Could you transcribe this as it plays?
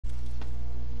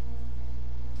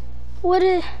What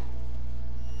is...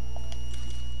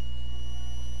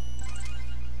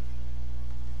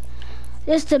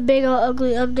 This the big ol'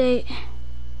 ugly update.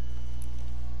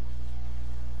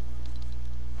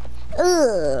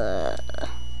 Ugh.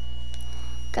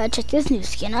 Gotta check this new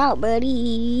skin out,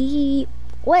 buddy.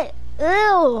 What?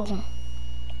 Ew.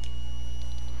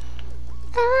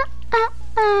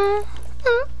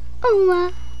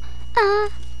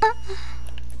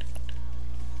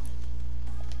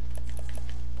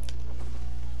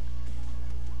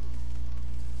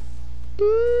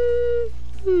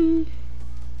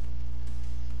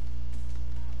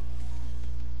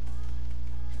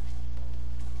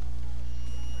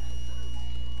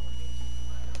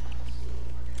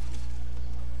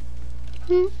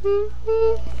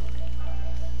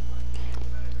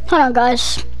 Hold on,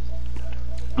 guys.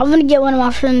 I'm gonna get one of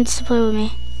my friends to play with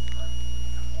me.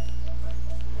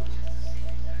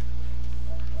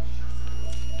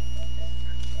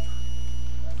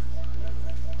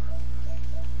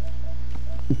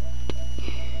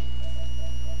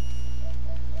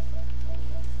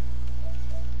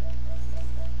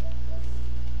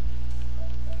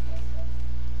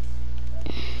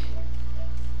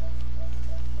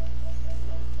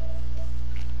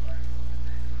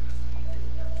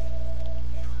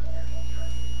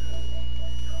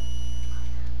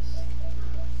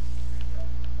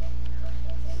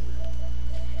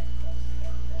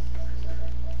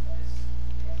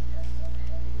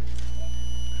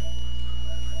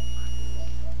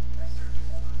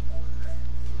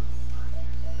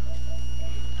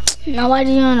 Now, why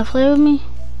do you want to play with me?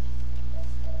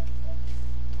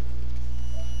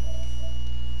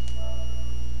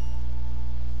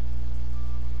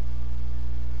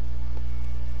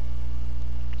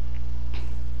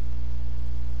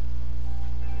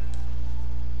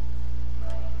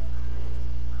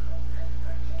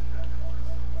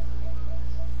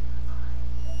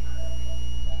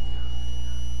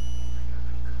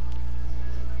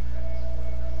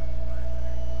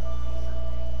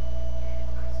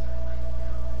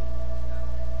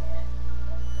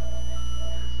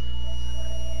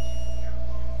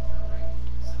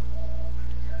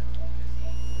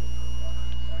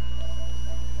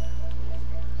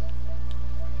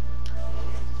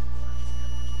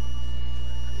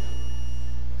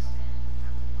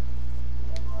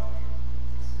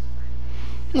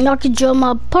 Y'all can join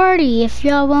my party if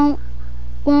y'all won't.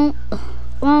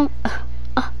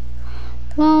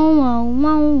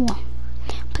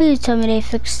 Please tell me they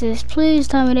fixed this. Please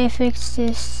tell me they fixed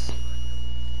this.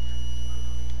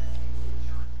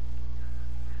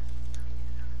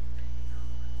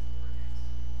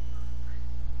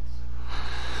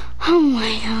 Oh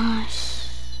my gosh.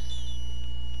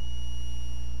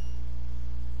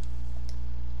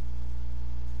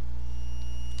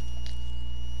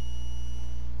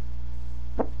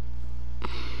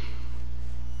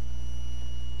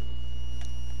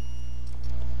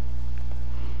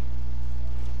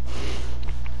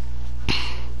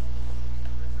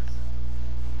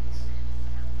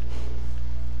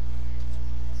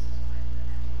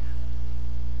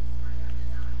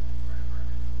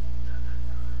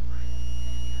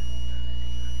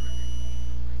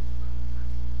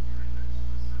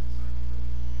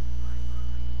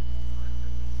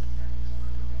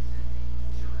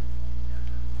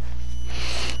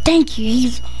 Thank you.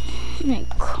 He's... Oh my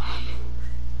God.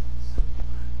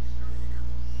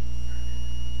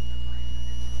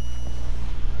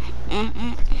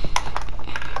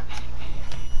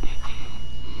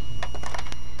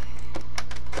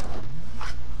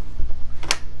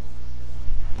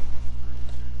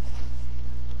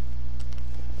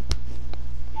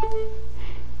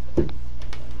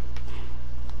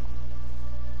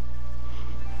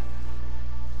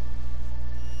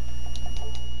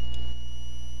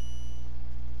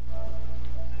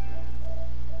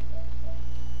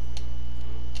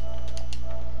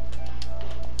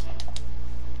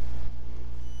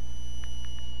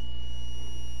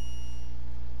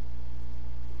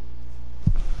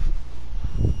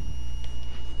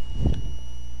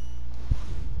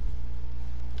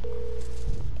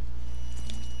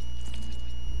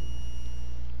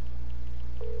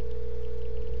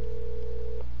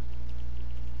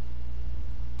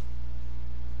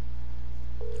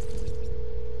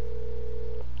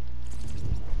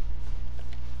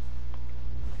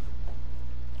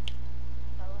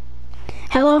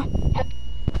 Hello?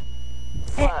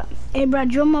 Hey, bro,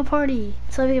 join my party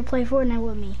so you can play Fortnite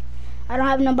with me. I don't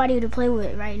have nobody to play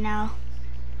with right now.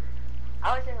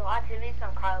 I was just watching me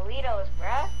some Carlitos,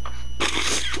 bruh.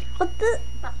 What the?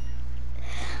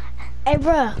 Hey,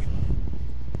 bro.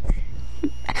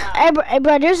 Hey,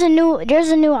 bro, there's a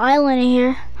new island in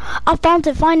here. I found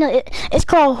it finally. It's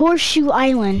called Horseshoe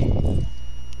Island.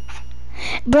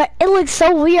 But it looks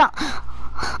so weird.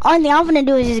 Only thing I'm gonna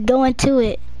do is just go into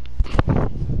it.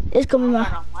 It's gonna be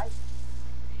my.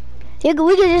 Yeah,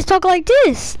 we can just talk like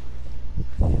this.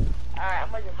 Alright, I'm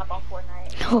gonna just hop on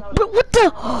Fortnite. Bro, what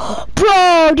the?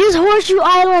 Bro, this Horseshoe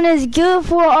Island is good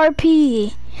for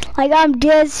RP. Like, I'm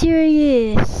dead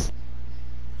serious.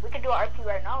 We can do an RP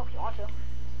right now if you want to.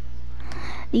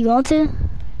 You want to?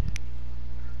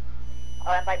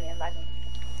 Oh, invite me.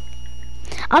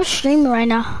 I'm streaming right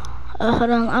now. Hold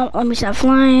on, let me stop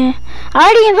flying. I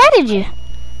already invited you.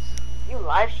 You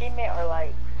live stream it or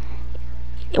like?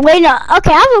 Wait, no.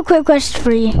 Okay, I have a quick question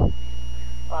for you.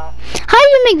 What? How do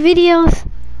you make videos?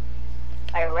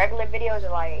 Like regular videos or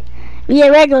like? Yeah,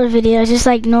 regular videos, just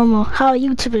like normal. How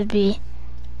YouTube would be.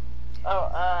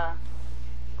 Oh,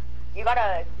 you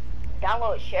gotta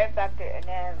download Share Factor and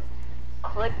then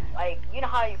click, like, you know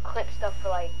how you click stuff for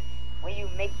like when you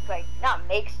make, like, not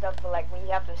make stuff, but like when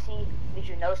you have to see, did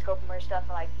you no scope more stuff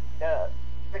and like the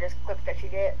this clips that you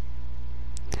did.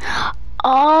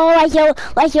 Oh, like oh, Share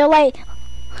Factor,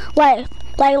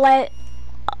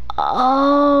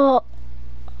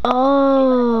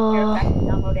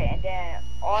 download it, and then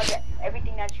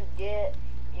everything that you did,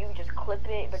 you just clip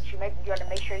it, but you gotta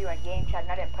make sure you're in game chat,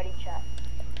 not in party chat.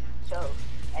 So,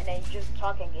 and then you just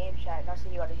talk in game chat. That's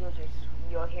what you gotta do.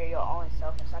 You'll hear your own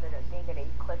self inside of the thing, and then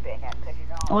you clip it and then put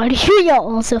it on. Why do you hear your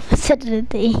own self instead of the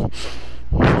thing?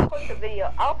 I'll post a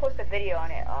video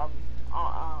on it on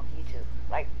YouTube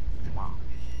like tomorrow.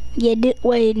 Yeah,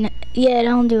 yeah,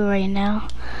 don't do it right now.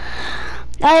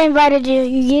 I invited you.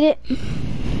 You get it,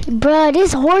 bruh?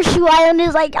 This Horseshoe Island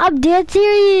is like, I'm dead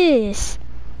serious.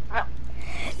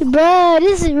 Bruh,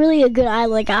 this is really a good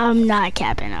island. Like, I'm not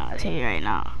capping out here right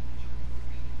now.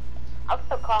 I'm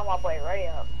still calling my boy Ray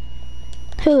up.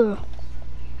 Who?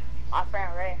 My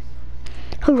friend Ray.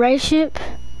 Who, Ray Ship?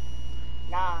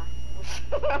 Nah.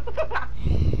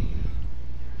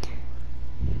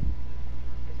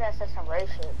 This says some Ray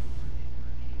Ship.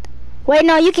 Wait,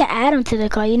 no, you can add him to the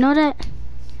call. You know that?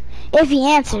 If he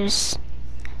answers.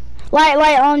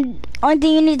 Only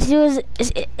thing you need to do is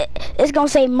it's gonna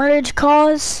say merge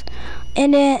calls,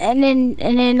 and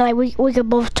then like we could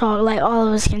both talk, like all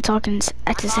of us can talk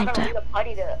at the same time. I'm gonna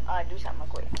party to do something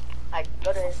quick. Like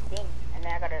go to his thing, and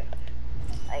then I gotta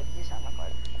like do something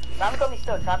quick. But I'm gonna be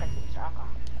still talking to you, so I'm gonna.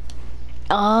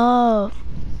 Oh.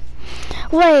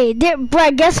 Wait,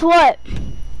 bruh, guess what?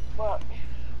 What?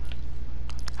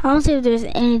 I don't see if there's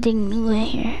anything new in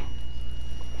here.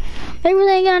 They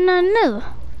really ain't got nothing new.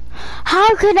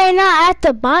 How could they not add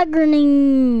the bot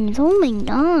grenades? Oh my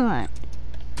god.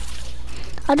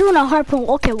 I'm doing a harpoon.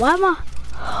 Okay, why am I?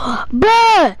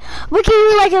 Bruh! We can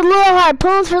do like a little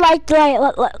harpoons for like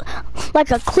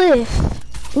a cliff.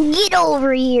 Get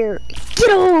over here. Get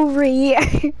over here.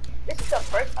 This is the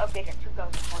first update in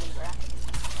 2020, bruh.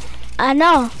 I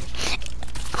know.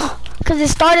 Cause it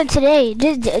started today.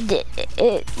 There's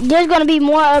gonna be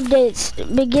more updates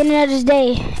beginning of this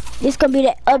day. It's gonna be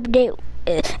the update.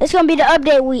 It's gonna be the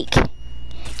update week.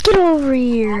 Get over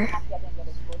here.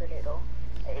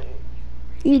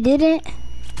 You didn't?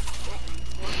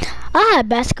 I had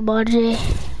basketball today.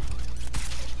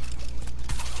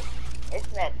 This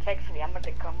man texted me. I'm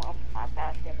gonna come up my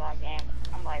basketball game.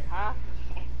 I'm like, huh?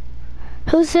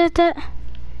 Who said that?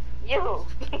 You.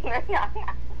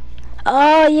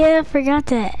 Oh yeah, I forgot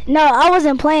that. No, I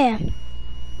wasn't playing.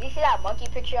 You see that monkey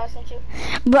picture I sent you?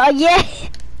 Bro, yeah.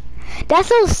 That's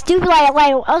so stupid.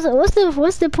 Like, also,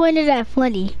 what's the point of that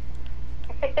funny?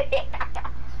 He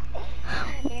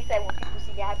said when people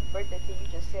see your happy birthday thing, you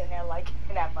just sitting there like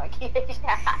that monkey.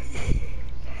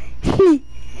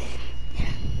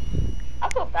 I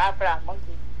feel bad for that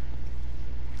monkey.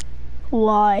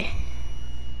 Why?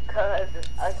 Cause it's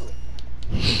ugly.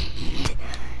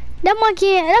 That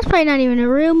monkey, that's probably not even a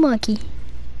real monkey.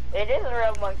 It is a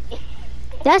real monkey.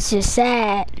 That's just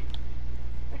sad.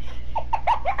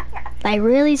 Like,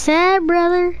 really sad,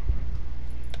 brother.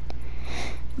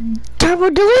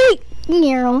 Turbo delete!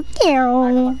 He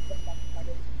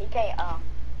can't,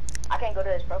 I can't go to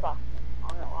his profile. I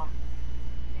don't know why.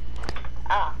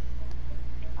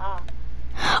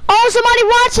 Oh, somebody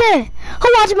watching! Who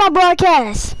watching my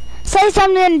broadcast? Say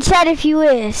something in the chat if you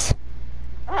is.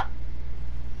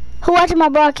 Who watching my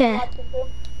broadcast?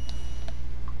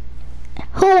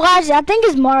 Who watching? I think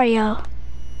it's Mario.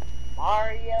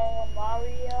 Mario.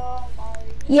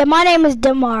 Yeah, my name is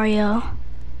DeMario.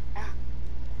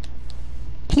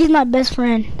 He's my best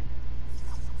friend.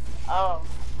 Oh.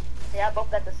 Yeah, I both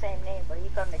got the same name, but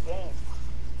he's from the game.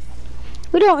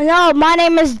 We don't know. My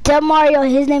name is Del Mario.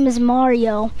 His name is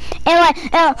Mario. And like,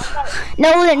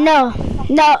 no.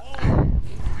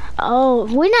 Oh,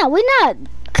 we're not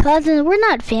cousins. We're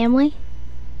not family.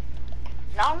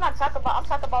 No, I'm talking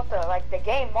about the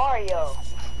game Mario.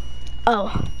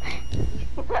 Oh.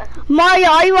 Mario,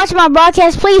 are you watching my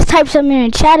broadcast? Please type something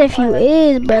in the chat if you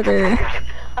is, brother.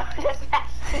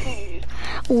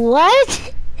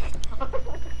 What?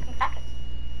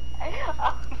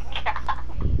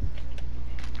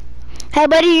 Hey,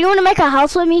 buddy, you want to make a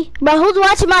house with me? But who's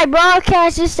watching my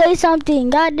broadcast? Just say something.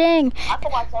 God dang. I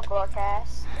can watch your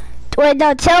broadcast. Wait,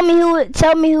 no, tell me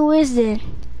who is then.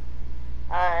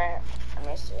 Alright, let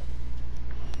me see.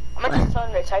 I'm gonna just tell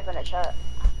him to type in the chat.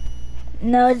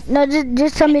 No,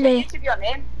 just tell me the. YouTube your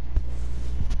name?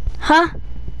 Huh?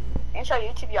 Ain't show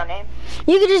YouTube your name?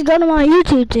 You can just go to my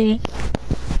YouTube thing.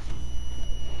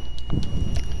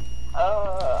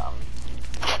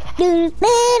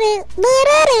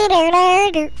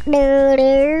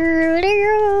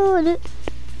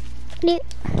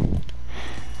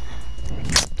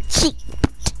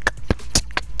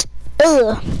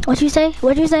 What you say?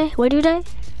 What you say? What you say?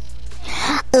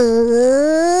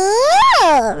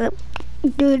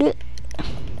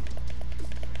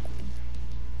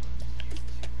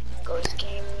 Ghost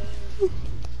Gaming.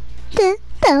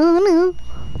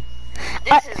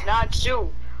 This is not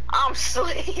you. I'm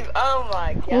asleep. Oh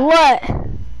my god. What?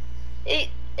 It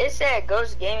said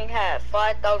Ghost Gaming had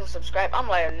 5,000 subscribers. I'm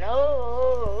like,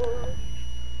 no.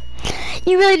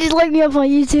 You really just looked me up on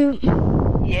YouTube?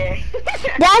 Yeah.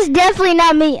 That's definitely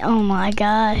not me. Oh my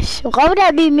gosh. Why would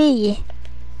that be me?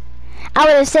 I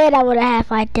would have said I would have had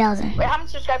 5,000. Wait, how many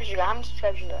subscribers you got? How many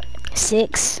subscribers you got?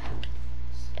 6.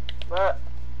 Bro.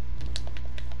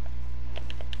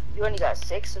 You only got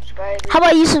 6 subscribers? How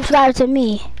about you subscribe to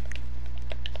me?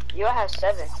 You have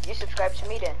 7. You subscribe to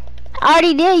me then. I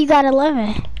already did. You got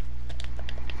 11.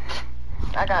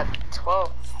 I got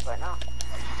 12 right now.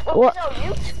 What? No,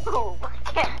 YouTube.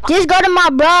 Just go to my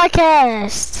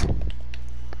broadcast.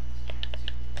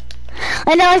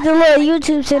 I know it's the little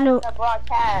YouTube channel. The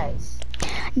broadcast.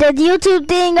 The YouTube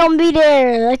thing gonna be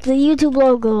there, like the YouTube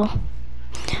logo.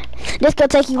 This gonna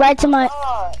take you right to my.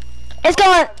 It's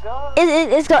going.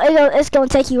 It's gonna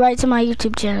take you right to my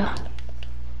YouTube channel.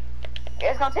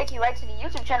 It's gonna take you right to the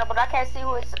YouTube channel, but I can't see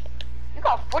who it's. You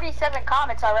got 47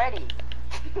 comments already.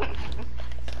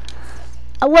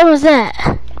 What was that?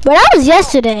 But that was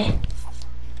yesterday.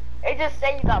 It just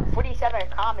say you got 47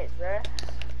 comments, bruh.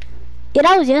 Yeah,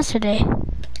 that was yesterday.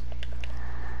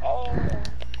 And,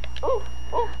 ooh.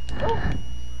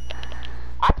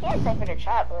 I can't type in the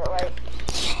chat, but like.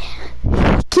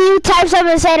 Can you type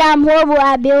something and say that I'm horrible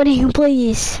at building,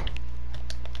 please?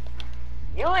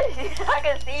 I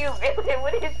can see you building.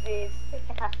 What is this?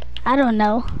 I don't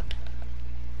know.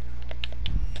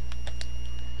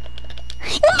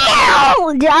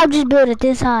 No! I'll just build it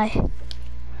this high.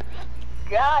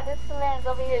 God, this man's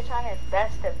over here trying his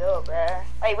best to build, bruh.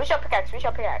 Wait, what's your pickaxe?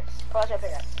 Pull out your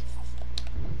pickaxe.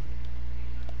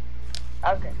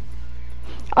 Okay.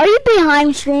 Are you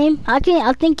behind stream? I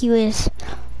think you is.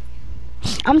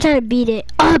 I'm trying to beat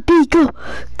it. Go.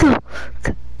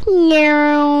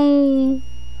 No.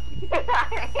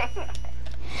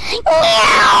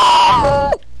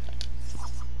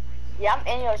 Yeah, I'm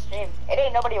in your stream. It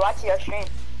ain't nobody watching your stream.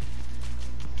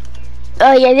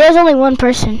 Oh yeah, there's only one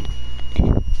person.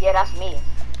 Yeah, that's me.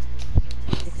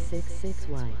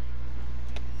 666Y.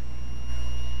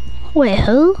 Wait,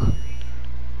 who?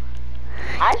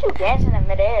 How'd you dance in the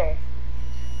midair?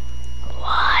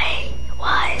 Why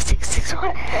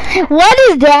 661? What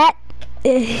is that?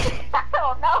 I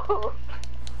don't know.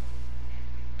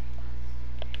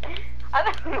 I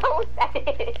don't know what that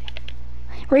is.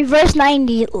 Reverse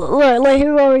 90. Look,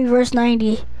 here go reverse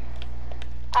 90.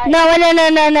 No.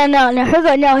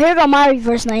 Here go my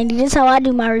reverse 90. This is how I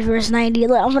do my reverse 90.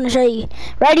 Look, I'm gonna show you.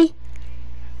 Ready?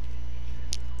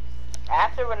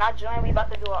 After we're not joining, we about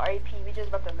to do an RP. We just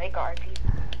about to make our RP.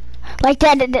 Like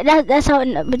that. That's how.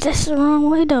 But that's the wrong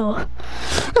way though.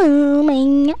 Oh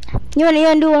man. You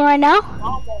wanna do it right now?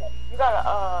 You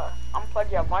gotta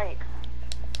unplug your mic.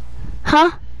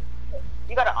 Huh?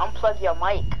 You gotta unplug your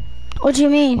mic. What do you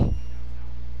mean?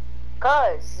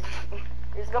 Cause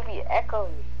it's gonna be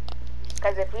echoey.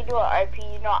 Cause if we do an RP,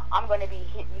 you know I'm gonna be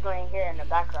you gonna hear in the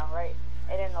background, right?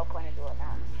 It ain't no point in doing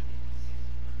that.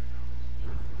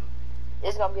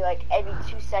 It's gonna be like every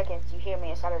 2 seconds you hear me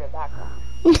inside of the background.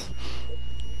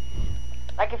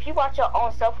 Like if you watch your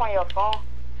own stuff on your phone,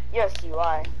 you'll see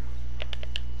why.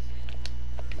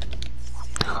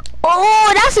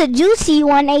 Oh, that's a juicy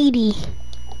 180.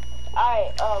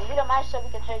 Alright, we don't match so we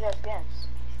can trade our skins.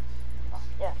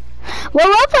 Yeah. What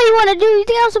roleplay you want to do? You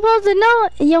think I'm supposed to know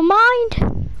in your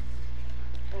mind?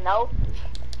 No.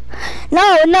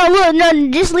 No, look, no,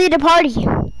 just leave the party.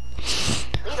 Lead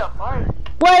a party.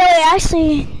 Wait,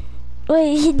 actually,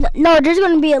 no, there's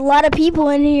gonna be a lot of people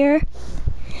in here.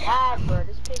 Yeah, bro,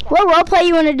 this pig. What roleplay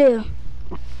you want to do?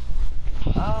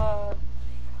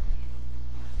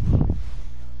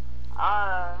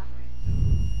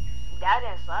 Dad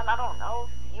and son, I don't know.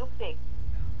 You pick.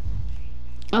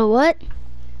 Oh, what?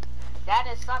 Dad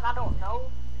and son, I don't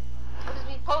know. What is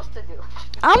we supposed to do?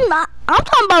 I'm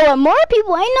talking about what more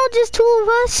people. Ain't no just 2 of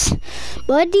us.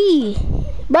 Buddy,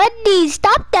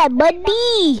 stop that, buddy.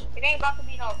 It ain't about to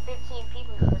be no 15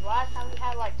 people because last time we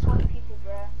had like 20 people,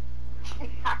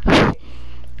 bruh.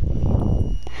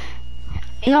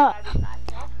 No.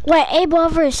 Wait, A-ball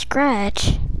versus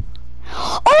Scratch.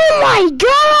 Oh my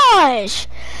gosh!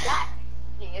 That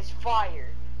thing is fire.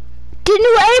 The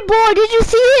new A-ball, did you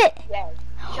see it? Yes.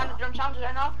 Trying to drum challenges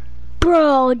right now?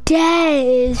 Bro, that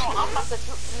is... No, I'm about to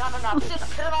do... No. Put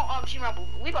it on Team Rumble.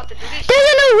 We about to do this. There's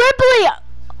a new Ripley!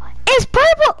 It's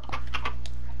purple!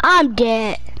 I'm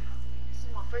dead. This is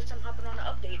my first time hopping on the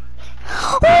update.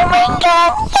 Oh my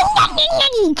god!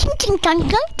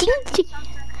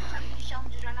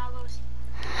 Challenges right now, Louis.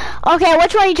 Okay,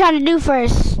 which one are you trying to do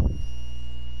first?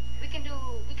 We can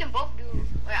both do...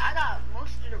 Wait, I got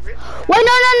most of the rips. Wait,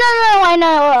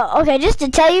 no. Okay, just to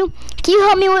tell you, can you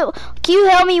help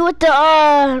me with the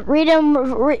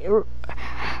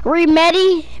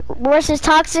Remedy versus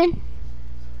Toxin?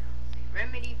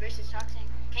 Remedy versus Toxin.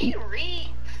 Can you read?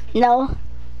 No.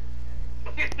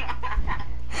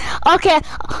 Okay,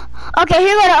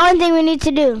 here's the only thing we need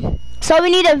to do. So we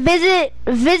need to visit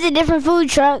different food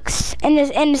trucks in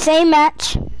the same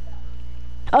match.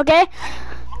 Okay?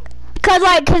 Cause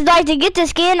like to get the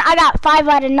skin, I got 5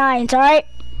 out of 9s, alright?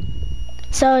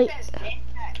 So It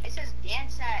says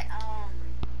dance at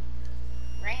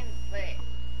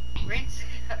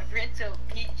rental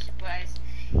beach bus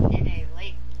in a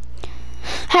lake.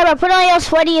 hey bro, put on your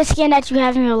sweatiest skin that you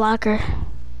have in your locker.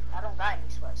 I don't got any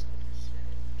sweat skins.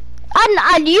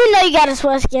 You know you got a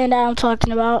sweat skin that I'm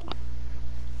talking about.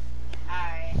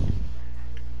 Alright.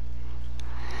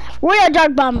 Where your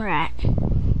Dark Bomber at?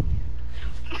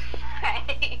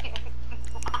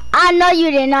 I know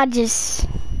you did not just...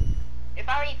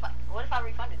 What if I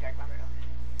refunded Dark Bomber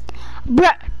though?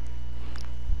 Bruh.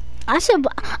 I should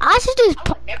just... I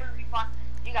would never refund.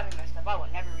 You got me messed up. I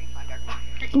would never refund Dark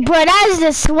Bomber. Bruh, that is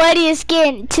the sweatiest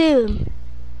skin too.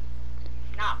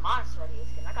 Not my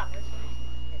sweatiest skin. I got more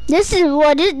sweaty. This is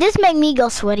what this make me go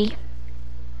sweaty.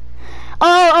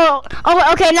 Oh,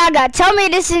 okay, now God, tell me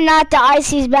this is not the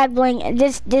Icy's back bling.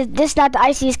 This not the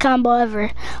Icy's combo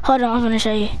ever. Hold on, I'm gonna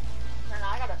show you. No,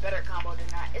 I got a better combo than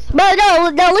that. It's But no,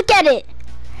 look at it.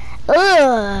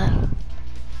 Ugh.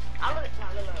 I got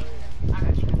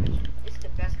you. It's the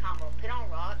best combo. Put on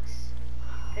rocks.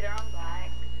 Put on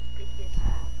black.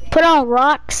 Put on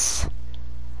rocks.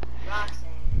 Roxanne.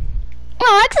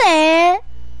 Roxanne.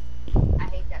 I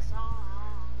hate that song.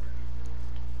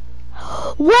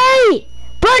 Wait,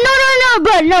 bro,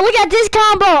 no, look at this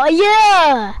combo.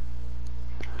 Yeah.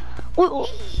 We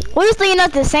was thinking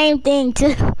of the same thing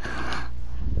too.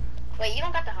 Wait, you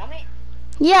don't got the helmet?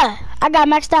 Yeah, I got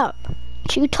maxed out.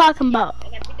 What you talking about? I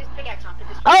gotta put this pickaxe on.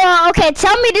 Oh, okay.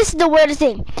 Tell me this is the weirdest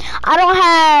thing. I don't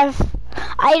have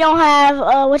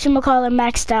whatchamacallit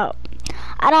maxed out.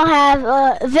 I don't have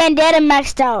Vendetta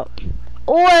maxed out,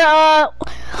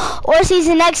 or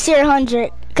Season X Tier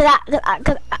 100. Cause Vendetta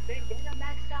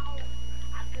maxed out?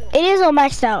 it is all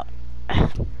maxed out. I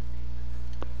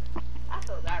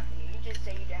feel bad for you. You just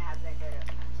say you didn't have Vendetta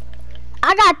maxed out.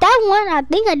 I got that one. I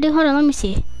think I do. Hold on, let me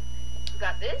see. You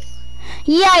got this?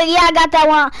 Yeah, I got that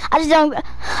one. I just don't.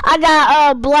 I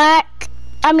got black.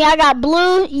 I mean, I got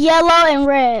blue, yellow, and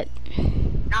red.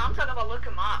 Nah, I'm talking about look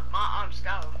at my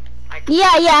style. Like, Yeah,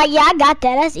 I got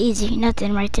that. That's easy.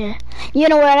 Nothing right there. You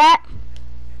know where that?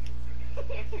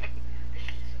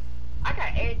 I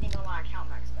got everything on my account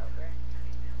maxed out, bro.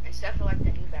 Except for like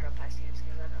the new battle pass skins,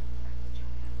 because I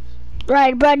don't.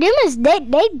 Right, bro. Them is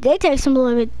they take some a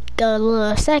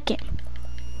little second.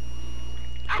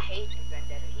 I hate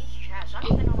Vendetta. He's trash. I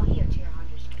don't even know why he a tier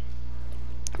 100 skin.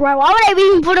 Right? Why would I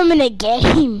even put him in the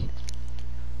game?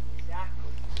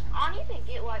 Exactly. I don't even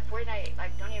get why Fortnite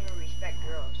don't even respect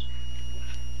girls.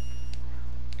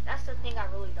 That's the thing I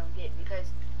really don't get, because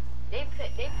they put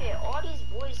all these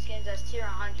boy skins as tier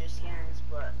 100 skins,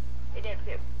 but they didn't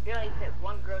barely put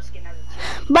one girl skin as a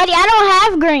tier. Buddy, I don't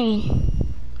have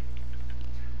green.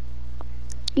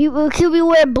 You could be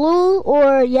wear blue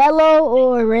or yellow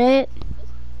or red.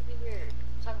 It's weird.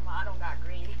 Talking about I don't got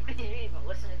green. You didn't even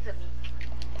listening to me.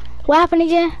 What happened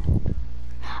again?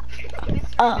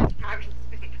 Oh,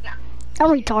 I'm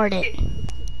retarded.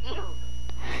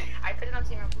 I put it on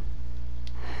Team Rumble.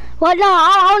 What? No,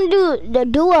 I want to do the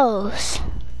duos.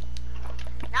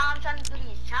 Now I'm trying to do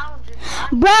these challenges.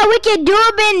 Bro, we can do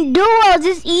it in duos.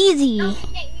 It's easy. No, we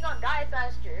can't. We gonna die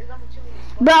faster. There's gonna be too many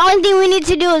spots. But only thing we need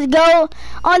to do is go.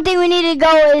 Only thing we need to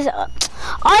go is.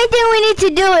 Only thing we need to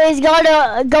do is go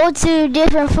to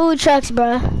different food trucks,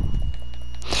 bro.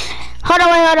 Hold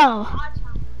on.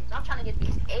 I'm trying to get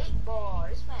these 8-ball.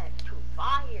 This man is too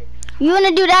fire. You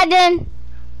wanna do that then?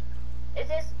 Is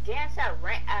this dance at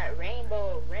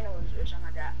Rainbow Reynolds or something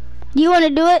like that? Do you wanna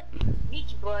do it?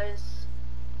 Beach Buzz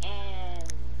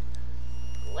and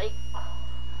Lake.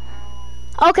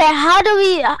 Okay. How do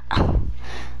we? I'm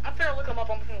gonna look them up.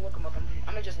 I'm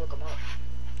gonna just look them up.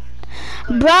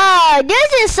 Bruh,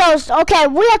 this is so. Okay,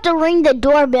 we have to ring the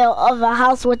doorbell of a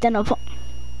house within a.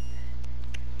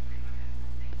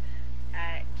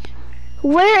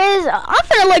 Where is? I'm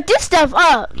finna look this stuff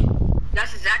up.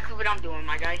 That's exactly what I'm doing,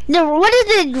 my guy. What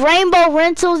is the Rainbow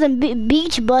Rentals and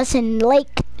Beach Bus and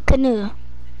Lake Canoe?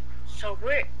 So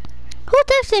where? Who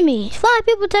texted me? 5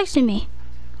 people texted me.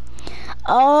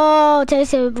 Oh,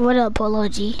 texted. What up, Polo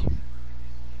G?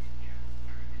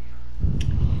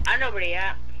 I know where they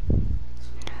at.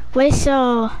 Wait,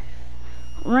 so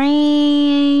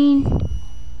rain.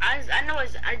 I know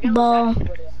it's. I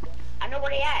know where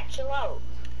they at. Chill out.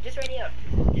 Just ready up.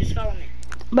 Just follow me.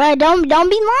 But don't be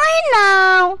lying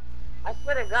now. I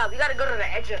swear to God, we gotta go to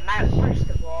the edge of the map first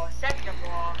of all. Second of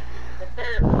all, the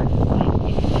third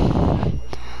one.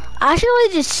 I should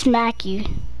really just smack you.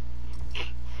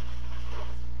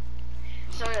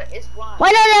 So it's one.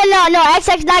 Wait, no.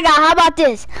 XX Naga, how about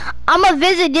this? I'ma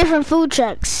visit different food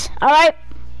trucks. All right.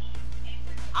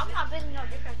 I'm not visiting no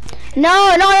different food.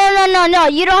 No.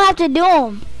 You don't have to do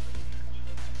them.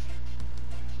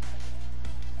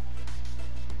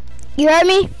 You heard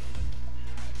me?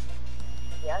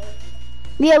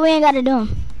 Yeah, we ain't gotta do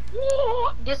them.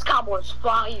 This combo is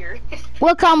fire.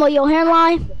 What combo? Your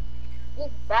hairline? This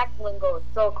back lingo is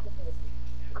so cool.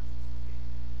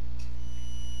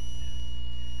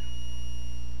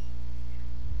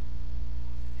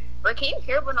 But can you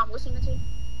hear what I'm listening to?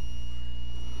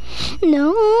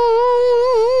 No.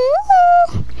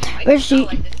 Richie,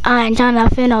 I ain't trying to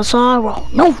feel no sorrow.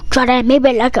 No, try that.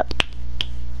 Maybe like a.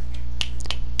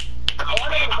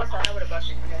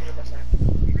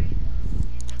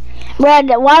 Red,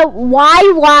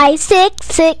 why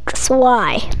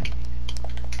 66Y?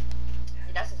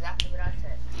 That's exactly what I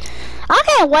said. I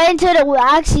can't wait until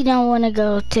I actually don't want to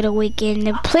go to the weekend.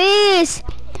 Please.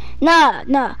 No.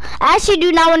 I actually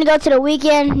do not want to go to the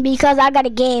weekend because I got a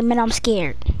game and I'm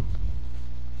scared.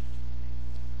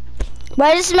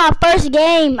 But this is my first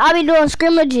game. I'll be doing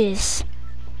scrimmages.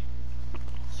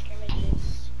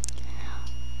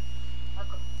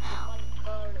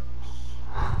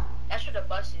 That's where the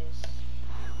bus is.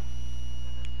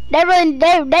 They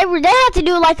have to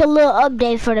do like a little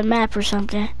update for the map or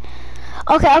something.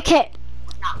 Okay.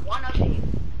 Not one update.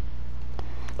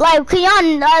 Like, can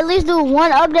y'all at least do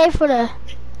one update for the?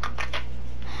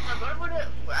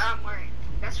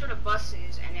 That's where the bus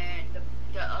is, and then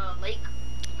the lake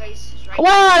place is right.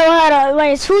 Hold on.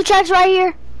 Wait, is food trucks right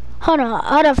here? Hold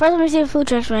on. First, let me see the food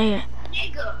trucks right here.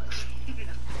 Nigga.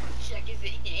 Check, is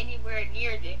it anywhere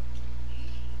near there?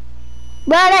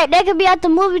 Bro, they could be at the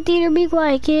movie theater. Be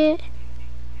quiet, kid.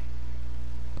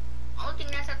 Only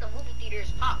thing that's at the movie theater is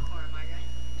popcorn, my guy.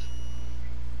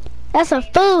 That's a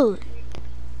food.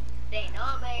 They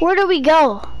know, baby. Where do we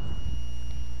go?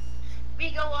 We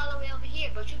go all the way over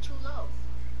here, but you too low.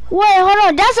 Wait, hold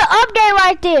on. That's an update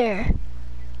right there.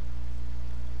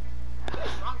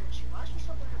 What's wrong with you? Why are you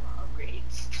so worried about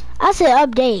upgrades? I said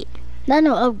update, not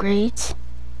no upgrades.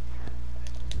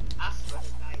 I swear to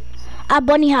God. I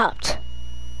bunny hopped.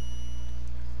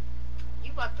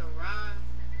 You about to run.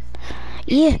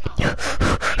 Yeah.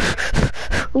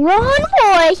 Run,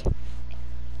 boy.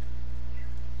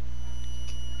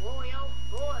 Boy, oh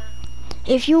boy.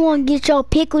 If you want to get your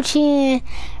pickle chin,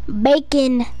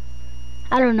 bacon,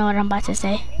 I don't know what I'm about to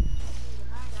say.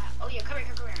 Oh yeah, come here.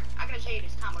 I gotta show you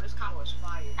this combo. This combo is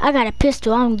fire. I got a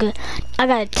pistol, I'm good. I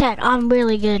got a tech, I'm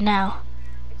really good now.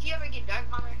 If you ever get Dark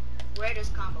Bomber, wear this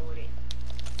combo with it.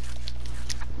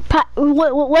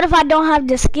 What if I don't have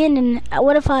the skin and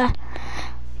what if I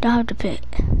don't have the pit?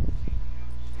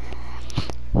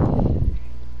 You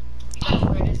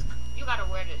gotta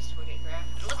wear this with it,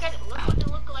 bruh. Look what it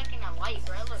look like in the light,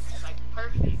 bruh. It looks like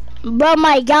perfect. Bro,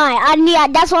 my guy,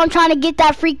 that's why I'm trying to get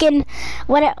that freaking,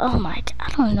 oh my, I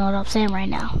don't even know what I'm saying right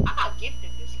now. I got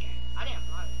gifted this game. I didn't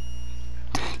buy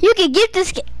it. You can get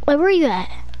this game, wait, where are you at?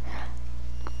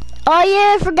 Oh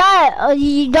yeah, I forgot.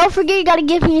 You don't forget you gotta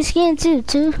give me a skin too.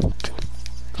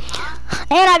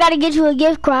 And I gotta get you a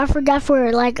gift card. I forgot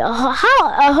for like a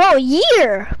whole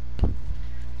year.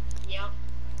 Yep.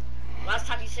 Last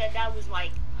time you said that was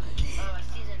like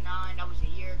season 9. That was a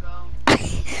year ago.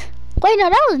 Wait, no,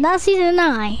 that was not season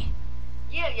 9.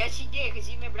 Yeah, yes you did. Cause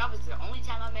you remember that was the only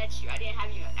time I met you. I didn't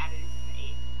have you added in season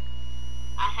 8.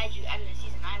 I had you added in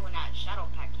season 9 when that shadow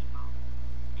pack came out,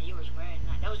 and you was wearing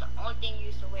that. That was the only thing you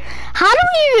used to wear. How do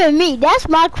we even meet? That's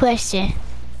my question.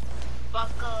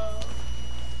 Bucko.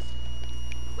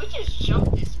 We just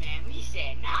jumped this man. We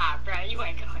said, nah, bro, you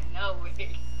ain't going nowhere.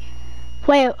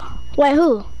 Wait,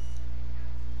 who?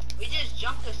 We just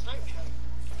jumped the slurp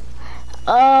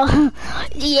truck.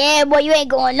 Yeah, boy, you ain't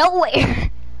going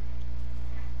nowhere.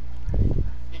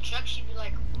 The truck should be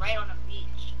like right on the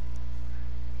beach.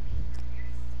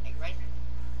 Like right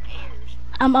there.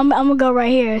 I'm gonna go right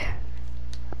here.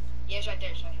 Yeah, it's right there,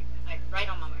 it's right here. Like right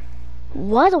on my mirror.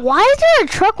 What? Why is there a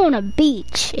truck on a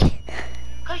beach?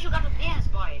 Cause you got a dance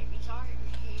by it, retard.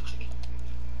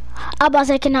 I about to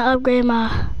say, can I upgrade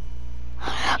my...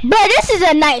 But this is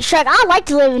a nice truck. I like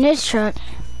to live in this truck.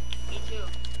 Me too.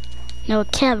 No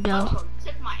cap though. Oh,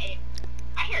 took my egg.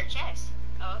 I hear a chest.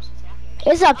 Oh, it's just out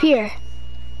here. It's up here.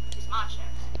 It's my chest.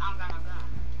 I don't got no gun.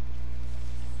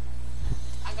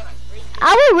 I got a 3.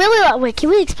 I would really like... Wait, can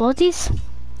we explode these?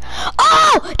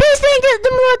 Oh! These things,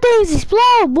 the more things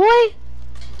explode, boy!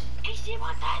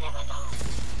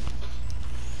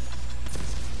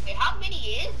 Hey, how many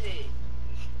is it?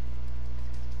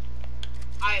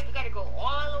 Alright, we gotta go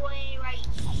all the way right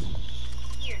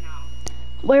here now.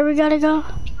 Where we gotta go?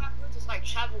 We'll just like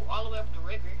travel all the way up the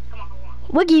river. Come on, come on.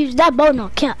 We can use that boat, no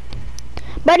cap.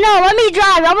 But no, let me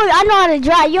drive. I know how to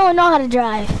drive. You don't know how to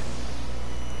drive.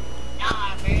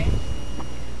 Nah, man.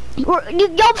 Your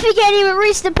feet can't even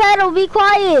reach the pedal. Be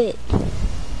quiet.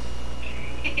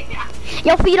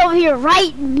 Your feet over here,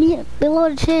 right below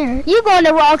the chair. You going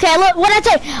the wrong? Okay, look what I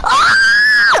say. Ah!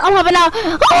 I'm hopping out.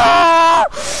 Ah!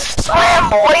 Swim,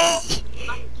 boy.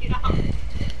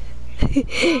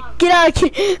 Get out!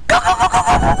 Go!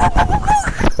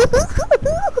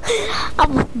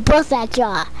 I'm bust that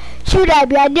y'all. Shoot at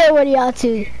me. I dare one of y'all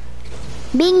too.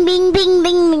 Bing, bing, bing,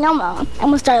 bing, bing. I'm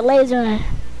gonna start lasering.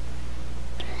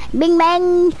 Bing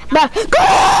bang, bang.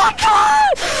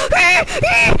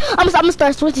 I'm gonna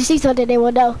start switching seats so that they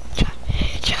will know.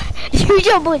 Use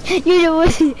your boots. Use your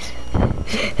boots.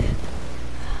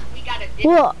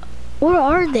 Well, where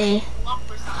are they?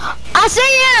 I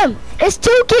see him. It's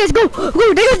 2 kids. Go. They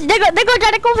go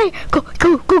try to go over here.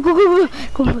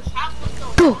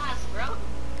 Go.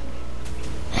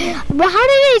 But how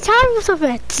did they travel so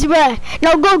fast, bruh?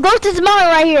 No, go to the mountain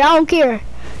right here. I don't care.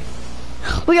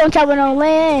 We gonna travel on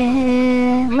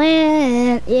land,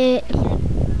 yeah.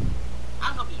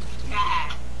 I'm gonna be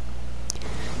mad.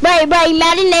 Right,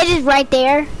 imagine that is right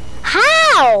there.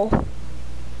 How?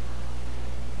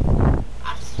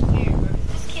 I swear, bro.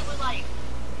 This kid was like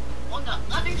on the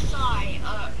other side,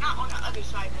 not on the other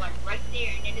side, but like right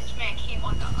there, and then this man came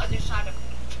on the other side of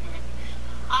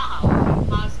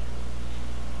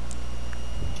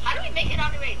how do we make it out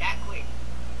of the way that quick?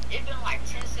 It's been like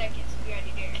 10 seconds. We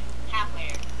already there. Halfway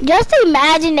there. Just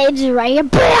imagine they just right here. I'm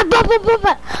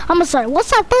gonna start.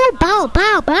 What's up, fool? Bow.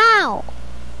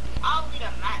 I'll lead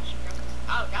a match, bro.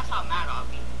 Oh, that's how mad I'll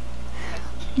be.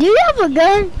 Do you have a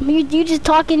gun? You just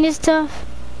talking this stuff?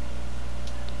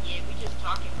 Yeah, we just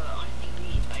talking, but the only thing we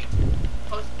like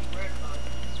supposed to be worried about is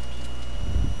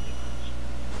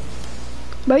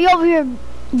Bro, you over here.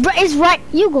 Bro, it's right.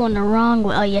 You going the wrong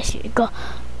way. Oh yes, you go.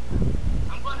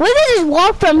 We can just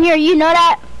walk from here. You know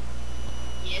that?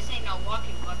 Yeah, this ain't no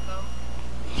walking, bucko.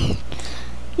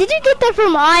 Did you get that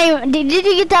from Did you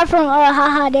get that from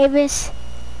Haha Davis?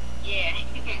 Yeah.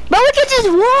 But we can just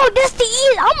walk. That's the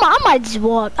easy. I might just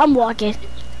walk. I'm walking.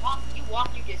 You walk,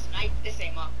 you get sniped. This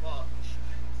ain't my fault.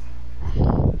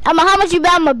 How much you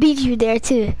bet I'm gonna beat you there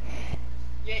too?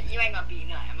 You ain't gonna beat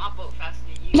nothing. My boat faster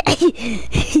than you.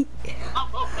 My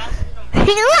boat faster than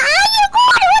me. How you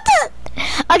going? What the?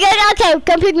 Okay,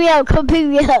 come pick me up. Come pick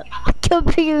me up.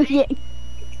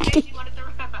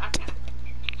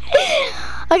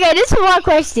 Okay, this is one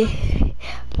question.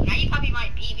 Now you probably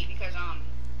might beat me because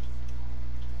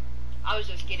I was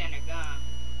just getting a gun.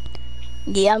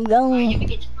 Yeah, I'm going. We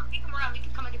can come around. We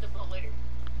can come and get the boat later.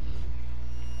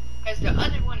 Cause the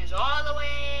other one is all the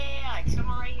way like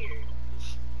somewhere right here.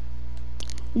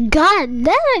 God,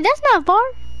 that's not far.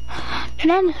 That's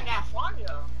not really that far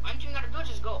though. All you gotta do is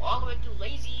just go all the way through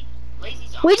Lazy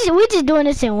Zone. We just doing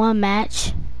this in one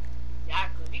match.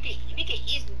 Exactly. We can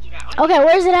easily do that. Okay,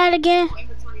 where's it at again?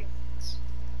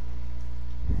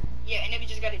 Yeah, and then we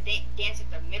just just gotta dance at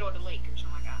the middle of the lake or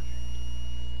something like that.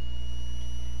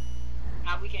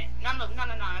 Now we can, no.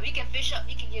 We can fish up,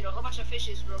 we can get a whole bunch of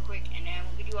fishes real quick, and then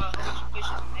when we do a whole bunch of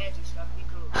fishes and heads and stuff, we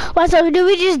cool. What, so do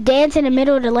we just dance in the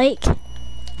middle of the lake? Dance.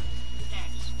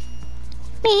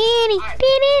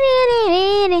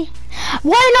 Wait,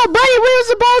 no, buddy, we were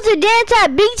supposed to dance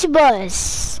at Beach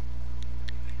Bus.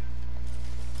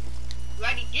 You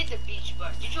already did the beach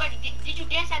bus. Did you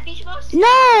dance at Beach Bus?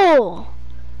 No.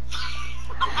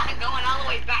 I'm not going all the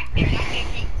way back there. I can't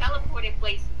keep teleported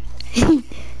places.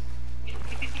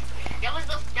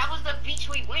 that was the beach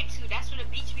we went to. That's where the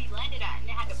beach we landed at, and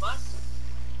they had the bus.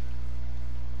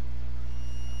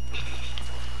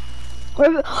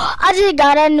 I just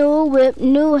got a new whip,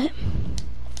 Alright,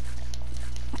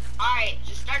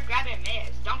 just start grabbing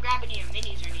meds. Don't grab any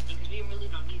minis or anything, because we really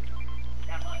don't need them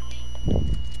that much.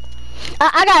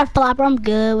 I got a flopper. I'm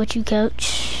good with you,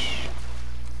 coach.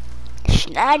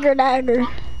 Snagger dagger. Yeah,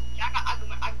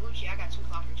 I Gucci. I got 2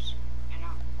 floppers. I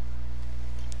know.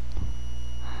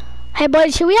 Hey,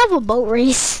 buddy, should we have a boat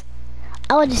race?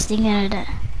 I was just thinking of that.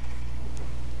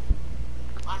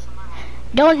 Last time I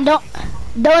had Don't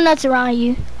donuts around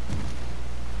you.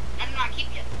 No, keep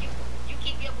you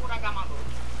keep your boat, I got my boat.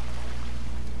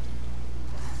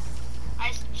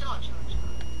 Chill out.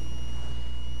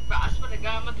 Bro, I swear to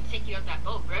God, I'm about to take you out that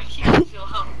boat, bro. You can feel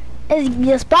how Is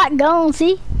your spot gone,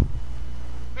 see?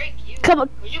 break you. Come on.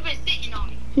 Cause you been sitting on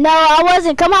me. No, I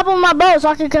wasn't. Come up on my boat so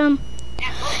I can come.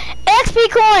 That boat. XP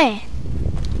coin.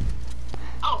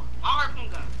 Oh, my harpoon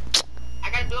gun. I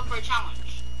gotta do it for a challenge.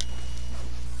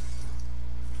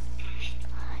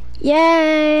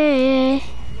 Yay.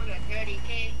 With a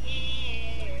 30K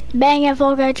hit. Banging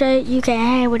 4K trade. You can't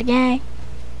hang with the gang.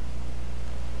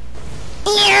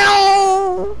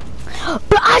 Ew.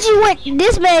 But I just went.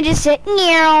 This man just said, ew.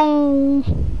 Why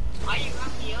you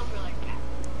run me over like that?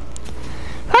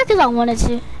 Probably because I wanted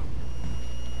to.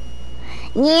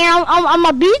 Yeah, I'm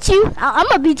gonna beat you. I'm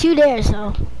gonna beat you there, so.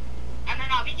 No.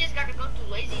 We just gotta go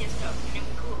through lazy and stuff, and then we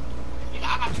cool.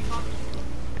 I got 3 phones.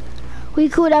 We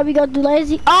cool that we go through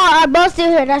lazy. Oh, our boat's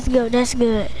still here. That's good.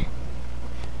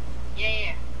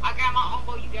 Yeah. I grab my own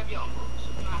boat, you grab your own boat. So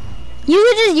we don't have to do that. You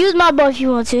can just use my boat if you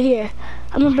want to. Here,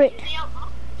 I'm gonna bring.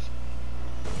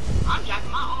 I'm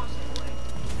driving my own Segway.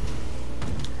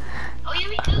 Oh yeah,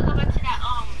 we do go back to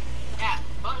that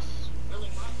bus really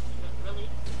much. Really?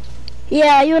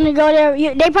 Yeah, you wanna go there?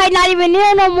 They probably not even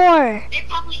there no more. They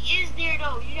probably is there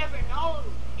though. You never know.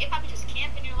 They probably just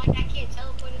camping there like that kid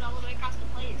teleported all the way across the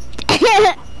place. If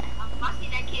I see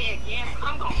that kid again,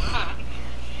 I'm gonna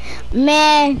run.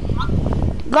 Man,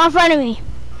 go in front of me.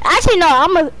 Actually,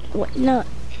 no. No.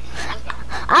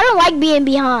 I don't like being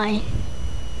behind.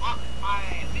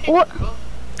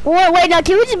 Wait, no.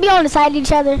 Can we just be on the side of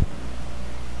each other? Nah, it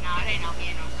ain't no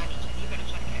being on the side of each other. You better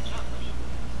try to catch up,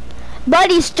 buddy.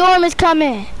 Buddy, storm is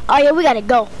coming. Oh yeah, we gotta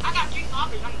go. I got 3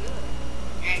 floppers. I'm good.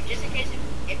 And just in case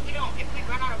if we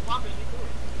run out of floppers, we cool.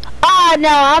 Oh no,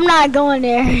 I'm not going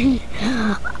there.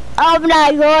 I'm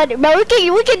not going there. Bro, we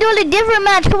can do a different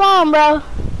match. Come on, bro.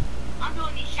 I'm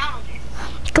doing these challenges.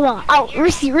 Come on. Oh,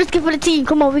 risky for the team.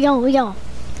 Come on, we going.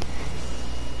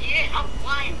 Yeah, I'm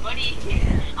flying, buddy.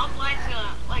 I'm flying to,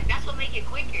 like, that's what make it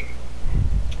quicker.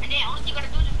 And then all you gotta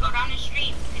do is just go down the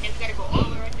street, and then we gotta go all the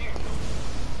way right there.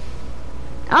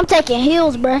 I'm taking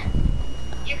heels, bro. Yeah,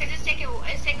 cause it's taking my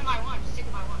one.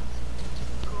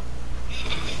 Cool.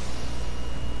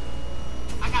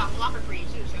 I got a flopper for you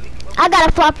too, so we can go. I got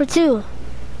a flopper too.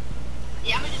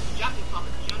 Yeah, I'm gonna just drop you a flopper,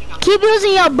 cause you only got Keep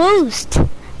using your boost.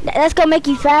 That's gonna make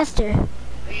you faster. Yeah,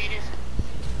 it is.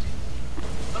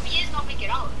 But we is gonna make it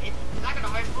out. It's not gonna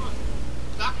hurt fun.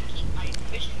 So I can keep, like,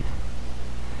 fishing.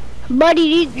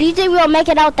 Buddy, do you think we'll make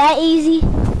it out that easy?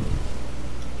 No.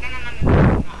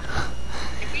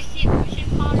 If we see a fishing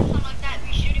pond or something like that,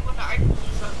 we shoot it with the arc balloon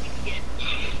so we can get it.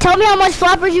 Tell me how much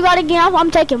floppers you gotta get.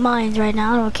 I'm taking mines right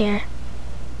now. I don't care.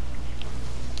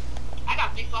 I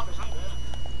got 3 floppers. I'm good.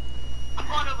 I'm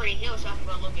going over the hill so I can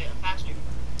go a little bit faster.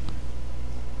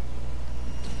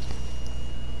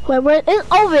 Wait,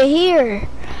 it's over here.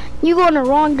 You go in the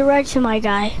wrong direction, my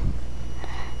guy.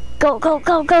 Go. I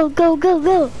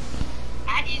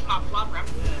had to use my flopper. I'm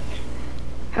good.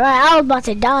 Alright, I was about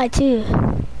to die too.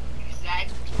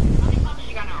 Exactly. How many floppers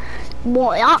you got now?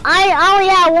 Boy, I only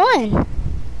had one.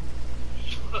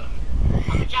 I'm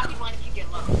gonna drop you one if you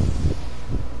get low.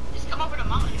 Just come over the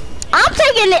mountain. I'm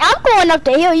going up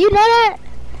the hill. You know that?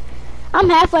 I'm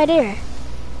halfway there.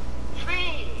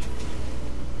 Free.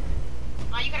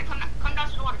 No, you gotta come down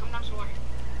to the water.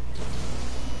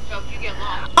 So if you get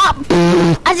low. Oh,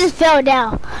 I just fell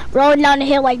down. Rolling down the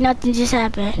hill like nothing just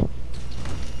happened.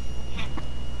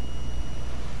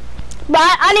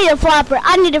 But I need a flopper.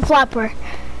 I need a flopper.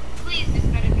 Please, this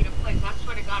better be the place. I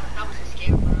swear to God, if that was a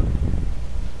scam, bro.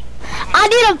 I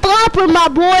need a flopper, my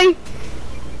boy.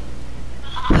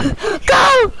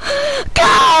 Go!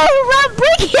 Go! Run,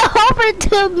 bring it over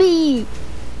to me.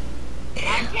 I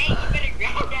can't. You better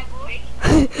grab that, boy.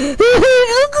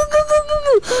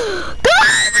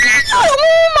 Oh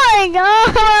my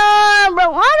God, bro!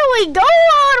 Why do we go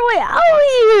all the way out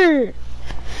here?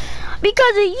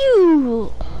 Because of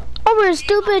you. Over a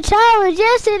stupid challenge.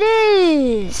 Yes, it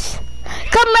is.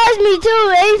 Come res me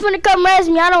too. He's gonna come res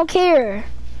me. I don't care.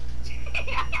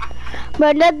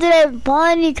 But nothing that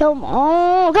funny. Come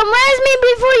on. Come res me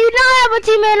before you not have a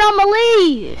teammate and I'ma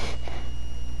leave.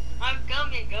 I'm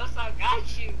coming, Ghost. I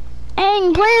got you. I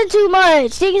ain't playing too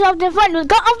much. Think something funny. I'm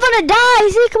gonna die.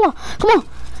 See, come on. Come on.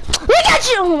 Look at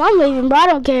you. I'm leaving, bro. I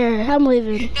don't care. I'm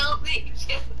leaving. Don't leave.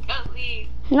 Just don't leave.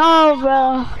 No,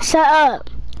 bro. Shut up.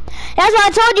 That's why I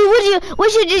told you we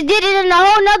should just did it in a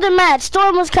whole nother match.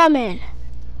 Storm was coming.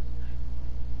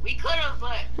 We could have,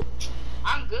 but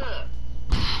I'm good.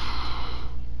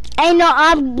 Ain't no,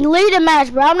 I'm lead the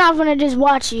match, bro. I'm not gonna just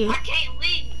watch you. I can't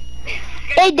leave.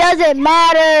 It doesn't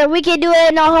matter. We can do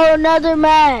it in a whole nother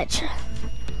match.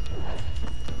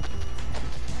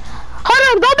 Hold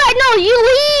on, go back. No, you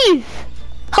leave.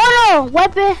 Hold on,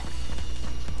 weapon.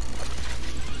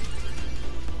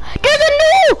 There's a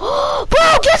new,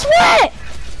 bro. Guess what?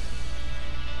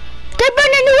 They brought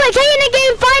a new AK in the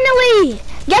game finally.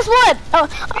 Guess what? I've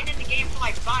been in the game for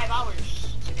like 5 hours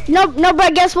today. No, bro.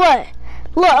 Guess what?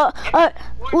 Look,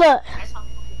 look.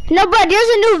 No, bro. There's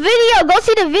a new video. Go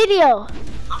see the video.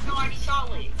 I already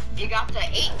saw it. You got the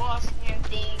 8 boss and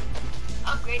thing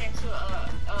upgraded to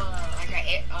like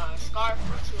a scarf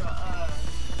to a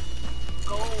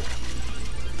gold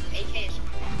AK or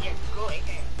something. Yeah, gold AK.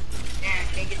 And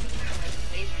they get the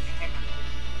laser and the heck out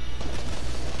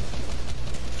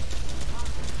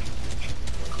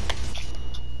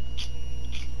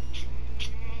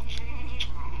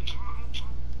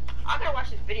I gotta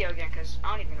watch this video again because I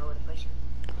don't even know where the place is.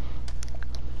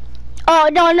 Oh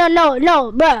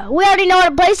no, bro. We already know where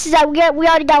the place is at. We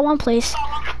already got one place.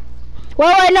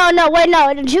 Wait, no.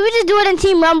 Should we just do it in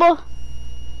Team Rumble?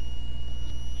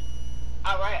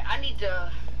 Alright, I need the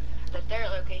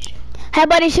third location. Hey,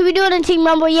 buddy, should we do it in Team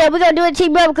Rumble? Yeah, we're gonna do it in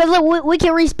Team Rumble because look, we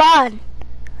can respawn.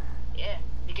 Yeah,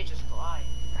 you can just fly.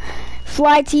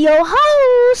 Fly to your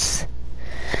house,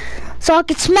 so I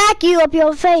can smack you up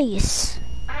your face.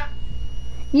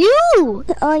 You.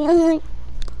 I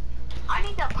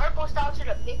need the purple style to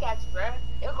the pickaxe, bruh.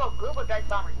 It'll go good with Dark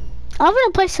Bomber. I'm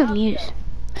gonna play some music.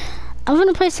 I'm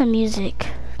gonna play some music.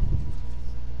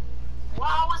 Wow,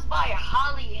 I was by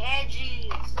Holly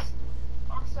Hedges.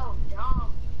 I'm so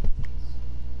dumb.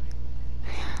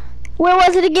 Where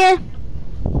was it again?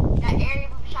 That area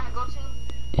we were trying to go to.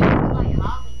 It was by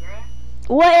Holly, bruh.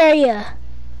 What area?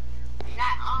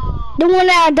 That The one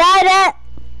that I died at?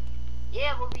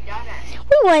 yeah, where we died at.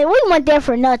 We went there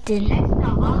for nothing. That's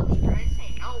not Holly, bruh. This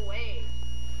ain't no way.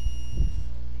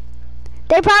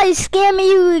 They probably scamming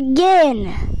you again.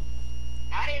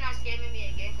 Now they not scamming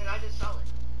me again because I just saw it.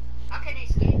 How can they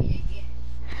scam me again?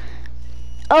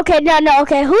 Okay, no,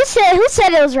 okay. Who said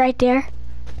it was right there?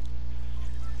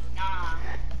 Nah.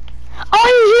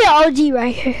 Oh, yeah, OG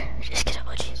right here. Just get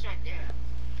OG. It's right there.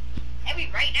 And we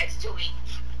right next to it.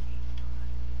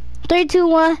 3, 2,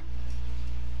 1.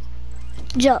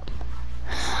 Jump.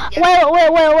 Yeah. Wait.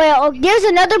 Oh, there's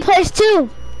another place too.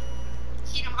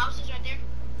 See them houses right there?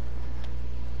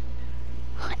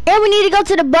 And we need to go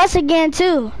to the bus again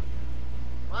too.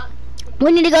 What?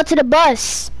 We need to go to the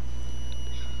bus.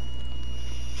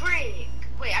 Frick.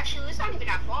 Wait, actually, it's not even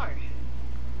that far.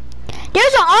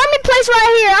 There's an army place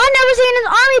right here. I've never seen this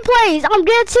army place. I'm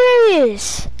dead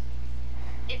serious.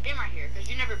 It's been right here, because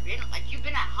you never been, like, you've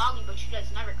been at Holly, but you guys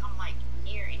never come, like,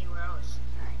 near anywhere else.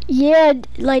 Yeah,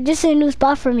 like this is a new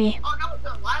spot for me. Oh, that was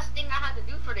the last thing I had to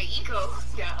do for the eco.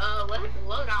 Yeah, let it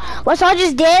load on. What, so I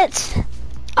just dance? Alright,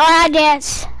 I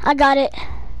dance. I got it.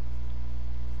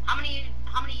 How many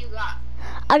you got?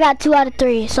 I got 2 out of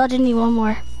 3, so I just need one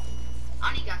more. I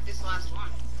only got this last one.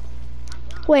 I'm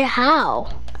done. Wait, how?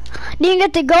 Didn't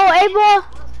get to go, April?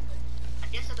 I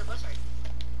guess at the bus right.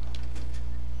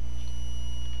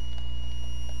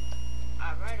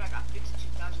 Alright, I got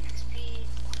 52,000 XP.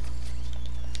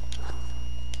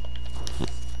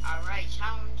 Alright,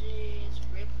 challenges,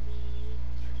 Ripley,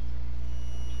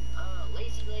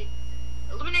 Lazy Lake.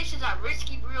 Eliminations at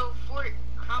Risky Brew, Fort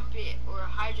Crumpet, or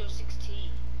Hydro 16.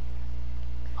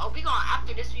 Oh, we going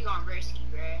after this, we going Risky,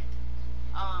 bruh.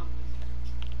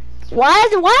 Why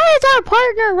is our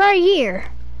partner right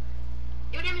here?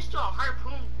 Your name is to a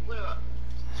harpoon with a...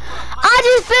 I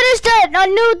just finished a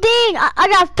new thing. I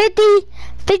got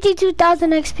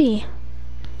 52,000 XP.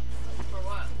 For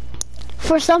what?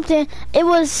 For something. It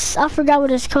was, I forgot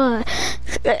what it's called.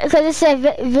 Cause it said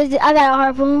visit, I got a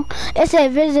harpoon. It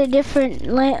said visit different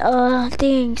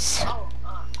things. Oh,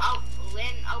 I'll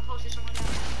post it somewhere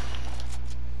else.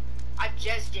 I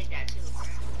just did that too, bro.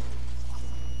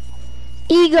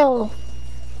 Ego.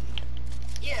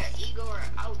 Yeah, Ego or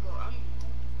Algo.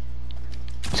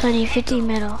 So I need 50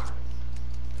 metal.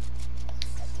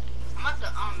 I'm about to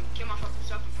kill myself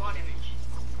with fall damage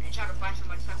and try to find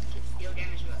somebody so I can deal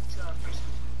damage to a person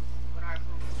with our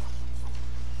boom.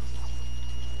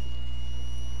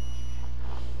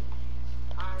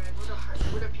 Alright,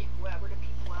 where the people at?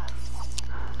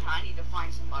 I need to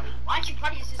find somebody. Why don't you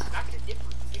party assist back to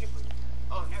different?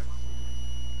 Oh, never mind.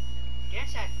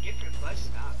 Dance at different bus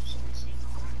stops.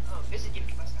 Oh, visit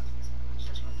different bus stops.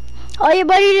 Oh, your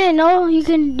buddy didn't know you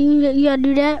can do. You gotta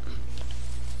do that.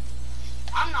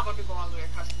 I'm not about to go all the way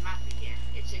across the map again.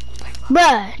 It's like,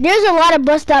 Bruh, there's a lot of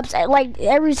bus stops. Like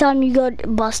every time you go to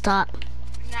bus stop.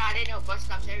 Nah, they know bus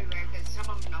stops everywhere because some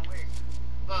of them don't work.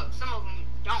 Well, some of them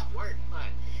don't work,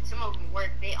 but some of them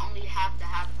work. They only have to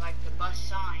have like the bus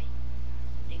sign.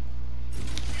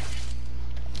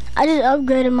 I just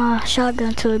upgraded my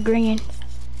shotgun to a green.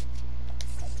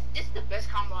 This is the best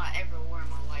combo I ever wore in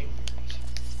my life.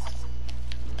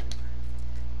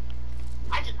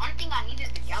 Only thing I need is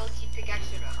the Galaxy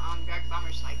pickaxe or the Dark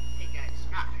Bomber's like pickaxe,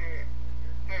 not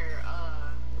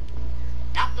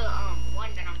not the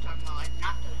one that I'm talking about, like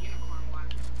not the unicorn one.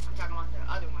 I'm talking about the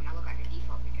other one that look like a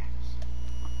default pickaxe.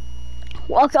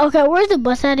 Okay, where's the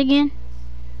bus at again?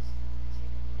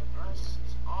 The bus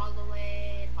is all the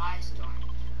way by Storm.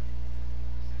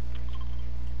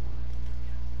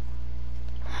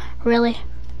 Really?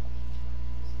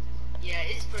 Yeah,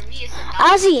 it's for me. It's a.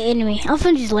 I see an enemy. I'm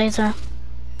finna just laser.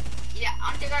 Yeah,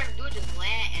 all they gotta do is just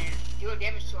land and deal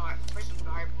damage to our person with a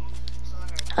harpoon.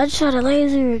 I just shot a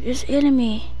laser. This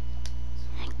enemy.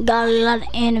 Got a lot of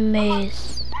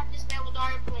enemies. I just stand with the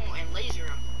harpoon and laser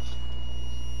him.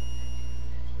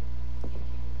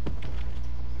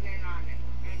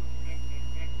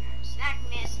 Snack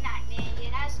man, yeah,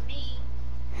 that's me.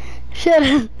 Shut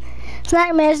up.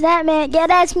 Snack man, yeah,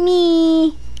 that's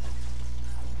me.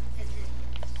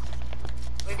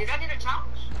 Wait, did I do the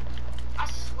challenge? I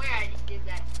swear I did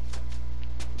that.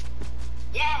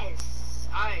 Yes!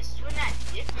 Alright, swing that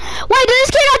different. Wait, did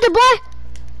this kid have the blood?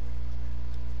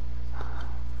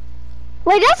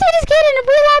 Wait, did I see this kid in the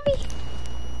blue lobby?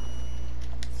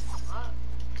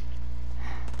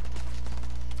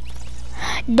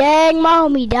 Dang, my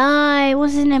homie died.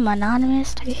 What's his name?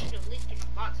 Anonymous?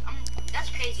 That's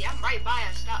crazy. I'm right by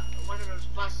one of those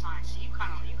bus signs, so you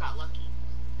got lucky.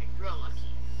 Like, real lucky.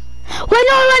 Wait,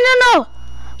 no.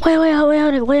 Wait,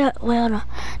 hold on.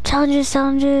 Challenges.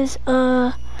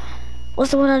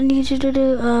 What's the one I need you to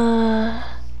do?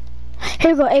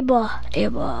 Here we go, A-ball.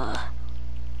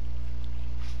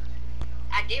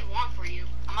 I did one for you.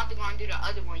 I'm about to go and do the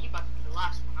other one. You about to do the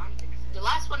last one. The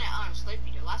last one at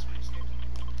Slurpee. The last one at Slurpee.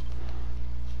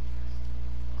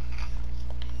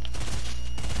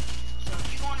 So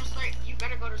if you go on to Slurpee, you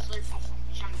better go to Slurpee.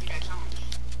 You're trying to do that challenge.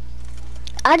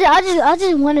 I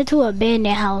just wanted to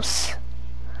abandon house.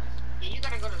 Yeah, you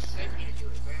gotta go to Slurpee to do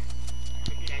it, bro.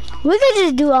 To do that challenge. We could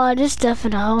just do all this stuff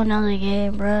in a whole nother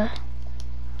game, bruh.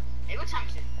 Hey, what time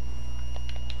is it?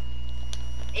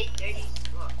 8:30.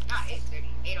 Well, not 8:30.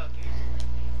 8:03.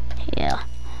 Yeah.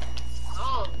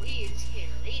 Oh, this kid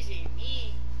lazy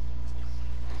me.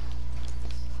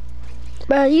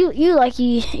 Bro, you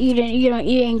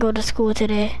didn't go to school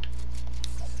today.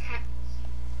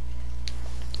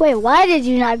 Wait, why did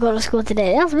you not go to school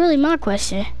today? That's really my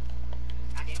question.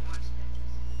 I didn't want to.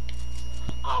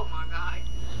 Oh my god.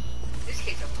 This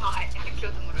kid's a bot. I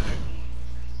killed him with a harpoon.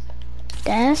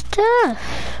 That's tough.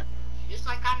 Just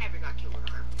like I never got killed with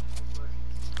a harpoon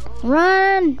before.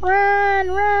 Run.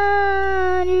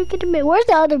 You get to me. Where's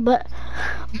the other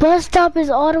bus stop is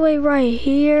all the way right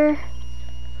here.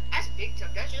 That's big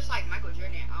tough. That's just like Michael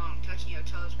Jordan touching your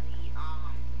toes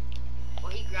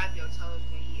when he grabbed your toes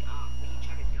when you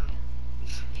try to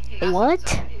dunk. What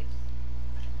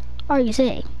are you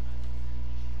saying?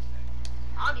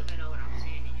 I don't even know what I'm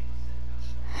saying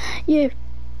Yeah. anymore.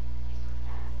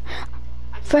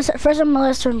 First I'm gonna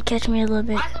let him catch me a little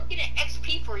bit. Why is I'm getting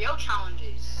XP for your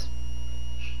challenges?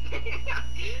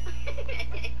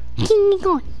 Keep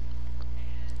going.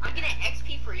 I'm getting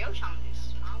XP for your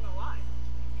challenges. I don't know why.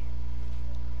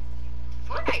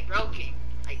 Fortnite broken.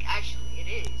 Like, actually, it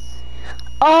is.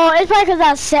 Oh, it's probably because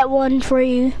I set one for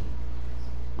you.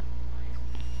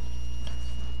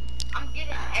 I'm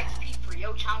getting XP for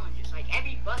your challenges.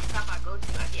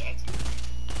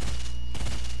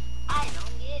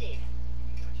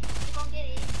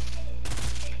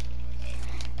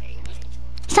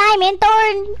 Simon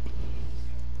Thornton.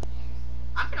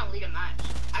 I'm gonna lead a match.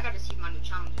 I gotta see my new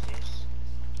challenges is.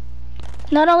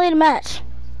 Not only the match.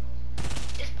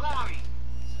 It's boring.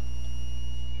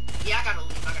 Yeah, I gotta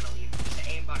leave. There's an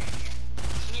aimbot in here.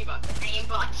 Me about the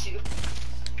aimbot too.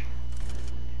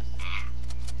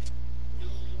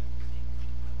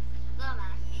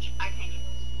 I can't even.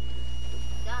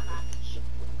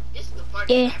 This is the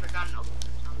farthest I've ever gotten over the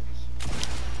challenges.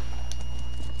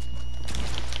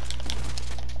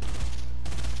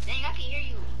 Dang, I can hear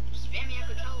you spamming your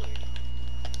controller.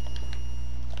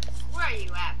 Where are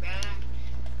you at, bruh?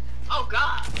 Oh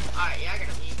god. Alright, yeah, I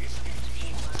gotta leave.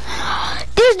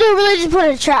 This dude really just put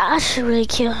a trap. I should really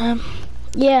kill him.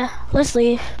 Yeah, let's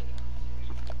leave.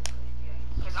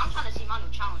 Cause I'm trying to see my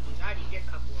new challenges. I already did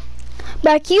a couple of them.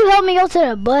 But can you help me go to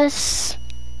the bus?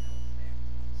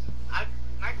 I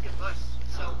marked the bus.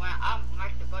 So when I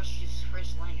mark the bus, just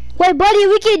first lane. Wait, buddy,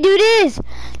 we can do this.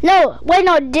 No, wait,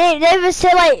 no. David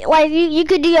said like you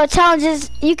could do your challenges.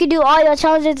 You could do all your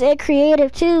challenges in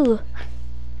creative too. No,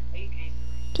 you can't.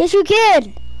 Yes, you can. No,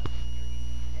 you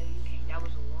can't. That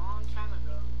was a long time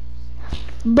ago.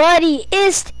 Buddy,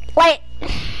 it's like, oh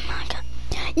my God.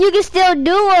 You can still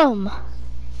do them.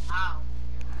 How?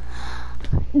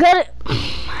 Go to,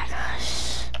 oh my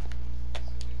gosh.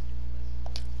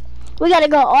 We gotta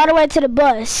go all the way to the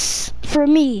bus for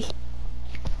me.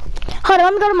 Hold on,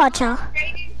 let me go to my channel.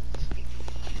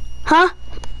 Huh?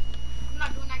 I'm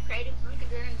not doing that creative. We can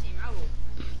do it in Team Rumble.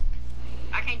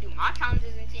 I can't do my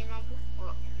challenges in Team Rumble.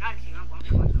 Well, not in Team Rumble. I'm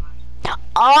doing my challenges.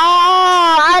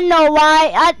 Oh, I know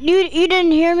why. You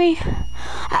didn't hear me?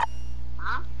 Huh?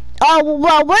 Oh,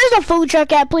 well, where's the food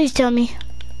truck at? Please tell me.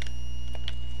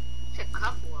 It's a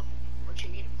couple of them. What you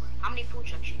need it for? How many food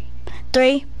trucks you need?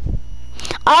 3.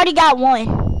 I already got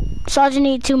 1, so I just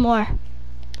need 2 more.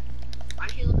 Why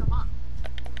don't you look them up?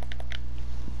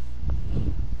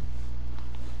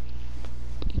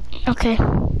 Okay.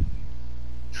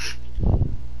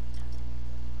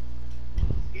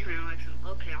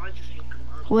 Okay, I'll just look them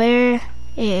up. Where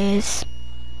is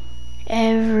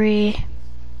every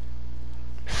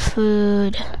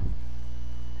food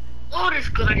Oh, this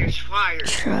glider's fire.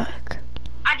 truck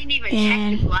I didn't even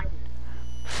in check the glider.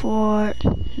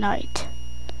 Fortnite?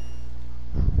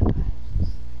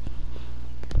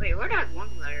 Wait, where that one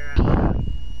glider at?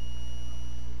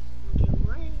 Okay,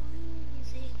 where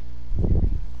is it?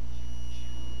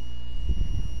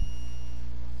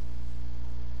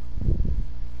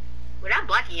 Well, that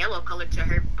black and yellow color to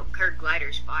her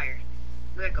glider's fire.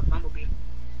 Look like a bumblebee.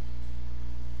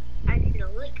 I need a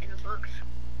lick in a box.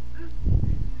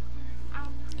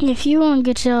 If you want to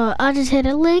get your, I just hit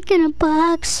a lick in a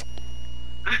box.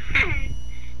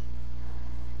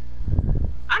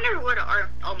 I never would have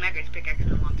Omega's pickaxe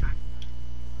in a long time.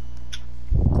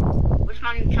 What's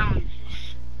my new challenge?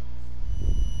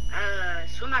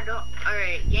 Swim my dog.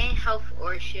 Alright, gain health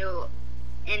or shield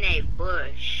in a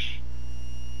bush.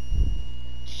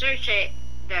 Search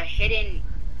the hidden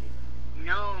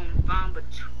gnome found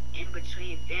in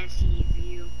between fancy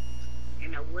view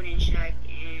and a wooden shack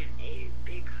and a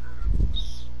big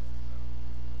house.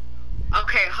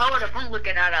 Okay, hold up, I'm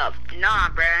looking that up. Nah,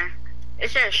 bruh. It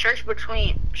says search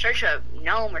a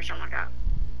gnome or something like that.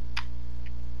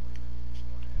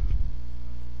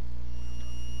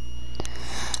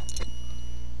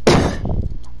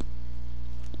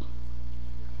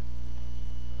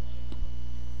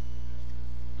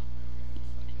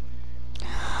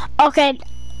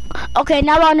 Okay,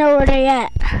 now I know where they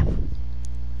at.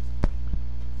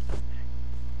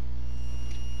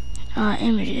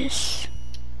 Images.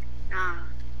 Nah,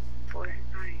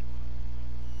 Fortnite.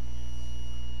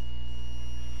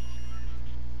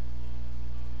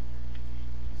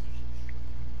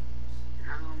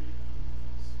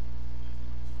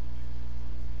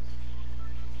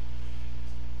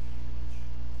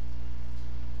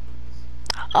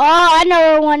 Oh, I know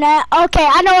where one at. Okay,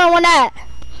 I know where one at.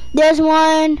 There's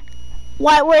one.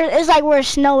 Where it's like where's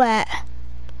snow at?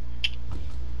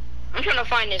 I'm trying to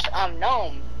find this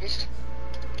gnome. This,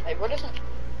 like, what is it?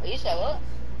 You said what?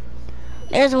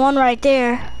 There's one right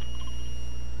there.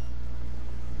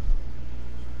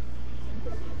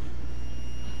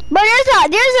 But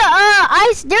there's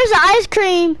a ice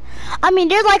cream. I mean,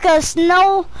 there's like a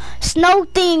snow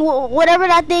thing, whatever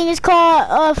that thing is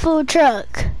called, food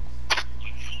truck.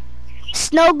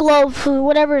 Snow globe food,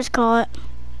 whatever it's called.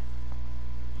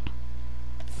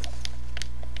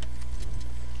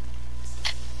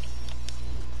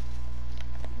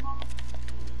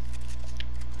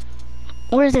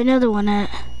 Where's another one at?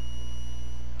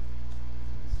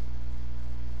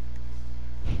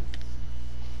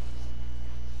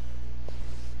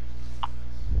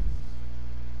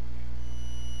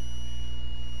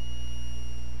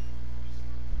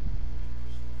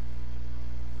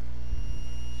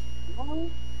 I'm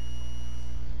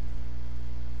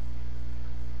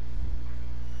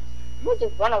gonna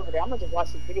just run over there. I'm gonna just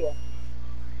watch the video.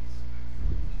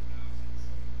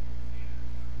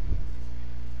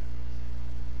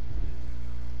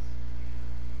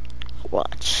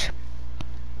 Watch.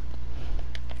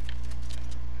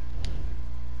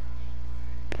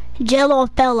 Jello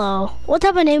Fellow. What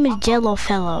type of name is Jello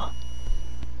Fellow?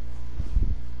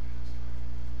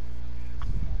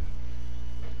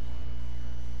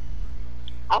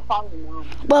 I found him now.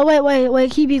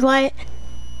 Wait, can you be quiet?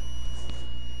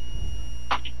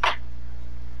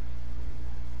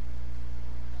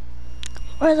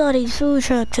 Where's all these food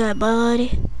trucks at,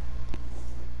 buddy?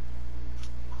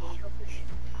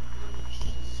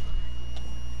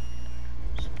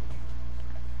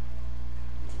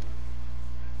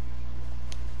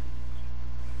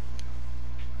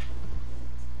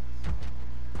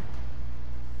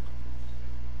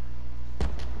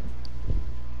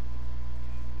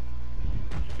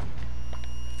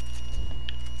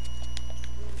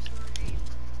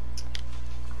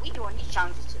 We doing these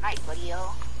challenges tonight, buddy,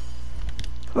 yo.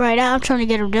 Right now, I'm trying to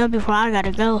get them done before I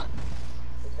gotta go.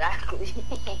 Exactly.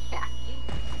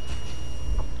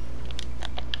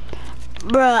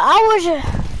 Bruh, I wish...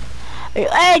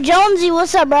 Hey, Jonesy,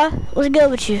 what's up, bro? What's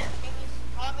good with you?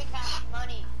 Call me Cash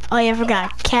Money. Oh, yeah, I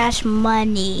forgot. Cash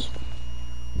Money.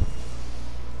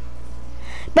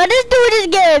 But this dude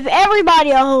just gave everybody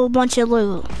a whole bunch of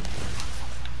loot.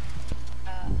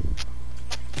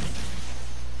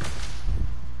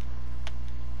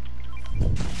 My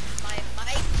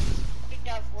mic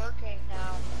is working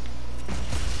now.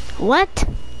 What?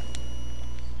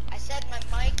 I said my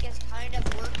mic is kind of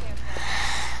working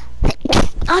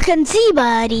now. I can see,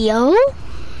 buddy, yo.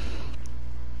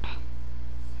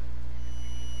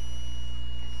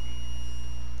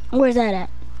 Where's that at?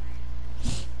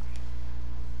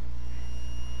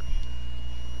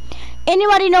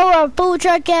 Anybody know where a food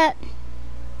truck at?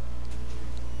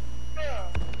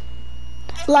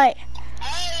 Like,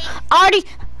 I already,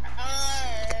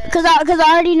 cause I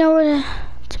already know where the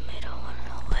tomato one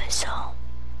is. So.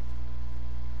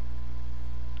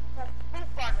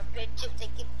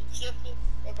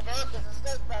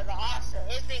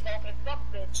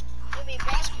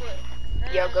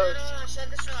 Yo, Ghost.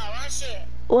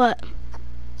 What?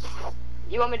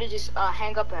 You want me to just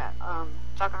hang up and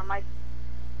talk on mic?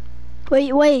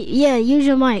 Wait, yeah, use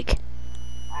your mic.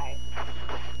 Alright.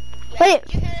 Wait.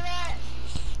 Did you hear that?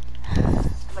 I'm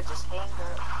gonna just hang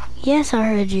up. Yes, I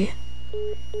heard you.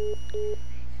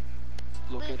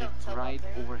 Located right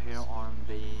over here on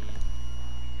the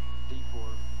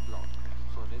D4 block.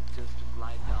 So let's just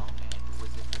glide down and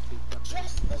visit the pizza place.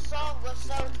 Just the song was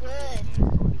so good. Near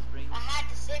Sody Springs, I had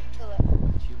to sing to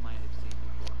it. which you might have seen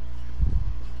before.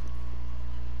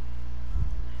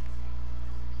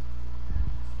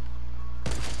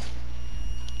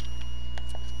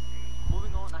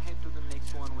 Moving on ahead to the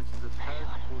next one, which is the third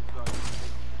food truck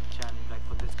challenge. Like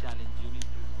for this challenge, you need to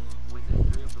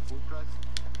visit 3 of the food trucks.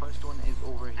 First one is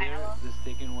over here. The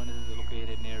second one is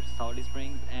located near Sody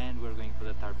Springs, and we're going for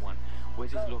the third one,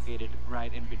 which is located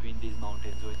right in between these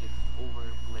mountains, which is over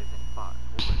Pleasant Park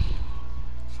over here.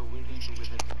 So we're going to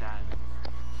visit that.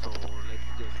 So let's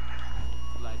just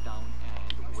lie down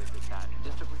and visit that.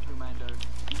 Just a quick reminder,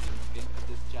 again for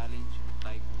this challenge,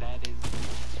 like that is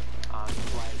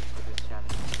required for this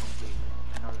challenge to complete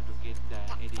in order to get the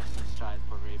additional style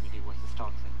for Remedy versus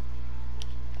Toxic.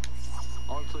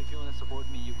 Also, if you want to support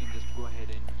me, you can just go ahead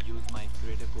and use my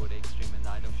creator code Extreme in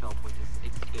the item shop, which is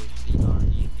X-TRET.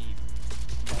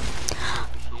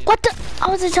 What the? I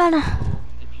wasn't trying to.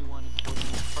 If you want to support me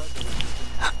further, you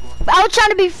can go ahead I was trying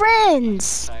to be and friends.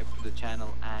 subscribe to the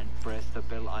channel and press the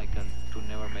bell icon to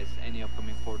never miss any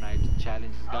upcoming Fortnite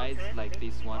challenges, guys, like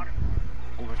this one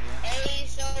over here. Hey,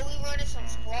 so we running some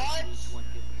And squads? each one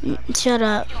gets a Shut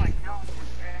up. like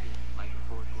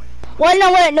 420. Wait,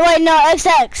 no,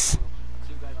 XX. So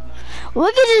you guys never We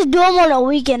could just do them on a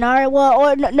weekend, alright? Well,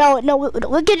 or no,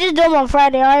 we could just do them on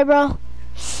Friday, alright, bro?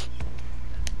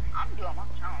 I'm doing my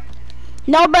challenge.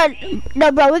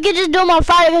 No, bro, we could just do them on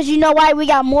Friday because you know why? We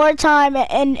got more time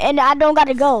and I don't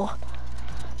gotta go.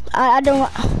 I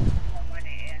don't.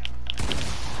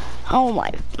 Oh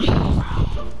my.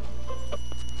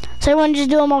 So you want to just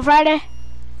do them on Friday?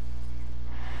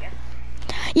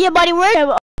 Yeah, buddy,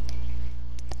 we're.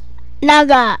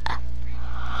 Naga.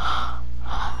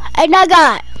 Hey,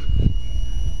 Naga.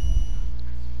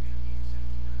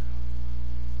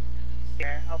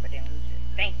 Here, hope I didn't lose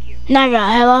it. Thank you.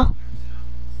 Naga, hello?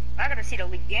 I gotta see the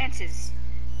league dances.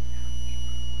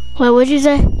 Wait, what'd you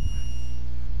say?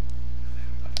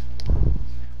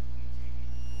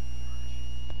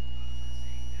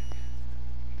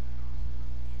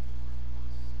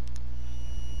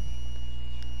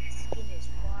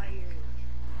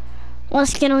 What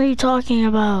skin are you talking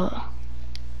about?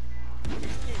 This is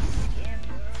scam,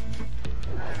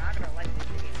 bro. I don't like this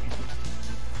video.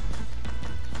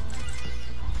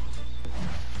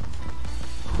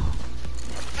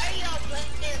 Why are y'all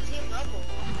playing Team Rumble?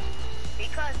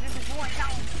 Because this is more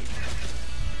talented.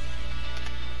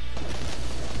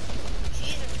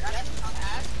 Jesus, that's not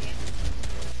asking.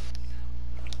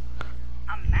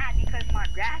 I'm mad because my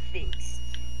graphics.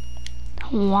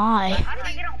 Why? How did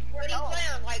I get on 4? What do you play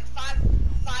on, like 5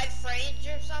 frames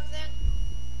or something?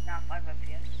 No, 5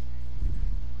 FPS.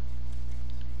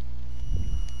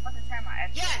 What's the time my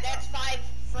FPS? Yeah, that's 5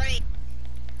 frames.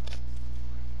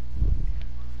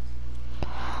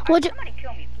 Would you, Somebody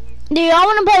kill me, please. do y'all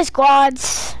want to play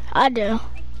squads? I do.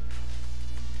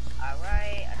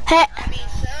 Alright. Hey, I mean,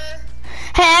 sir.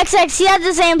 hey, XX, he has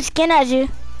the same skin as you.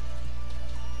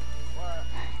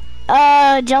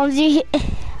 What? Jonesy,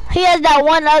 he has that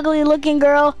one ugly looking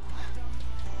girl.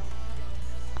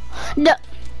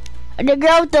 The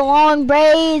girl with the long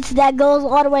braids that goes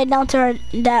all the way down to her,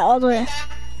 that all the way.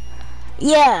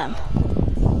 Yeah.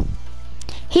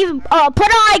 He, put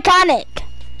on iconic.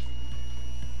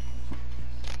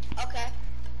 Okay.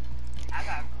 I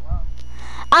got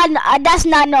glow. That's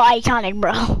not no iconic,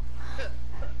 bro. I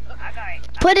got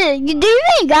it. Put it, do you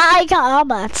ain't got icon? I'm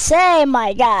about to say,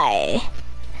 my guy.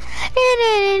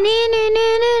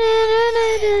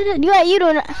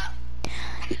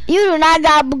 You do not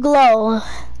got glow.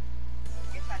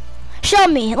 Show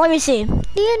me, let me see. Let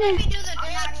me do the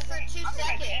dance for 2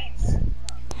 seconds.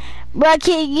 Bro,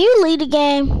 kid, you lead the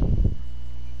game.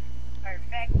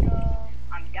 Perfecto.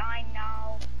 I'm dying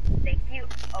now. Thank you.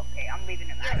 Okay, I'm leaving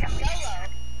him. I got solo.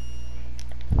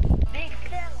 Big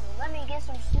Phil, let me get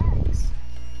some snacks.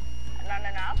 No,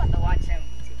 I'm about to watch him.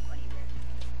 He's too funny, bro.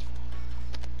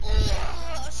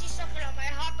 Oh, she's sucking on my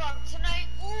hot dog tonight.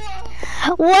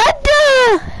 Ooh. What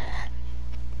the?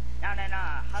 No.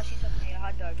 How she sucking on your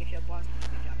hot dog if your boss does a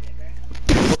good job yet, bro?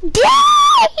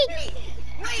 Dang!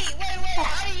 Wait.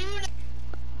 How do you know?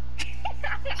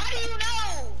 How do you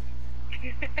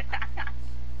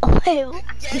know? Wait,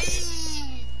 Dang.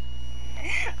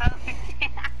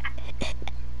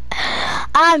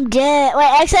 I'm dead.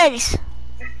 Wait, XX.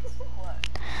 What?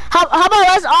 How about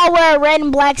us all wear a red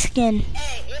and black skin?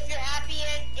 Hey, if you're happy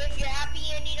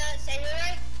and you know, say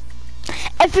hey.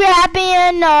 If you're happy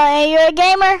and you're a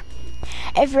gamer.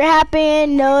 If you're happy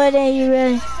and know it and you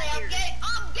really. Say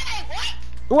I'm gay.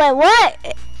 What? Wait, what?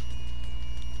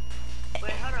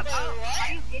 Wait, hold up. How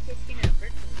do you get this skin in the first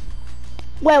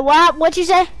place? Wait, what? What you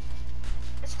say?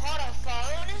 It's called a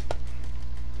phone.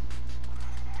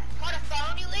 Called a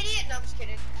phone, you idiot. No, I'm just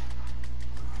kidding.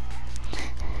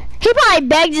 He probably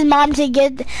begged his mom to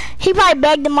get. He probably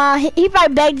begged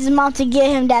his mom to get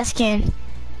him that skin.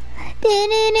 It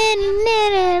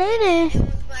was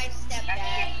my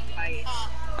stepdad.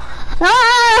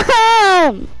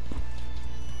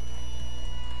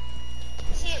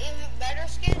 Is he an even better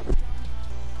skin?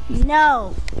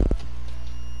 No.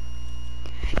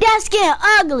 That skin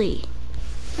ugly.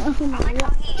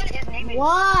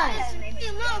 Why?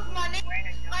 Hey, look, my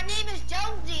name is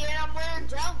Jonesy, and I'm wearing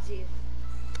Jonesy.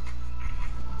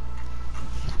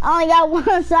 I only got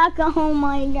one sock on. Oh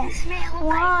my god. This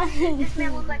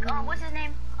man looks like what's his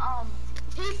name?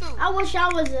 Tifu. I wish I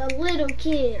was a little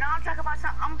kid. No,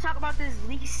 I'm talking about this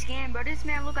Lee skin, bro. This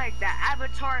man look like the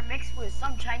Avatar mixed with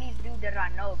some Chinese dude that I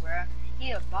know, bro.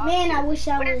 He a boss. Man, I wish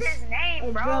I What was is his name,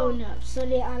 a bro? grown up so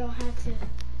that I don't have to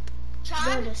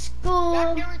go to school.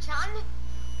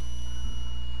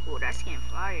 Oh, that skin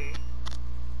fire.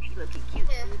 She looking cute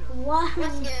too, though. What?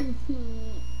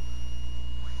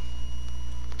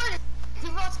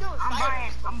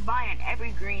 I'm buying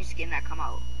every green skin that come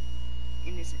out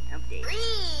in this update.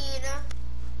 Green.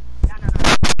 No. Come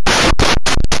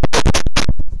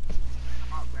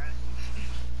out, bro.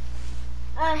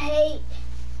 I hate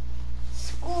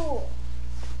school.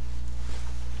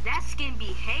 That skin be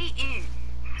hating.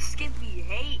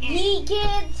 Yeet,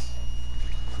 kids.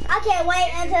 I can't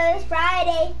wait until it's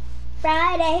Friday.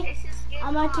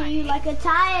 I'm gonna treat you like a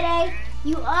tie-day.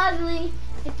 You ugly.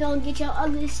 If you don't get your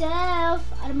ugly self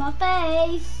out of my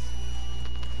face.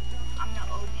 I'm the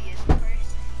OGest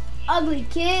person. Ugly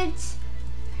kids.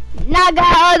 Not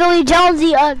got ugly,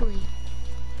 Jonesy ugly.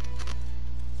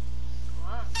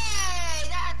 What? Hey,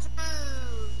 that's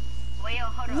rude. Wait,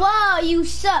 hold on. Whoa, you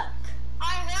suck.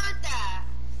 I heard that.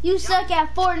 You suck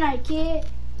at Fortnite, kid.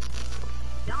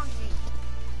 Jonesy.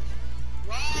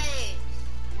 What?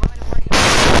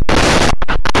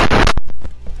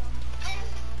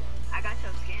 I got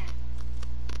your skin.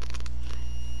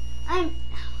 I'm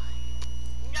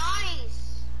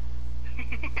Nice.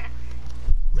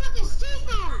 Look, it's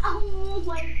Tifu. Oh,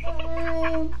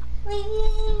 I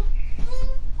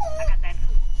got that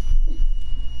too.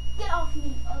 Get off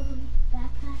me, ugly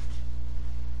backpack.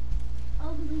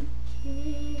 Ugly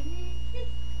kid.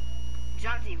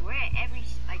 Jonesy, wear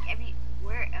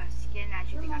wear a skin that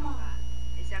you think I don't got.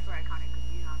 Except for iconic,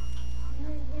 because you don't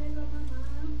know.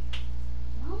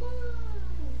 Mama.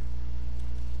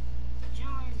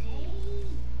 Jonesy.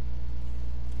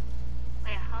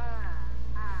 Wait,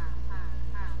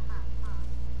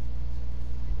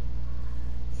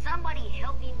 somebody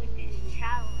help me with this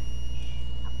challenge.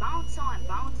 Bounce on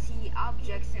bouncy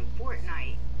objects in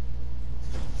Fortnite.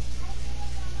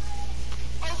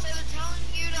 Oh, so they're telling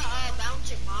you to bounce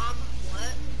your mom?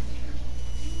 What?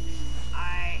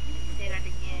 Alright, say that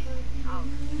again. Oh.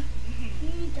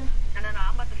 No,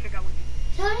 I'm about to figure out what you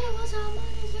do.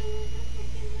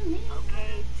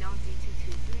 Okay, Jonesy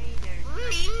 223, there's...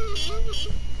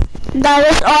 Guys,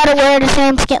 let's all wear the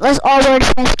same skin. Let's all wear the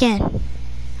same skin.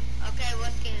 Okay,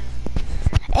 what skin?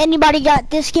 Anybody got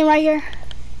this skin right here?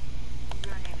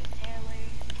 Your name is Taylor.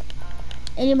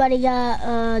 Anybody got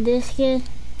this skin?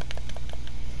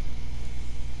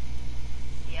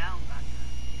 Yeah, I don't got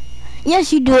that.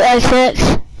 Yes, you do, XX. No,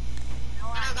 I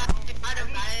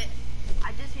don't got it.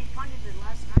 I just refunded it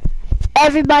last night.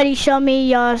 Everybody show me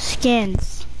your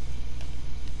skins.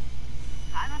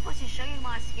 I'm not supposed to show you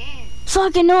my skin. So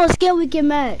I can know what skin we can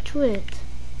match with.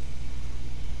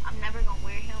 I'm never gonna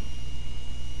wear him.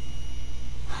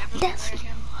 Never gonna That's wear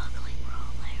him. ugly,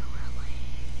 really.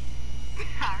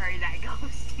 I heard that,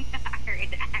 Ghost. I heard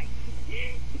that.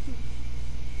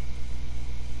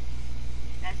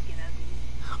 That skin ugly.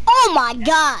 Oh my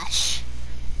gosh.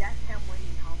 That's him when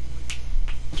he's homeless.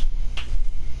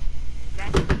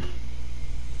 That's me.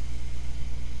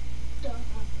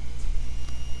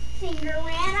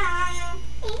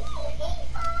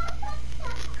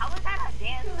 How is that a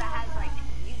dance that has like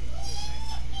music?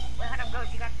 Wait, hold up,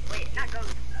 Ghost. You got not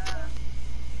Ghost.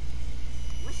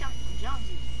 What's your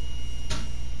Jonesy?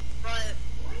 But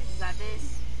You got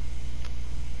this.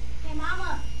 Hey,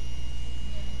 mama.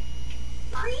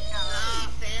 nah,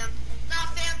 fam,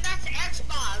 that's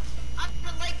Xbox. I'm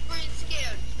for like green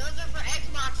skins. Those are for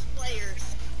Xbox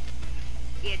players.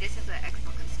 Yeah, this is an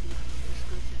Xbox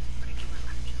exclusive for the Gamer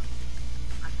Manager.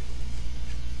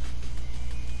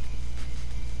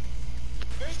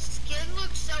 This skin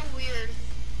looks so weird.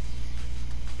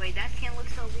 Wait, that skin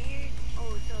looks so weird.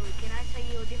 Oh, so can I tell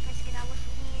you a different skin that looks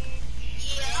weird?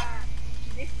 Yeah.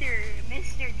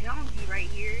 Mr. Jonesy right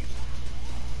here.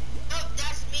 Oh,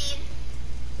 that's me.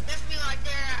 That's me right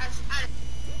there.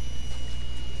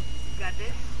 You got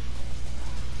this?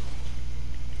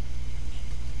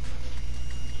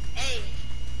 Hey,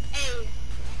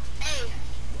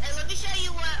 let me show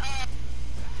you what,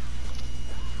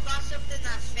 about something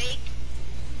that's fake.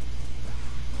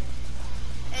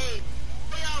 Hey,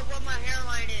 show y'all what my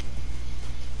hairline is.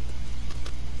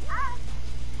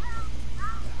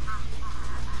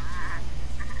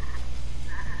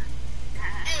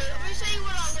 Hey, let me show you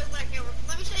what I look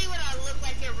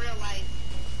like in real life.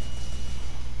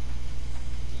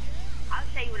 I'll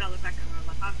show you what I look like in real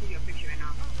life. I'll show you a picture right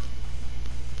now.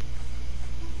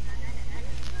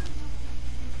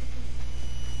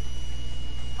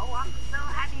 Oh, I'm so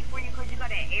happy for you because you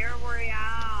got an Air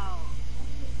Royale.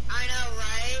 I know,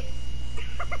 right?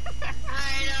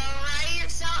 I know, right? You're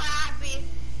so happy.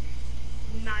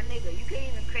 Nah, nigga, you can't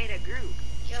even create a group.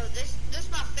 Yo, this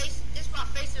my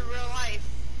face in real life.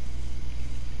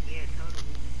 Yeah, totally.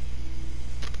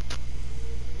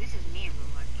 This is me in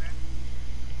real life, bro.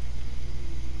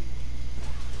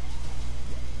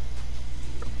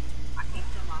 I can't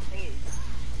show my face.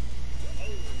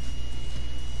 Hey.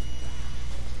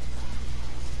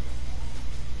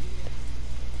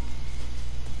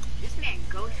 This man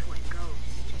Ghost went Ghost.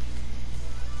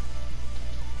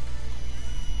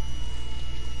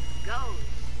 Ghost.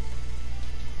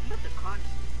 I'm about to call this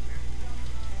man, bro.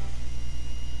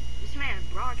 This man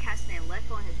broadcasting and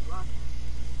left on his broadcast.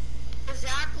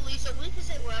 Exactly, so we can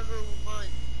say whatever we want.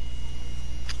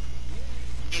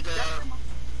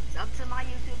 It's up to my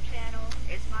YouTube channel.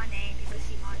 It's my name. You can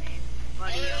see my name.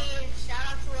 Hey, shout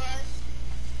out to us.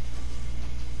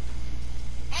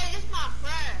 Hey, this is my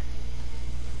friend.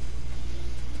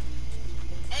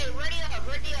 Hey, ready up.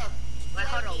 Wait,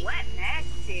 hold on. What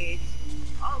message?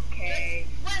 Okay.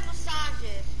 Wet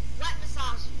massages.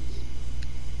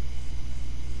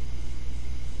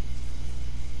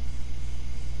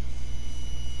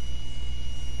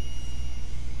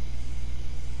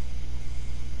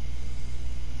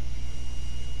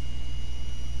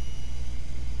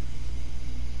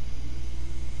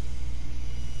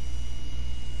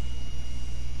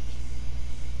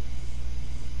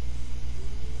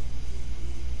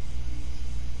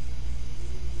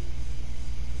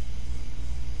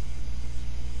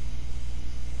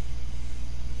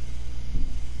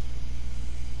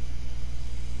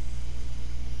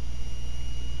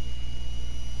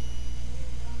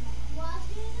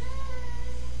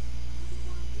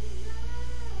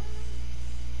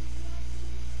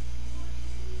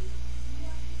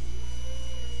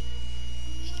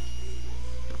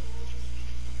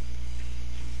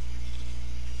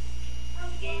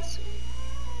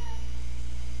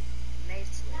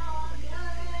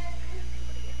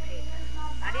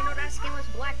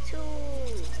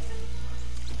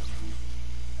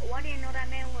 know that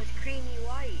man was creamy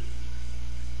white.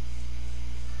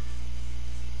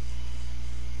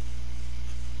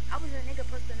 I was a nigga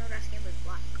supposed to know that skin was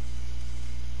black.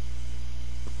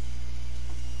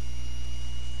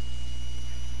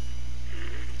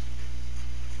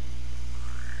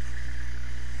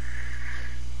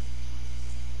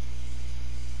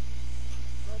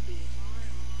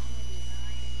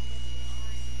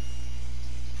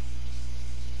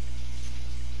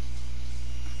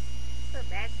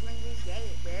 Back bling is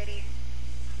gay, buddy.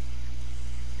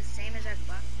 The same as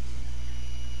Xbox.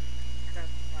 That's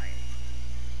fire.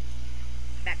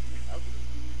 Back bling ugly.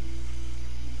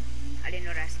 I didn't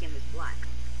know that skin was black.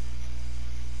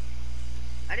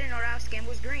 I didn't know that skin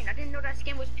was green. I didn't know that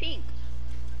skin was pink.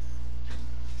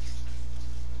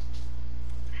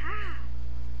 Ha!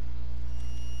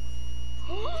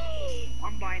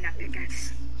 I'm buying that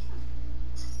pickaxe.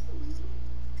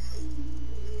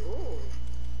 Ooh.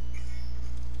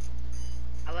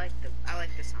 I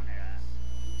like the sound of that.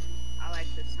 I like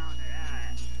the sound of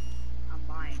that. I'm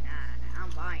buying that. I'm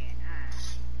buying that.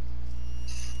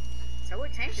 So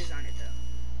what tank is on it though?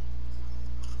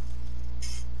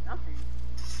 Nothing.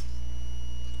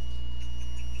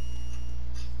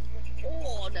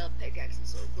 Oh, the pickaxe is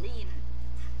so clean.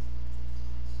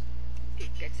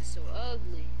 Pickaxe is so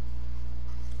ugly.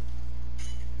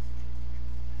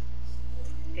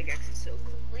 Pickaxe is so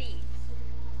clean.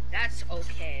 That's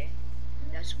okay.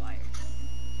 That's fire.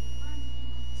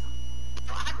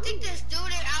 I think this dude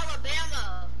in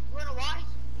Alabama. You wanna why?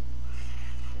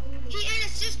 He in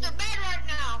his sister's bed right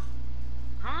now.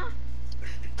 Huh?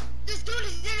 This dude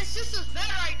is in his sister's bed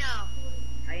right now.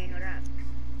 How do you know that?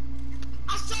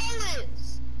 I saw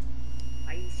this.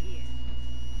 How you see it?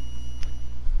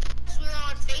 We were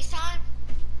on FaceTime.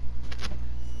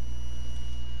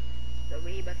 So what are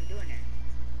you about to do in there?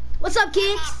 What's up,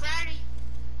 kids?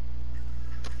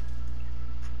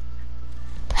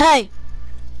 Hey.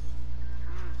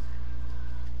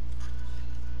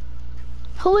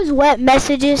 Who is Wet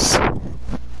Messages?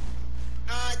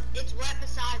 It's Wet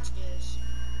Messages.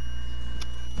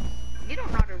 You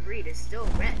don't know how to read. It's still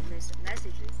Wet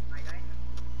Messages, my guy.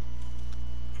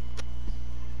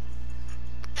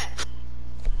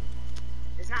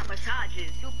 It's not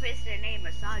massages. Who puts their name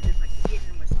massages like you're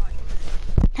getting a massage?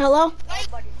 Hello?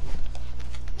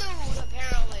 Dude,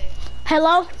 apparently.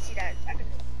 Hello? I see that.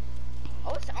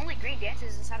 Oh, it's the only green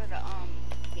dances inside of the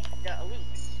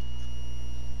elites.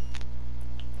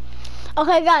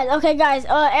 Okay guys,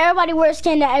 everybody wear a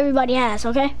skin that everybody has,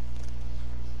 okay?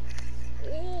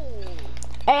 Ooh.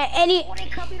 Any When they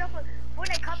copied off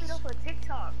of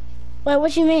TikTok. Wait,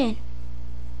 what you mean?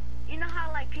 You know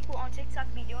how like people on TikTok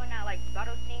be doing that like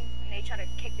bottle thing and they try to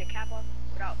kick the cap off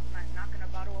without like knocking a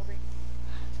bottle over?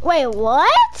 Wait,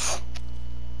 what?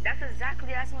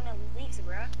 That's one of the leaks,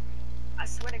 bro. I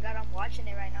swear to God, I'm watching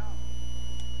it right now.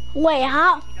 Wait,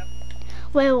 how?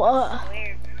 Wait,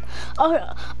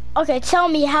 okay, tell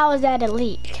me, how is that a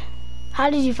leak? How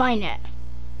did you find that?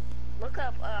 Look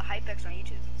up Hypex on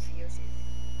YouTube. See, you'll see.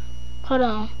 Hold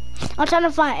on. I'm trying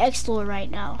to find Xlore right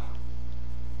now.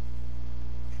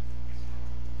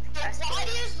 Why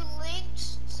is the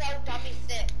links so dummy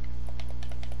thick?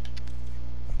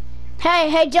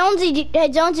 Hey Jonesy,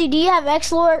 do you have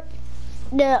Xlore?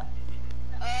 Yeah,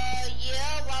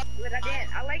 well, but I did.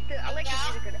 I like the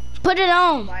music of the Put it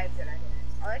on. vibes that I did.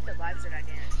 I like the vibes that I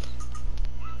did.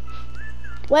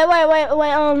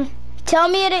 Wait. Tell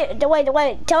me it.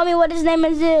 Wait. Tell me what his name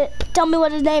is. Tell me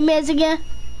what his name is again.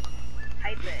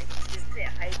 Hypex. Just put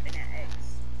hype in an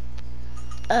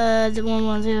X. The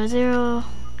 1100.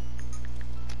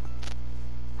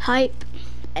 Hype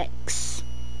X.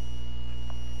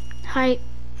 Hype.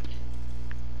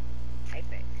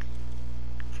 Hypex.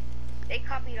 They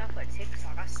copied off of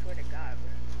TikTok. I swear to God,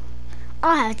 bro.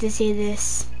 I'll have to see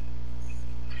this.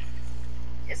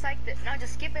 It's like no,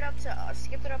 just skip it up to. I'm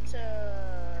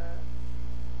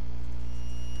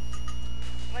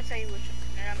gonna tell you which.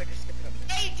 No, I'm gonna just skip it up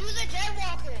to. Hey, do the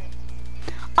jaywalking.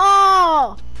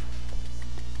 Oh.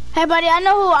 Hey, buddy, I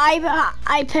know who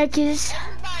iPick is.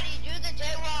 Everybody, do the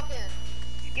jaywalking.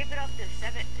 Skip it up to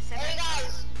 7. Hey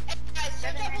guys,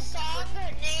 search up a song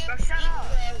named. Bro, shut up.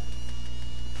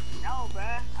 No, bro.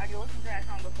 I already listened to that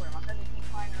song before. My cousin keeps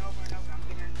playing it over and over. I'm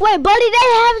getting. Wait, buddy, they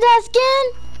have that skin?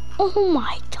 Oh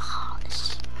my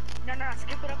gosh. No,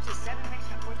 skip it up to 7 minutes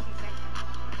and 14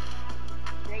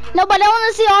 seconds. No, but I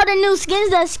want to see all the new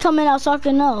skins that's coming out so I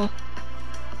can know.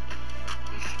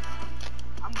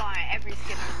 I'm buying every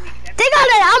skin of the week.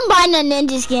 I'm buying a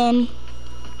ninja skin.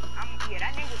 Yeah,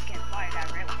 that ninja skin fire,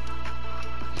 that red one.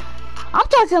 I'm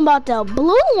talking about the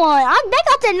blue one. They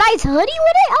got the nice hoodie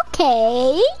with it?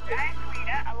 Okay. Exactly,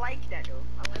 I like like that though.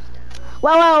 I like that.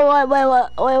 Wait,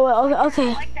 okay.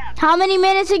 I like that. How many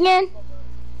minutes again?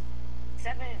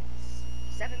 7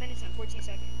 minutes and 14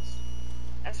 seconds.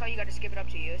 That's why you gotta skip it up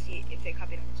to you. See if they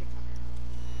copied it on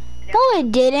TikTok. No,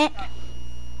 it didn't.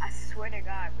 I swear to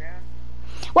God, bro.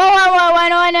 Wait,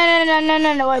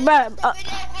 no, wait,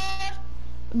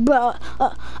 bro.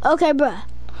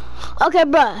 Okay,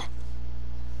 bro.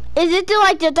 Is it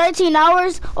like the 13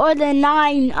 hours or the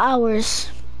 9 hours?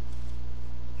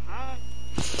 Huh?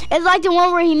 It's like the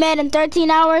one where he made in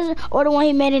 13 hours or the one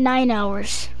he made in 9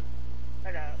 hours.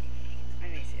 Hold up.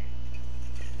 Let me see.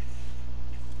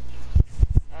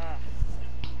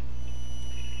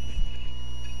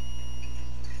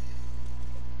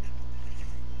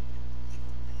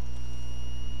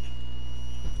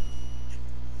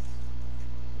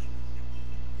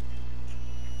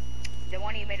 The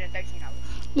one he made in 13 hours.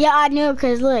 Yeah, I knew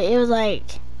because look, it was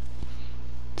like.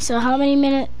 So how many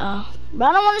minutes? Oh, but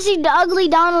I don't want to see the ugly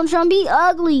Donald Trump. Be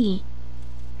ugly.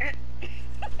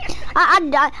 I'm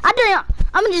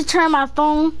gonna just turn my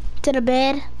phone to the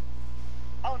bed.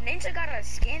 Oh, Ninja got a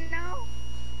skin now?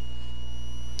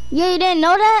 Yeah, you didn't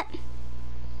know that?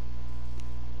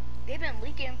 They've been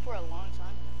leaking for a long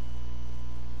time.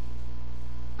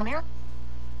 America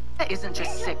isn't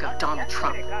just sick of Donald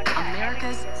Trump.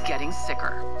 America's getting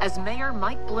sicker. As Mayor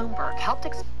Mike Bloomberg helped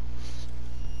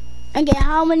Okay,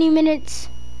 how many minutes?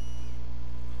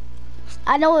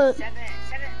 I know it. 7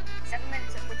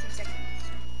 minutes and 14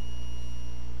 seconds.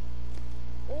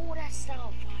 Oh, that's so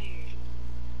fire.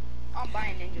 I'm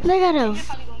buying Ninja. They got a.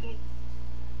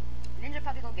 Ninja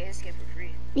probably gonna get his skin for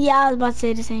free. Yeah, I was about to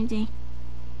say the same thing.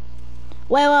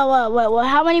 Wait.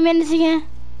 How many minutes again?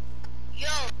 Yo,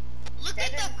 look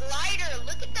at the glider.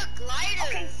 Look at the glider.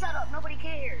 Okay, shut up. Nobody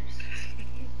cares.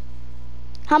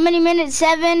 How many minutes?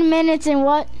 7 minutes and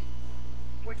what?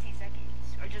 14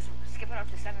 seconds. Or just skip it up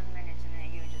to 7 minutes and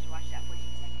then you just watch that 14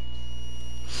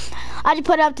 seconds. I just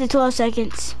put it up to 12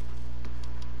 seconds.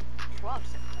 12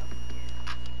 seconds.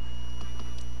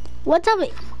 What's up?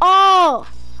 Oh,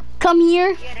 come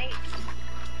here. Yeah, they.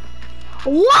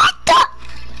 What the?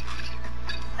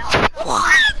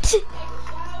 What?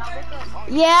 Now look up on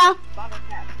Yeah, bottle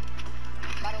cap.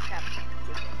 Bottle cap.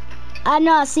 I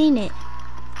know. I seen it.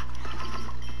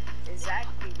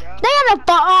 Exactly, bro. They got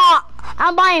a.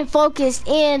 I'm buying Focus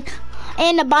and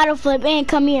the bottle flip and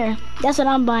come here. That's what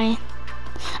I'm buying.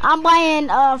 I'm buying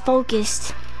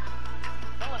Focused.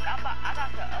 Oh, look, I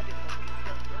got the other one.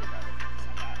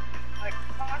 Like,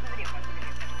 pause the video.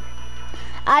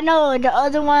 I know the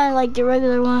other one, like the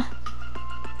regular one.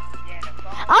 Yeah, the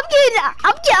phone.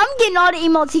 I'm getting all the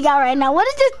emotes he got right now. What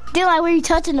is this deal like where you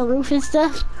touching the roof and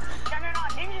stuff? No,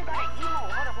 Ninja got an emote.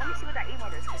 Hold up, let me see what that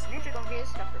emote is, because Ninja gonna get his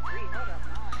stuff for free. Hold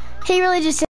up, He really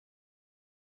just said.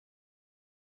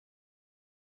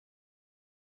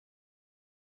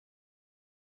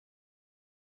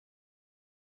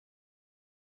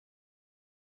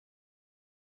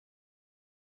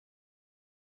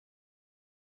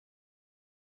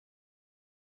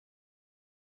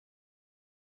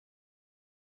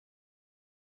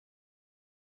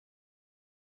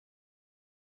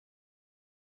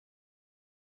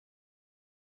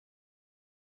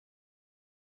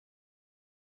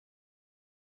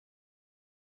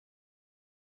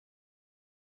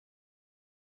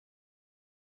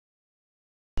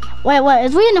 Wait,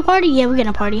 is we in a party? Yeah, we're in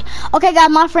a party. Okay, guys,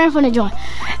 my friend finna join.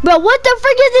 But what the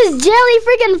frick is this jelly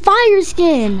freaking fire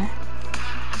skin?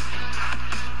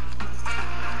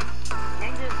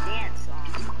 Ninja's dance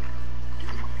song.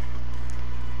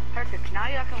 Perfect. Now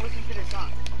y'all can listen to the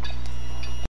song.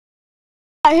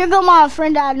 Alright, here go my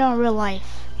friend that I know in real life.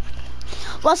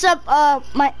 What's up,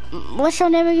 what's your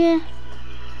name again?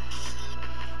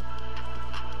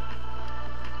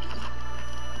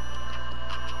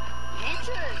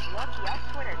 Ninja is lucky, I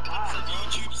swear to God.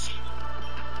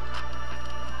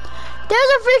 There's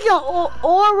a freaking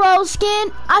Oro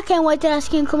skin. I can't wait till that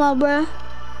skin come out, bruh. Bro,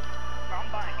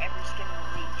 I'm buying every skin in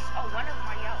the leagues. Oh, one of them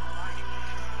already out.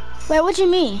 Mine. Wait, what you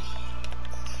mean?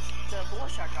 The bull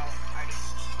shark out already.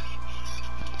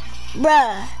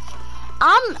 Bruh,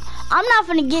 I'm not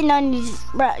finna get none of these,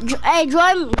 bruh. Hey,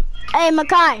 Jordan, hey,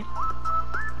 Makai.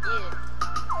 Yeah.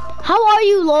 How are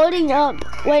you loading up?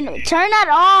 Wait, turn that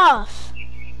off.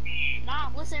 Nah,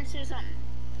 I'm listening to something.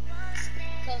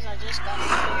 Because I just got it.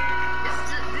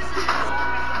 This is the song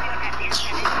that's gonna be on that dance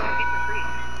and it's gonna be for free.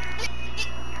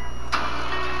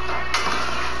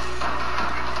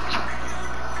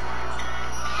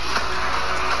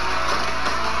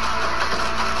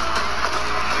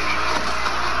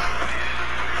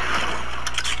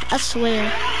 I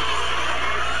swear.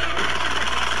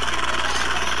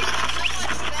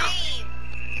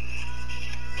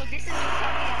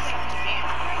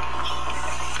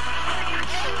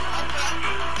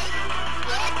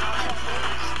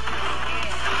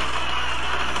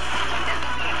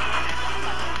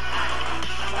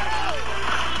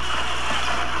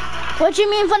 What you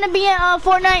mean from the being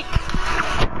Fortnite?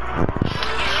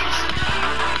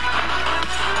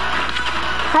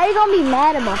 How you gonna be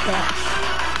mad about that?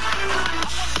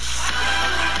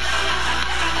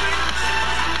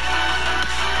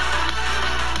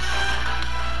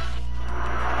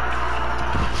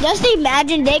 Just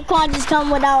imagine Daquan just come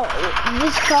without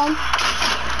this come.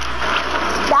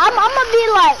 I'm gonna be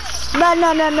like,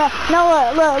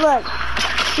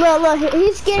 no, look,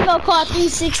 he's scared to go call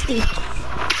 360.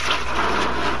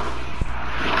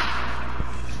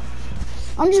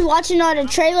 I'm just watching all the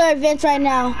trailer events right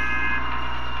now.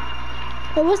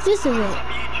 Hey, what's this event?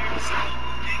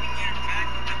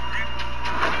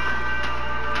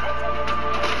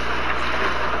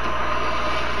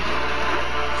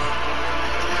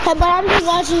 Hey, but I'm just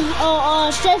watching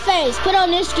Straight Face. Put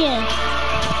on this skin.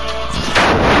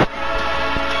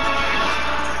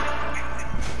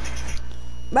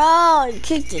 Bro,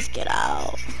 kick this kid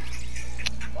out.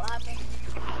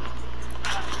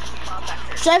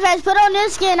 Straight Face, put on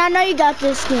this skin. I know you got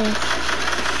this skin.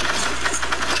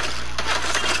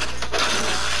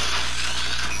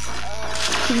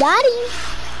 Daddy.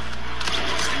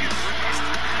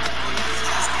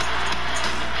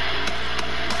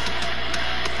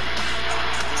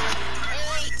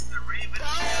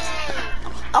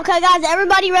 Okay, guys,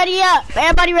 everybody ready up.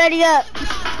 Everybody ready up.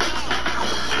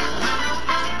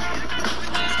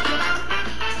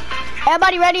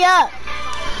 Everybody ready up.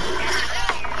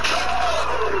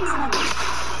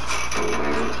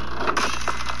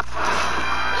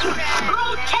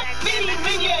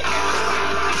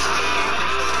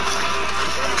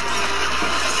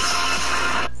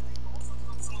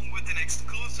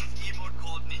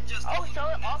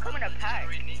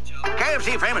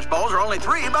 KFC Famous Bowls are only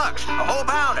 $3, a whole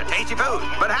pound of tasty food.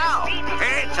 But how?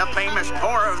 It's a famous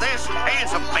pour of this and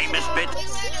some famous bits.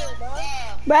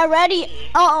 Bro, ready?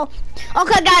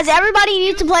 Okay, guys, everybody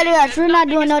needs to play together. We're not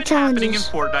doing no Happening in challenges.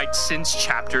 Fortnite since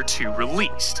Chapter 2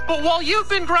 released. But while you've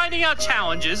been grinding out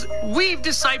challenges, we've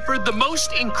deciphered the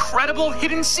most incredible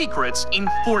hidden secrets in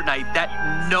Fortnite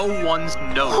that no one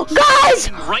knows. Guys!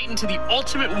 Leading right into the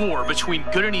ultimate war between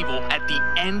good and evil at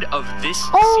the end of this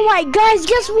Oh my guys,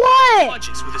 guess what?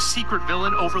 Clutches with a secret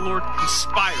villain overlord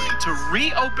conspiring to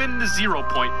reopen the Zero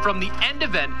Point from the end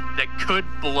event that could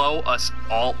blow us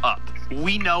all up.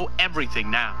 We know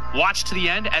everything now. Watch to the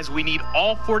end as we need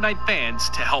all Fortnite fans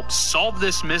to help solve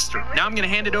this mystery. Now I'm going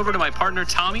to hand it over to my partner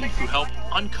Tommy, who helped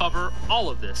uncover all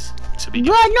of this to begin.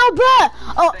 Bro, no, bro.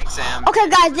 Oh, Thanks, Sam. okay,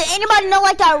 guys. Did anybody know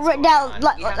like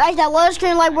that load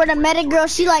screen, like where the medic girl,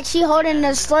 she holding the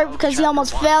slurp because he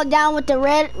almost fell down with the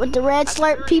red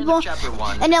slurp people,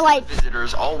 and then like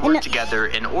visitors all work together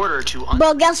in order to.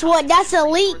 Bro, guess what? That's a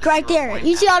leak right there.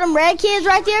 You see all them red kids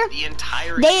right there? The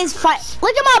entire They is fight.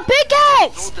 Look at my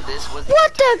pickaxe.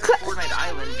 What the crap? Fortnite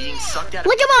Island being sucked out.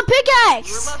 Look at my We were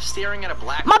pickaxe. left staring at a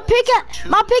black My hole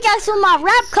pickaxe was my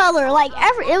rap color. Like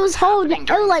it was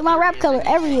like my rap color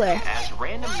everywhere. as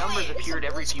random numbers appeared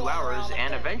every few hours,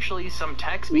 and eventually some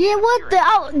text. Yeah, what the?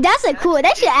 Oh, that's a cool.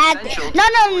 They should add.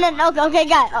 No. Okay,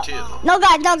 guys. No,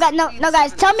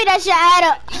 guys. Tell me they should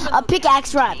add a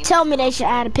pickaxe rap. Tell me they should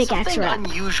add a pickaxe Something rap.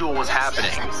 unusual was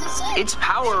happening. Its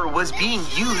power was being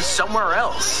used somewhere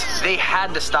else. They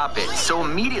had to stop it, so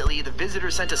immediately the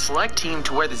visitors sent a select team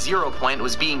to where the Zero Point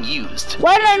was being used.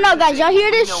 Wait, no, guys. Y'all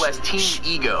hear this? Known as Team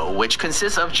Ego, which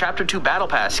consists of Chapter 2 Battle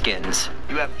Pass skins.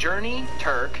 You have Journey,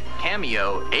 Turk,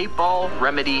 Cameo, 8-Ball,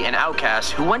 Remedy, and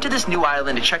Outcast, who went to this new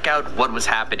island to check out what was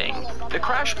happening. The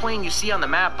crash plane you see on the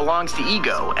map belongs to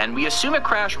Ego, and we assume it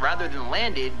crashed rather than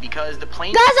landed because the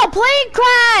plane... Guys, a plane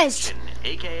crashed.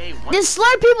 AKA The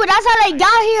slurp people, that's how they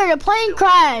got here. The plane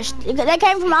crashed. They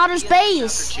came from outer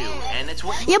space. and it's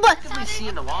what Yeah, you but typically see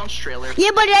in the launch trailer. they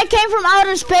came from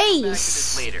outer Back to this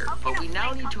space. later, but we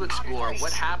now need to explore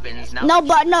what happens now.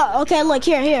 No. Okay, look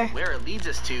here. Where it leads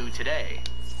us to today.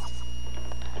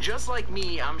 Just like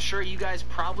me, I'm sure you guys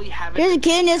probably haven't There's a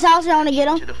kid in this house. I want to get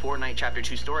to him. the Fortnite Chapter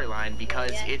 2 storyline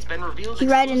because it's been revealed He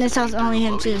right in this house. exclusively Only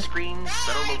him through loading too. screens,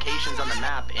 subtle locations on the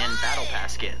map, and battle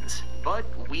pass skins. But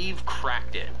we've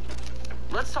cracked it.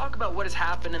 Let's talk about what has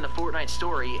happened in the Fortnite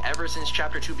story ever since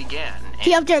Chapter 2 began.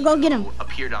 He up there. Go get him.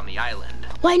 Appeared on the island.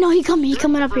 Wait, no, he coming. He During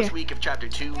coming the up here. first week of Chapter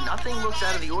 2, nothing looks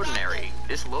out of the ordinary.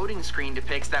 This loading screen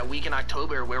depicts that week in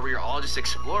October where we are all just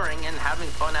exploring and having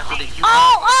fun after the huge...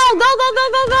 Oh,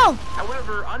 go.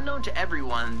 However, unknown to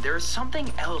everyone, there is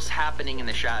something else happening in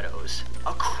the shadows.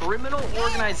 A criminal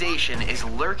organization is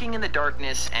lurking in the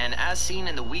darkness, and as seen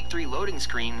in the Week 3 loading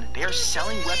screen, they are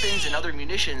selling weapons and other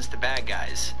munitions to bad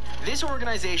guys. This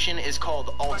organization is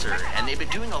called Alter, and they've been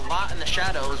doing a lot in the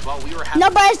shadows while we were having...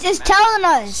 Nobody's just telling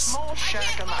us. Small shack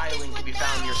shack on the island can be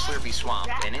found near Slurpy Swamp,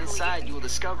 and inside you will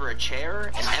discover a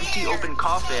chair, an empty open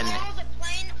coffin. There was a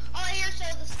plane on here, so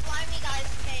the slimy guys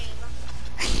came.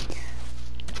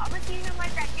 I was even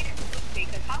like that kid in stupid,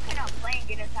 because how can a plane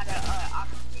get inside a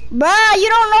Bruh, you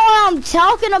don't know what I'm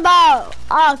talking about.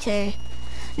 Okay.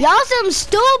 Y'all some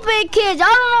stupid kids. Y'all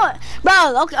don't know.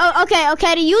 Bro,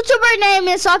 okay. The YouTuber name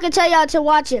is, so I can tell y'all to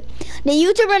watch it. The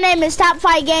YouTuber name is Top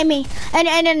Fight Gaming. And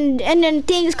then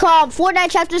things called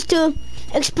Fortnite Chapters 2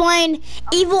 Explain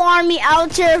Evil Army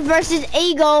Outer versus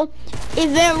Eagle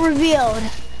Event Revealed.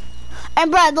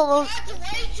 And bro, That's way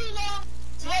too long.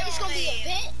 It's gonna be a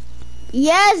bit.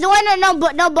 yes,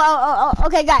 but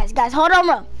okay, guys, hold on,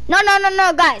 bro.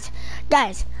 No,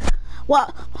 guys.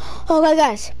 What? Okay,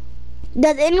 guys.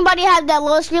 Does anybody have that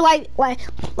low screen like?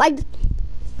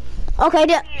 Okay,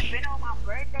 no.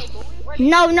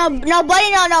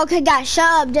 Okay, guys, shut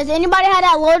up. Does anybody have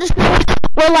that loader screen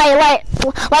where like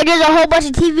there's a whole bunch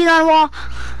of TVs on the wall,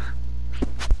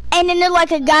 and then there's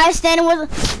like a guy standing with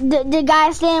the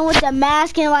guy standing with the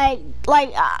mask and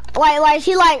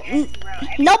he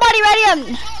nobody ready up.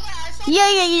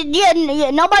 Yeah.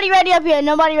 Nobody ready up here.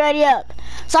 Nobody ready up.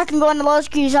 So I can go on the low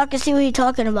screen so I can see what he's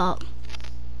talking about.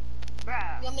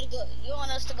 Bruh. You want me to go? You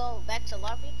want us to go back to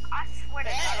lobby? I swear to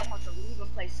God, I'm about to leave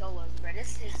and play solos, bro.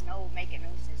 This is making no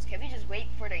sense. Can we just wait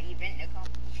for the event to come?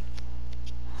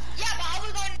 Yeah, but how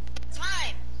we going to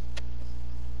time?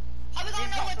 How we gonna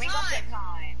know what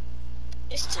time?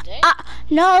 It's today.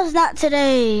 No, it's not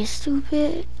today,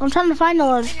 stupid. I'm trying to find the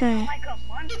load screen. Like a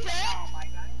month from now, my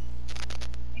guy.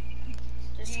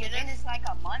 The event is like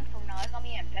a month from now. It's gonna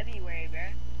be in February, bro.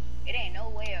 It ain't no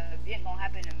way a event gonna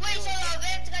happen in Wait, so the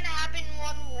event's gonna happen in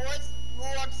World War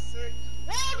 3.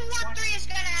 World War 3 is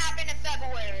gonna happen in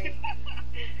February.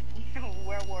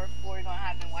 World War 4 is gonna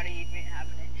happen. Why the event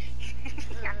happening?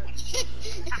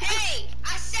 Hey,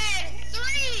 I said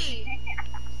 3.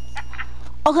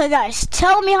 Okay, guys,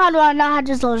 tell me how do I not have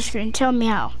this load screen? Tell me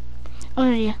how.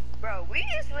 Bro, we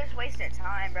just wasted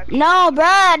time, bro. No,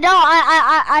 bruh, no,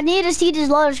 I need to see this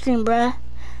load screen, bruh.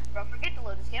 Bro, forget the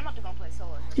load screen. I'm about to go play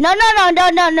solos.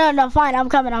 No, fine, I'm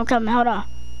coming, hold on.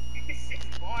 This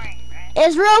is boring, man.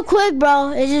 It's real quick,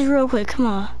 bro, it's just real quick, come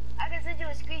on. I can send you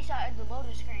a screenshot of the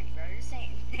loader screen, bro.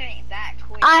 It ain't that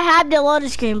quick. I have the load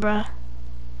screen, bruh.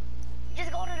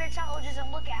 Just go to the challenges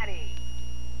and look at it.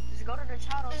 Just go to the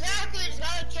challenges. Exactly, it's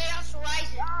got Chaos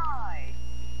Rising. God.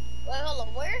 Wait, hold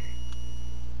on, where?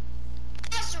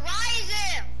 Chaos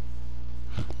Rising!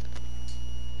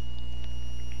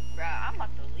 Bro, I'm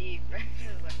about to leave, bro. This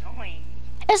is annoying.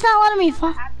 It's not letting me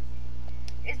find.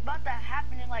 It's about to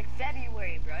happen in like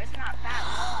February, bro. It's not that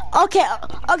long.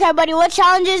 Okay, buddy, what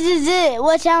challenges is it?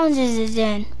 What challenges is it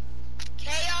in?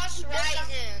 Chaos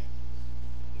Rising.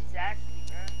 Exactly,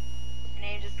 bro. And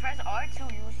then you just press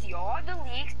R2, you see all the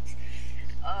leaks.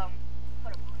 Hold on.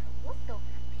 What the fuck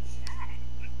is that?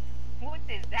 What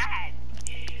is that?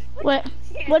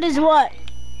 What is what?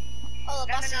 Oh,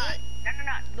 look, I see it.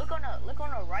 No. Look on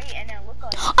the right and then look on.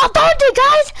 I found it,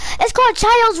 guys! It's called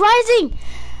Chaos Rising!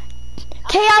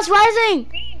 Chaos Rising!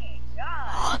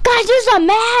 God. Guys, there's a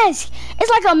mask! It's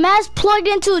like a mask plugged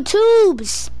into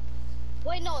tubes.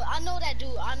 Wait, no, I know that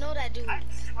dude. I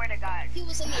swear to God. He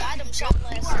was in the item shop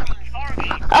last time.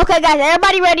 Okay, guys,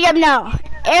 everybody ready up now.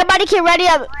 Everybody can ready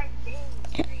up.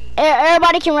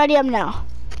 Everybody can ready up now.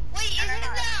 Wait,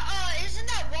 isn't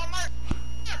that Walmart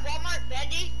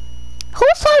Bendy?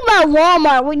 Who's talking about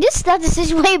Walmart? This is not the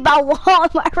situation about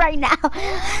Walmart right now.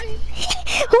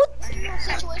 Who?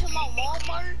 Situation about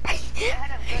Walmart?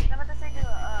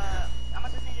 I'm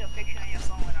about to send you a picture on your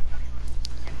phone when I'm done.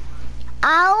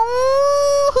 Ow!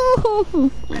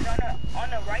 On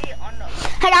the right,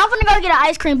 Hey, I'm gonna go get an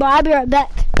ice cream bar. I'll be right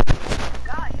back.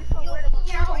 God, you so weird.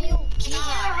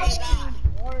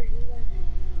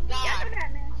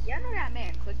 Y'all know that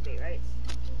man clickbait, right?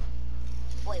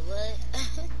 Wait, what?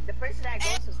 The person that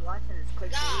Ghost is watching is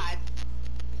clickbait.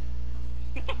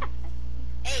 God.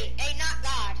 Hey, not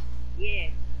God. Yeah.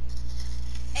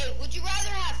 Hey, would you rather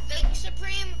have fake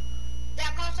Supreme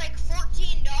that costs like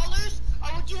 $14,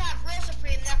 or would you have real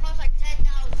Supreme that costs like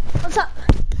 $10,000?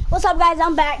 What's up, guys?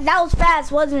 I'm back. That was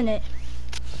fast, wasn't it?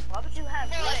 Why would you have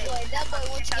That boy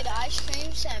wants to get an ice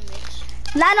cream sandwich.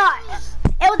 No.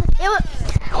 It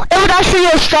was actually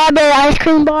a strawberry ice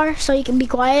cream bar, so you can be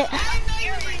quiet. I know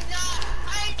you did not.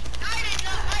 I know it did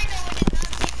not take that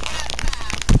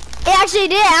fast. It actually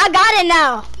did. I got it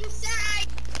now. You said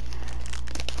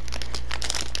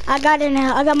I got it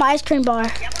now. I got my ice cream bar.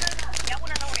 Y'all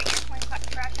wanna know where Airplane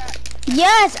Crash at?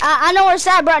 Yes, I know where it's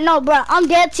at, bro. No, bro, I'm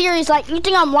dead serious. Like, you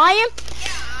think I'm lying?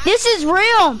 Yeah. This is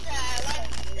real.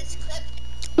 This clip.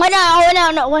 Wait, no. Did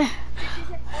you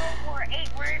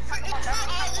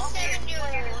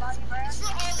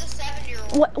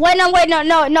Wait, no,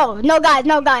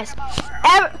 guys.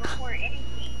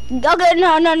 Okay,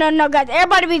 no, guys.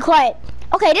 Everybody be quiet.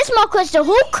 Okay, this is my question.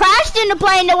 Who crashed in the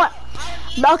plane that went?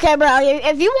 Okay, bro,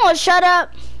 if you want to shut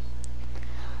up.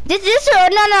 Bro,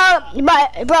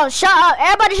 shut up.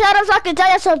 Everybody shut up so I can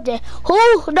tell you something.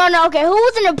 Okay, who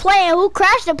was in the plane? Who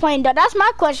crashed the plane, though? That's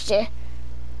my question.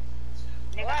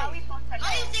 How do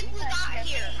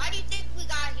you think we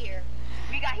got here?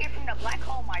 We got here from the black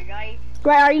hole, my guy.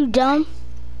 Right, are you dumb?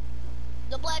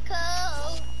 The black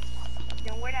hole.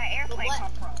 Then where that airplane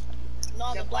come from?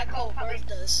 No, the black hole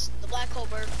birthed us. The black hole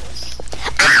birthed us.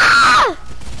 Ah!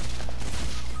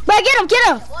 Bro, get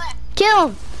him. What? Kill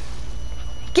him.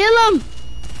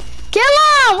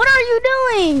 What are you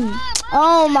doing?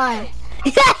 Oh my.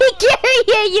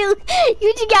 Gary,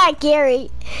 you just got Gary.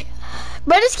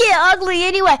 Bro, this kid ugly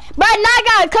anyway. Bro,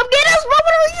 Naga, come get us, bro.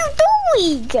 What are you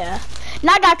doing?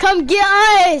 Naga, come get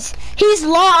us. He's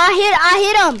low. I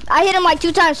hit him. I hit him like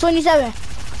 2 times, 27. What's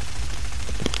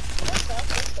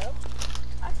up?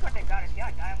 I swear to God, if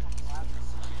y'all die, I'm gonna laugh.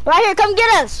 Right here, come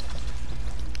get us.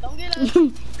 Come get us.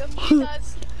 Come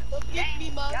get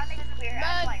me, mom. Man,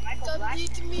 come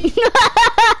get me.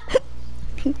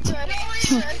 Who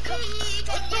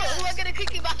am gonna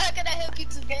kick you, but how can I help you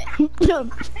today?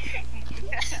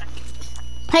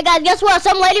 Hey guys, guess what?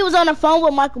 Some lady was on the phone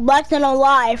with Michael Blackson on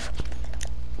live.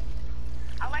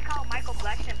 I like how Michael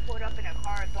Blackson pulled up in a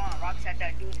car throwing rocks at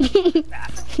that dude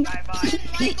after the drive by.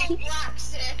 Michael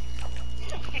Blackson.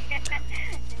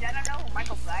 I don't know who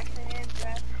Michael Blackson is,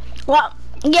 bro. Well,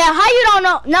 yeah, how you don't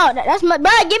know? No, that's my,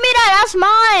 bro, give me that, that's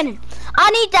mine. I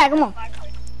need that, come on.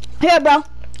 Here, bro,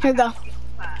 here you go.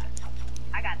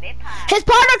 I got that pie. His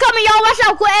partner coming, y'all, watch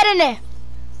out, quit editing it.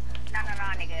 Nah,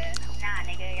 nigga.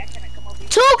 Y'all tryna come over here.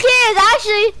 2 kids,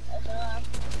 actually.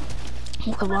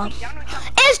 Oh, come on.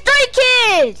 It's 3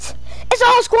 kids. It's a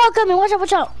whole squad coming,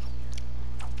 watch out.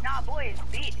 Nah, boys,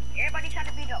 everybody trying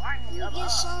to be the army of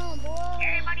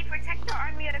everybody protect the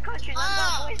army of the country.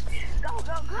 Let's go, boys. Go.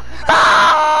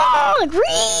 Oh,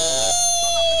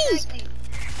 Grease!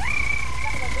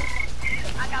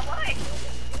 I got what?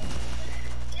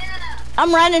 Yeah.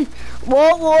 I'm running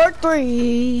World War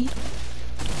III.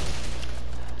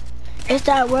 It's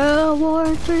that World War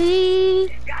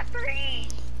III. Got 3.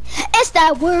 It's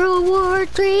that World War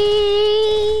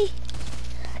III.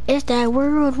 It's that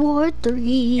World War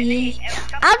III.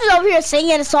 I'm just over here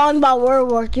singing a song about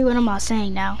World War III. What am I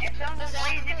saying now?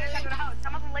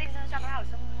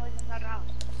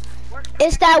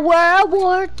 It's that World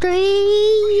War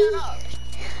III.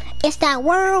 It's that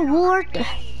World War III.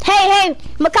 Hey,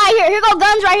 Makai, here go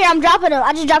guns right here. I'm dropping them.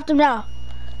 I just dropped them now.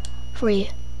 For you.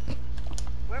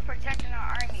 We're protecting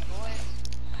our army, boys.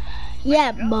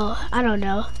 Yeah, but I don't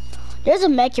know. There's a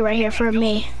Mechie right here for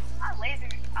me. I'll laser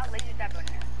that one.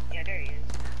 Yeah, there he is.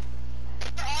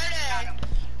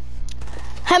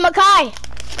 Hey, Makai.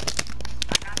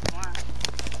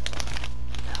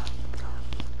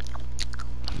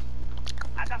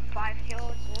 I got 5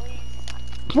 kills, boys.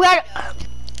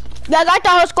 I got the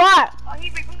whole squad. Oh, he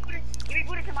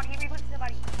rebooted somebody.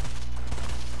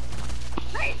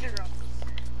 Laser him.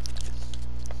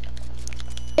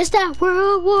 It's that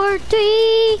World War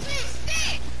III.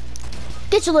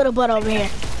 Get your little butt over here.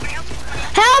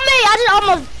 Help me! I just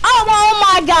almost. Oh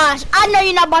my gosh! I know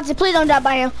you're not about to. Please don't die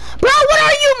by him, bro. What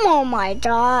are you? Oh my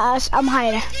gosh! I'm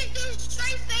hiding.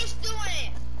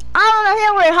 I don't know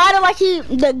him. We're hiding like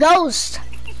the ghost.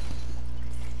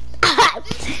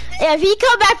 If he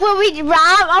come back when we,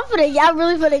 I'm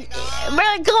really finna.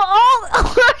 Bro, go on.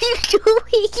 What are you doing?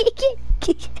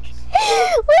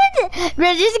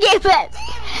 Bro, just get back.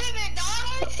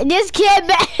 This kid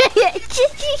better,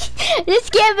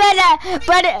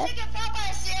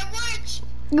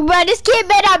 bro, this kid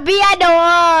better not be at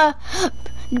no,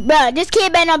 bro, this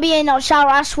kid better not be in no shower.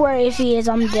 I swear if he is,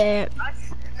 I'm dead. No,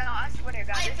 I swear to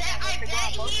God,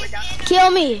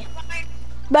 kill me.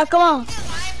 Bro, come on.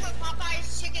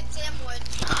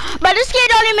 But this kid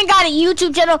don't even got a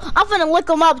YouTube channel. I'm finna look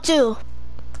him up too.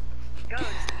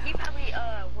 He probably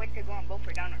went to go and vote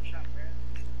for Donald Trump, bro.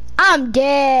 I'm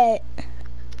dead.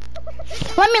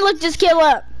 Let me look this kid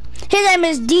up. His name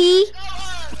is D-A-L-A-N.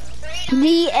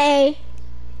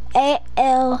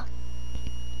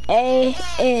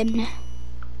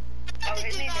 Oh,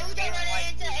 his name is Galen White.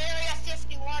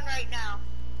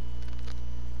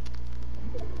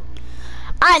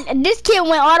 This kid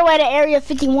went all the way to Area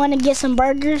 51 to get some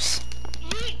burgers.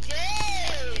 He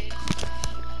did.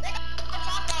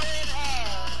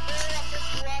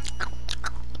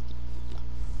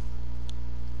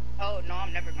 Oh no,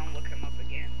 I'm never gonna look him up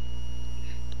again.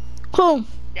 Who?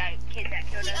 that kid that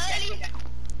killed us,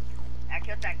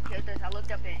 that killed us, I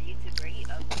looked up his YouTube, right?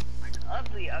 Like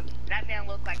ugly. That man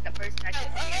looked like the person that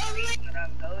should be a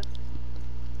ghost.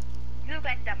 He looked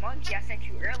like that monkey I sent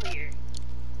you earlier.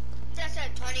 That's a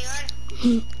 20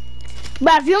 on.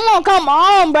 Bruh, if you won't come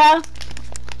on, bruh.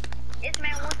 This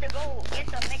man wants to go get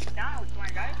the McDonald's, my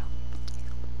guy.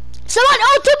 Someone,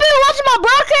 oh, 2 people watching my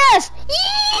broadcast.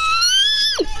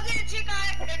 Yee! Go get a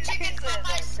chicken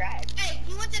Popeyes. Hey,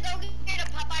 you want to go get a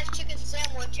Popeyes chicken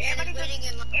sandwich and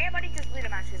Everybody just leave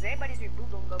him out, because everybody's reboot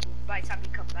gonna go by the time he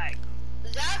comes back.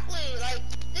 Exactly, like,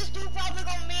 this dude probably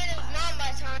gonna be in his mom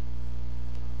by the time.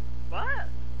 What?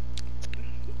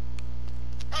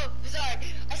 Oh, sorry.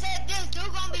 I said this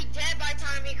dude gonna be dead by the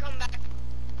time he come back.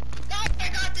 Guys, I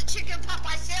got the chicken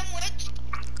Popeye sandwich.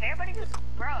 Everybody just,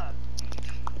 bruh.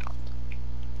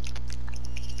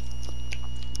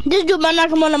 This dude might not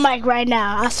come on the mic right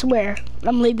now. I swear.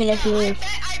 I'm leaving if you leave.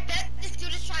 I bet this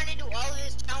dude is trying to do all of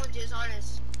his challenges on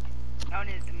his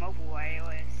mobile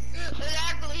iOS.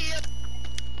 Exactly.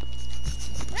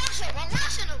 Rush him, I'm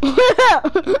rushing him.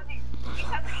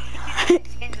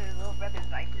 His little brother's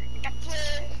like,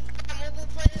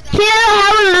 Here,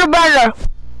 have a little brother.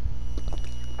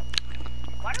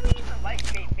 why do we even like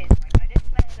straight face like that? This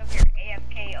man's over here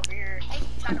AFK over here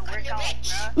trying to work out,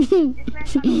 bruh. This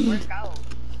man's trying to work out.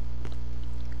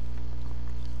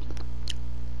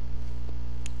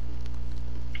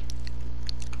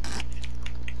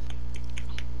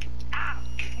 Ah.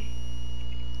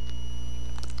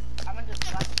 I'm gonna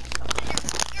just watch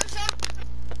myself.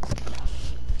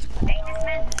 Hey, this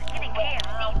man's getting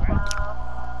KFC, bro.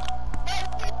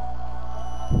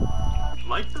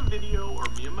 Like the video, or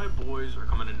me and my boys are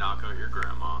coming to knock out your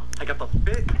grandma. I got the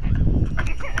fit. I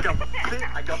got the fit.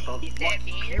 I got the fucking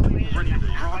ready to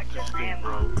drop this thing,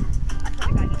 bro.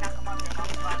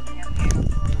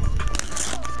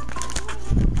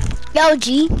 Yo,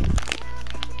 G.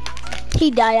 He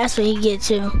died. That's what he get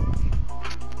too.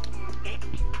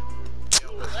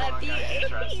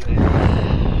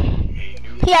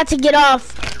 He had to get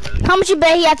off. How much you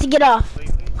bet he had to get off?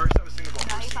 First, I was thinking about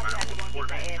posting my own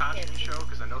Fortnite passion show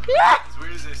because I know as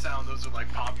weird as they sound, those are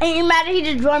like popular. Ain't you mad that he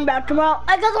just joined back tomorrow?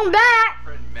 I got him back.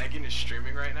 My friend Megan is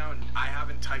streaming right now, and I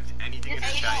haven't typed anything in the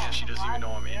chat yet. She doesn't even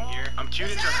know I'm in here. I'm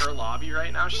queued into her lobby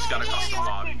right now. She's got a custom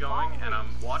lobby going, and I'm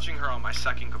watching her on my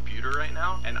second computer right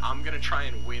now. And I'm gonna try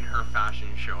and win her fashion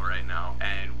show right now,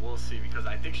 and we'll see because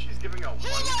I think she's giving out money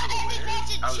for the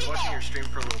winners. I was watching her stream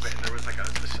for a little bit, and there was like I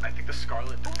think the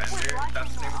Scarlet Defender.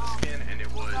 That's the name of the skin, and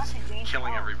it was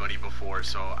killing everybody before.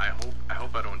 So I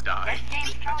hope I don't die.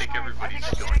 I think everybody's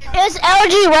going. It's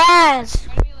LG Raz.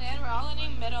 When we land, we're all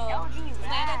landing middle.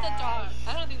 Land at the dock.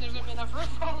 I don't think there's gonna be enough room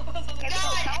for all of us on the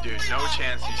dock. Dude, no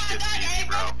chance these kids beat me,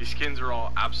 bro. These skins are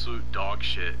all absolute dog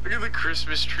shit. Look at the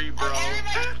Christmas tree, bro.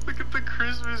 Look at the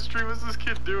Christmas tree. What's this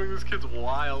kid doing? This kid's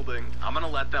wilding. I'm gonna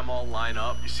let them all line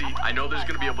up. You see, I know there's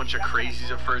gonna be a bunch of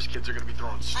crazies at first. Kids are gonna be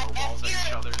throwing snowballs at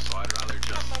each other, so I'd rather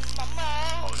just...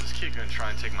 Oh, is this kid gonna try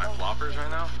and take my floppers right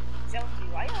now?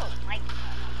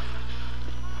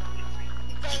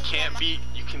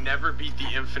 You can never beat the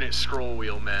infinite scroll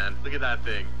wheel, man. Look at that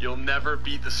thing. You'll never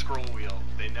beat the scroll wheel.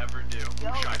 They never do. Should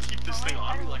I keep this thing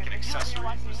on me like an accessory?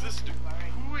 Who's this dude?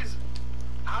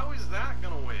 How is that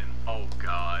gonna win? Oh,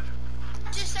 God.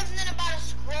 Just something about a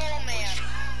scroll, man.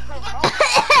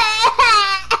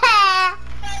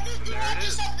 There it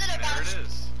is. There it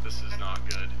is. This is not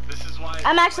good. This is why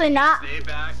I'm actually not. Stay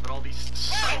back, but all these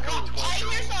psycho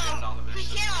 12-year-olds get out of this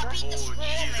shit. Oh,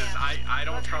 Jesus. I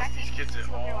don't trust these kids at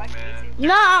all, man.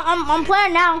 No, I'm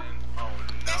playing now. Oh, no.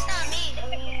 That's not me.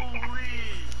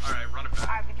 Alright, run it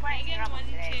back. Megan 1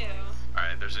 and 2.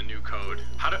 Alright, there's a new code.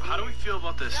 How do we feel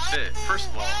about this fit? First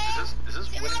of all, is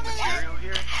this winning material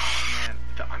here? Oh, man.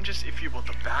 I'm just iffy about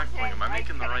the back bling. Am I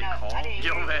making the right call?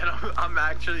 Yo, man, I'm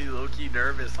actually low-key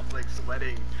nervous. I'm, like,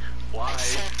 sweating. Why?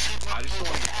 I just don't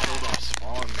want to get killed off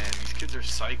spawn, man. These kids are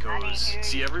psychos.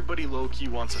 See, everybody low-key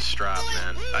wants a strap,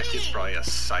 man. That kid's probably a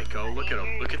psycho. Look at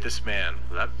him. Look at this man.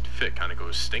 That fit kind of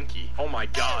goes stinky. Oh, my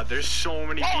God. There's so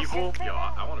many people. Yo,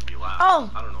 I want to be loud.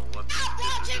 Oh. I don't know what these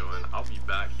kids are doing. I'll be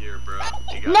back here, bro.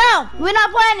 No, we're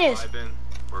not playing this.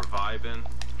 We're vibing.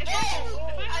 If I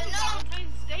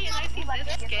Valentine's Day and I see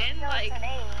this skin, like, no.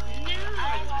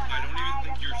 I don't even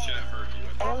think your chat heard you.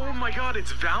 Oh my God,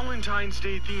 it's Valentine's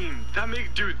Day themed.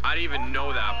 Dude, I didn't even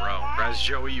know that, bro. Raz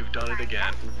Joey, you've done it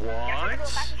again. What?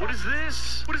 What is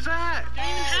this? What is that? I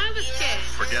didn't have a skin.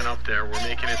 We're getting up there. We're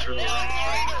making it through the ranks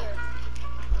right now.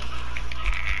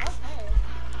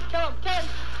 Kill him, kill him,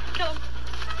 kill him.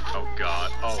 Oh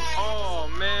God. Oh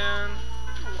man.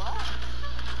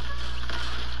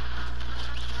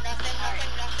 Nothing.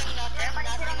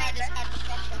 I just had to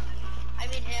fuck him. I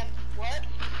mean him. What?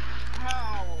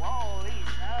 Oh, whoa, he's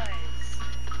nice.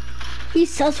 He's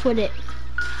sus with it.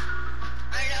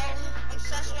 I know. I'm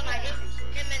sus when I hit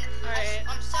him and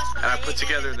I'm sus when And I hit put him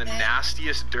together in the bed.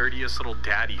 nastiest, dirtiest little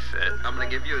daddy fit. I'm gonna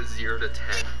give you a 0 to 10.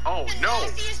 Oh The no!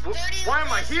 nastiest, dirtiest, Why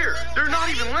am I here? little They're not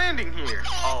daddy? even landing here.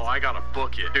 Oh, I gotta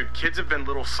book it. Dude, kids have been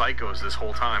little psychos this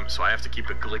whole time, so I have to keep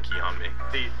a glicky on me.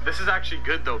 This is actually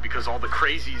good though, because all the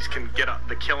crazies can get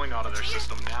the killing out of their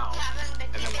system now.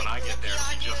 And then when I get there,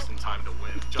 it'll be just in time to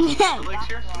win. Justin Timberlake's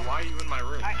here? And why are you in my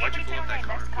room? Why'd you blow up that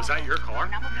car? Was that your car?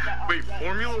 Wait,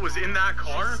 Formula was in that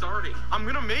car? Starting. I'm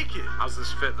gonna make it. How's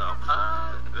this fit though?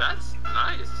 That's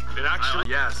nice. It actually,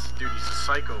 yes, dude, he's a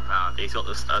psychopath. He's got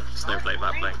the snowflake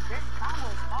that thing. This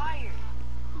combo's fire.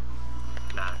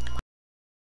 Nah.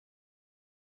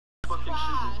 Fucking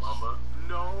shit, mama.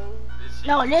 No.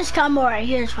 No, this combo right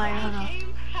here is fire. Hold on.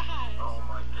 Oh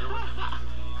my god.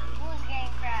 Who's game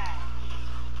crash?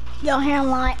 Yo,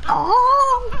 hairline.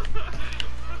 Oh!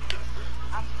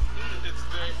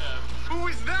 Who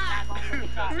is that?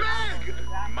 Meg!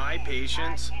 My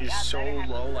patience is so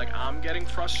low. Like, I'm getting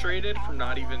frustrated from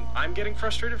not even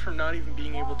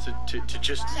being able to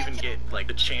just even get, like,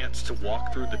 the chance to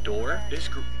walk through the door. This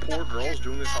poor girl's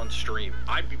doing this on stream.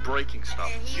 I'd be breaking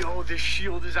stuff. Yo, this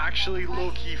shield is actually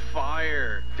low-key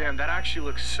fire. Damn, that actually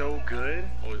looks so good.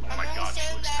 Oh my god,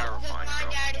 she looks terrifying,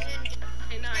 bro.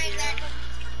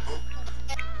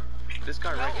 This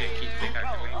guy right here keeps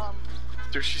pickaxing me.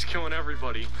 Dude, she's killing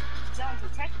everybody. Jonesy,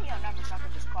 text me your number so I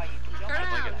can just call you. You don't Turn have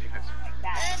to around. like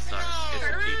that. Sorry, it's a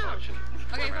key function.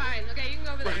 Okay, fine. Okay, you can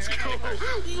go over there. Let's Okay.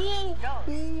 go.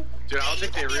 Dude, I don't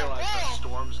think they realize that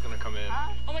storm's gonna come in.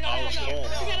 Oh my god, we gotta go.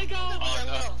 We gotta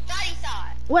go. Daddy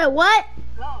thought. Wait, what?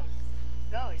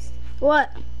 Ghost.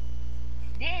 What?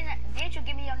 Didn't you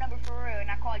give me your number for real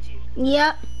and I called you?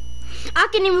 Yep. I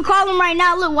can even call him right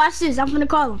now. Look, watch this. I'm gonna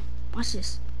call him. Watch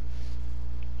this.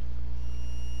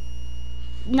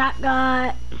 Not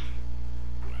God.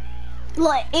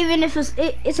 Look, even if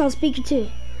it's on speaker too.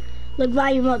 Look,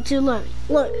 volume up too. Look.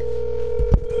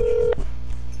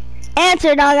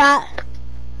 Answer, dog. I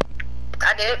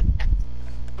did.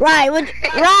 Right.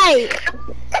 Right.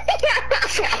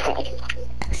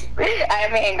 I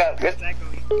have hang up.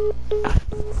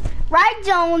 Right,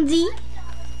 Jonesy.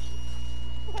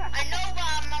 I know,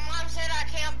 but my mom said I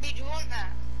can't be doing that.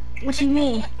 What you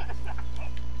mean?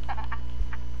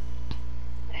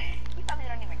 You probably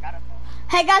don't even got a phone.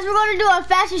 Hey guys, we're gonna do a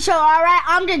fashion show. All right,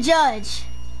 I'm the judge.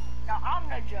 No, I'm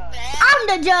the judge. I'm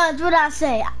the judge. What I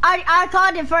say? I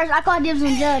called it first. I called him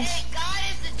some judge. Hey, God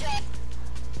is the judge.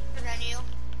 Than you.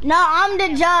 No, I'm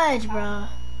the judge, bro.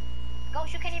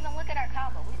 Ghost, you can't even look at our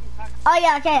combo. We just talking. Oh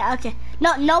yeah, okay.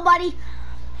 No, nobody.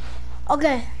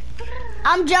 Okay,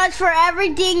 I'm judge for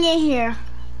everything in here.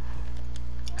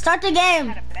 Start the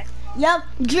game. Yep,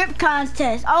 drip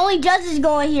contest. Only judges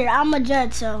going here. I'm a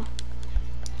judge, so.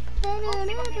 Ghost,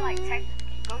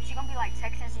 you gonna be like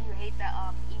Texans and you hate the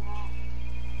emo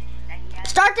that he has.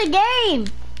 Start the game.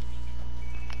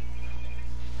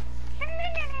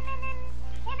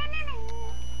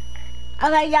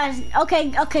 Okay, guys.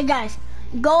 Okay, guys.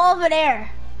 Go over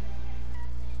there.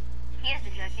 He is the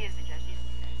judge.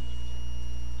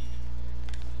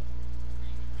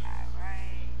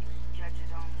 Alright.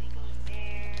 Judges only goes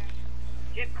there.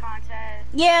 Drip contest.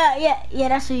 Yeah.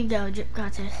 That's where you go. Drip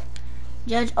contest.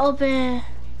 Judge open.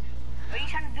 Are you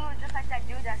trying to do it just like that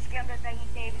dude that scammed us that he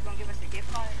said he's gonna give us a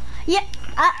gift card? Yeah.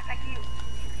 Act like you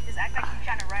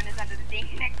trying to run us under the thing.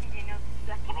 Next thing you know, he's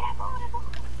like, give me that phone.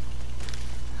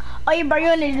 Oh, yeah, bro. You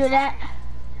want to do that?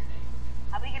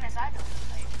 How we get inside those?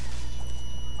 Like,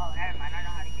 oh, never mind. I know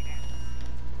how to get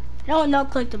in. No.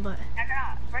 Click the button.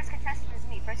 No. First contestant is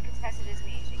me. So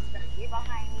you better get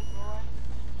behind me, boy.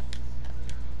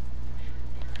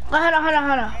 Hold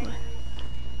on.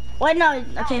 Wait, no.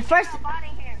 Okay, first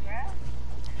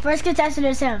contestant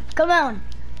is him. Come on.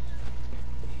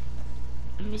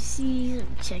 Let me see. Let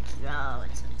me check you out.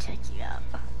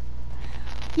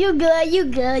 You good.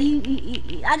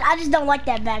 I just don't like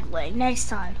that back leg. Next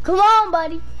time. Come on,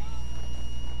 buddy.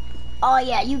 Oh,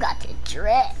 yeah, you got the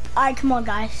drip. All right, come on,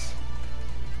 guys.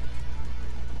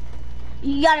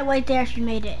 You got to wait there if you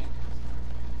made it.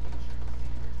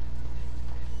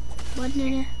 What,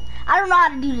 nigga? I don't know how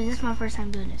to do this. This is my first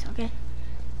time doing this, okay?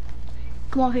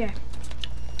 Come over here.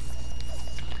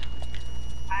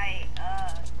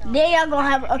 There y'all gonna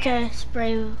have, okay,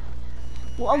 spray.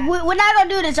 We're not gonna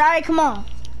do this, alright? Come on.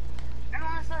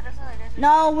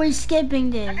 No, we're skipping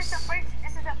this. This is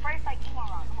the first like emo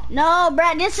round. Come on. No,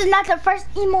 Brad, this is not the first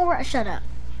emo round. Shut up.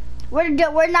 We're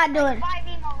not doing. 5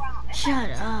 emo rounds. Shut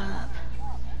up.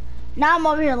 Now I'm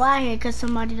over here lagging because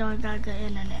somebody don't got good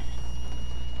internet.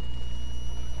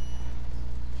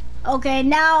 Okay,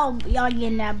 now y'all get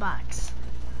in that box.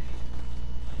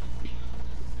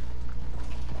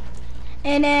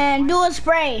 And then do a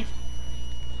spray.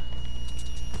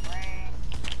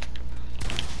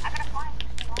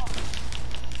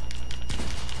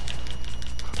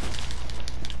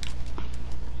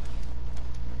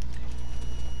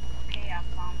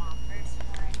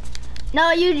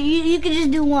 No, you can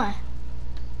just do one.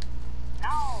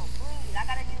 No, please, I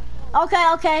gotta do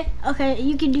 2. Okay,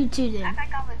 you can do 2 then.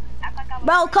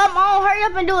 Bro, come on, hurry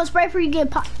up and do a spray before you get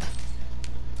popped.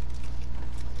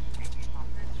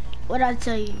 What'd I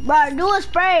tell you? Bro, do a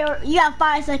spray or you got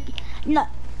 5 seconds. No.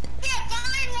 Yeah,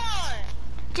 find one.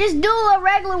 Just do a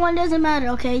regular one, doesn't matter,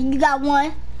 okay? You got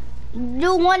 1.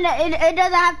 Do one that it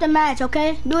doesn't have to match,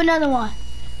 okay? Do another one.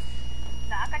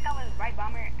 No, I think I was right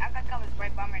bomber.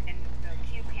 Then the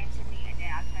cube came to me, and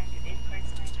then I turned to this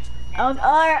person.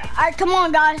 Alright, come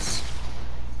on, guys.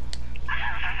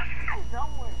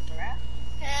 Somewhere, bruh.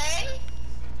 Hey.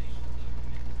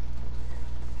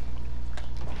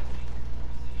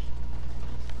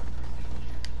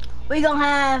 We're gonna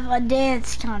have a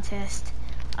dance contest.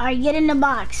 Alright, get in the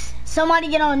box. Somebody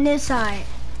get on this side.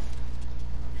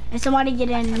 And somebody get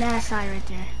in that side right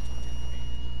there.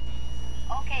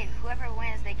 Okay, whoever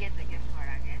wins, they get the gift card,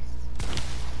 I guess.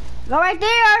 Go right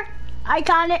there.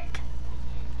 Iconic.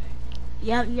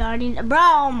 Yep, you already know. Bro,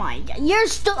 oh my god. You're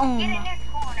still. Oh Get in my. this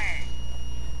corner.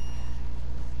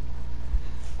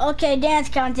 Okay, dance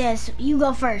contest. You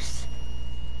go first.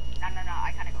 No,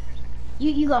 I gotta go first.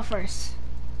 You go first.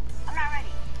 I'm not ready.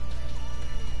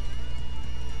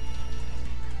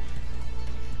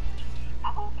 I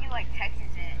hope you like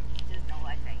Texas and just don't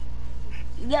like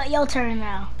that. Your turn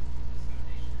now.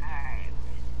 Alright.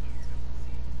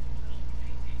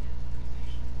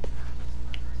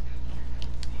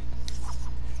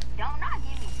 Don't not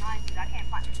give me time because I can't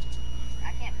find the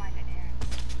dance.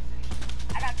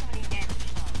 I got too many dances.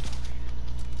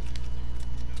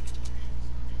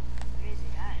 Where is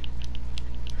it at?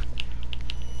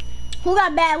 Who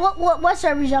got bad? What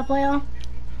servers y'all play on?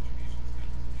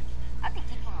 I think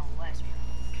he's on West,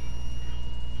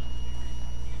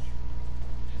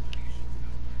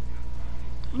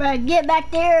 bro. Bro, get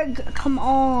back there. Come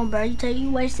on, bro.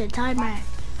 You wasted time, man.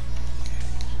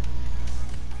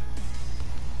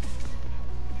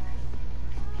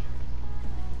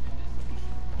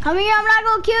 Come here, I'm not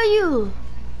gonna kill you.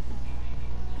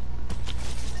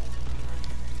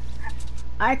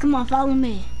 Alright, come on, follow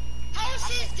me. How is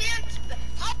his dance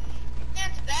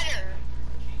better?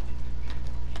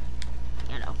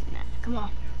 Get open that. Come on.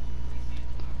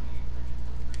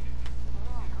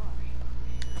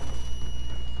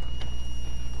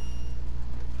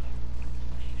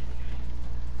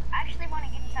 I actually want to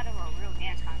get inside of a real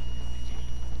dance contest.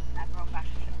 That real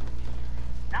fashion show.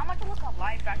 Now I'm about to look up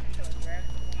live fashion shows, bro. I'm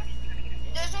actually gonna get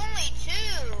into There's only 2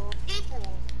 people.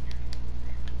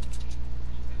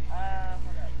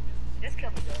 hold up. Just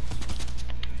kill me, though.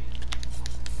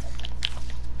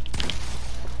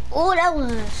 Oh, that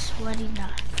was a sweaty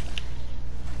night.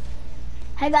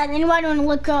 Hey guys, anybody want to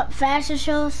look up fashion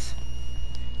shows?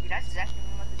 Dude, that's exactly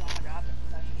what I'm about to do on my job.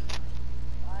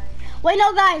 Wait,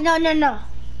 no, guys, no.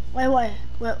 Wait,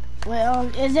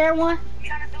 is there one? You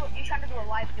trying to do a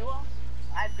live duo?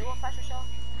 Live duo fashion show?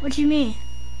 What you mean?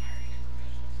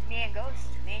 Me and Ghost.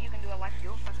 Me and you can do a live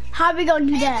duo fashion show. How we gonna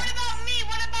do Hey, that?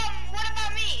 what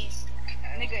about me?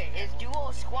 Nigga, it's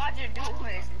duo, squad, or duo.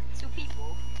 It's 2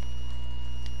 people.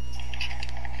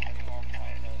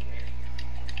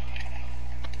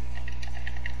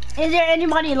 Is there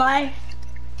anybody live?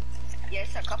 Yeah,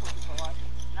 it's a couple people live.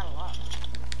 Not a lot.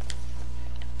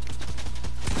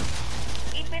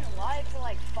 He's been live for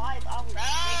like 5 hours.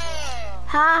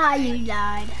 Haha, you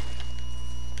died.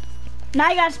 Now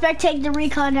you gotta spectate the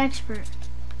recon expert.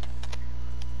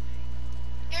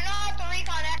 You're not the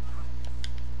recon expert.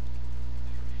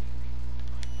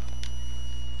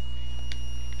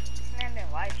 This man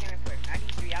been live streaming for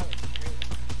 93 hours straight.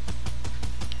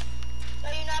 So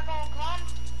you're not gonna come?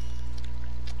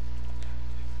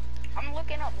 I'm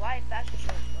looking up live fashion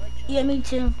shows. Really chill. Yeah, me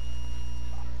too.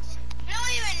 You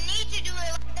don't even need to do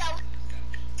it like that with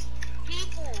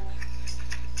people.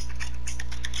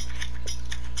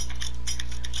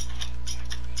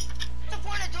 What's the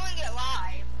point of doing it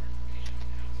live?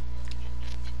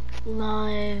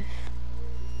 Live.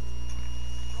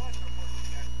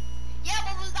 Yeah,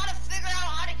 but we gotta figure out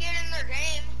how to get in their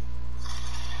game.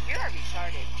 You're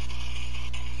retarded.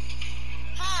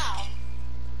 How?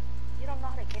 You don't know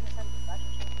how to get inside the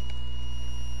fashion show.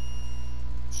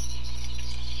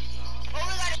 Well,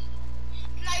 we gotta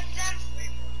like them.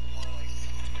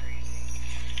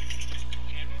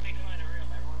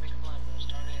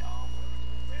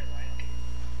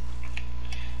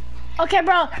 Okay,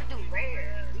 bro. Do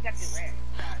rare. We got to do rare.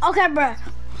 Okay, bro.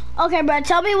 Okay, bro.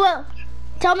 Tell me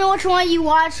which one you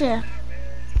watching.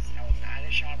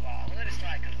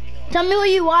 Tell me what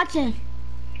you watching.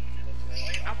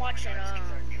 I'm watching,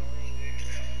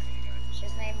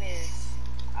 his name is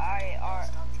IRREL.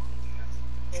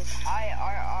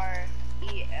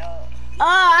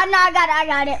 Oh, I know, I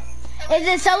got it. Is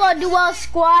it solo duo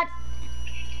squad?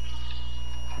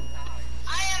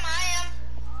 I am.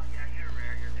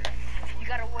 You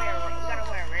gotta wear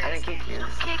rare. I didn't kick you.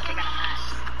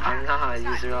 I'm not.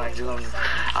 You realize you love me.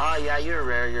 Oh yeah, you're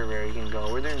rare. You can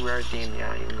go. We're doing rare theme.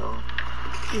 Yeah, you can go.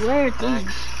 Rare theme.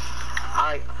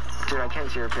 Dude, I can't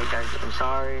see your pickaxe. I'm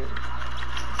sorry.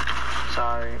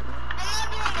 Sorry.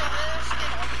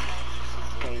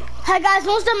 Okay. Hey guys,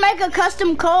 wants to make a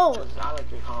custom code. I like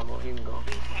your combo. You can go.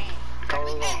 Go.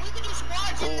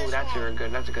 Ooh, that's very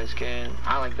good. That's a good skin.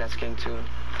 I like that skin too.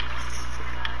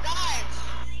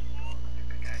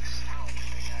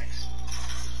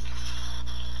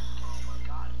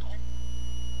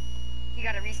 You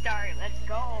gotta restart. Let's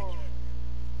go.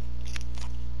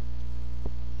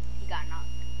 He got knocked.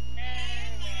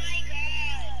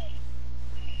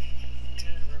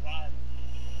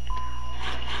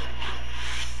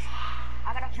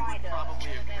 I gotta find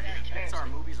Probably agree that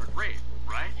Pixar movies are great,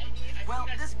 right? Well,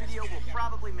 this video will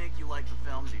probably make you like the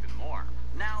films even more.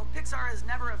 Now, Pixar has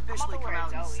never officially come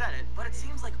out and said it, but it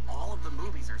seems like all of the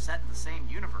movies are set in the same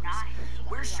universe.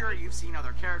 We're sure you've seen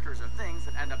other characters or things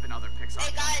that end up in other Pixar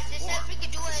Hey guys, this films says we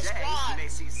can do it in Today, squad. you may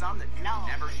see some that you've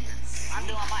never even seen. I'm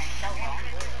doing mine solo.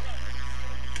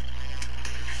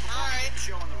 Alright.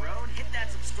 Show on the road, hit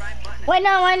that subscribe button. Wait.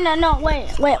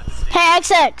 Hey,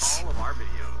 XX. All of our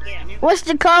videos. Yeah. What's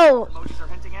the code? Emojis are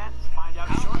hinting at? Find out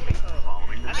shortly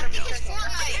following the video. It's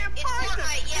Fortnite,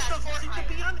 yeah, Fortnite.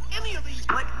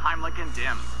 Flick, Heimlich, and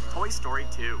Dim. Toy Story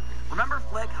 2. Remember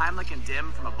Flick, Heimlich, and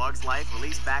Dim from A Bug's Life,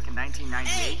 released back in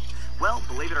 1998? Well,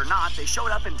 believe it or not, they showed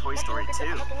up in Toy Story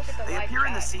 2. They appear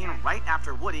in the scene right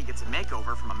after Woody gets a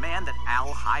makeover from a man that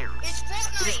Al hires.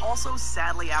 It is also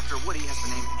sadly after Woody has the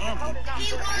name Andy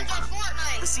handed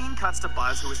over. The scene cuts to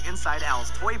Buzz, who is inside Al's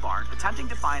toy barn, attempting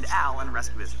to find Al and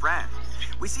rescue his friend.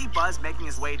 We see Buzz making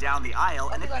his way down the aisle,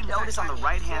 and if you notice on the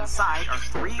right-hand side are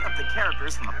 3 of the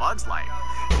characters from A Bug's Life.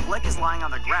 Flick is lying on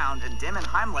the ground, and Dim and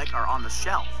Heimlich are on the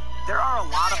shelf. There are a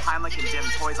lot of Heimlich and Dim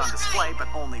toys on display, but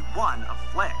only one of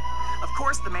Flick. Of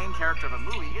course, the main character of a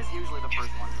movie is usually the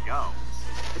first one to go.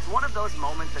 It's one of those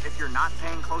moments that if you're not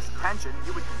paying close attention,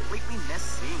 you would completely miss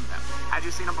seeing them. Had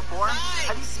you seen them before?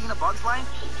 Have you seen A Bug's Life?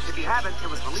 If you haven't, it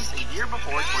was released a year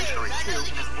before Toy Story 2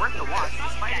 and is worth a watch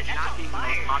despite it not being the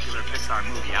most popular Pixar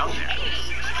movie out there.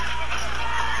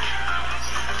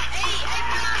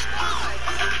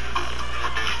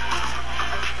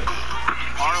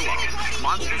 Arlo,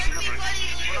 Monsters University.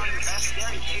 Put on your best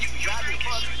scary face and grab your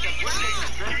books because we're taking a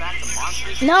trip back to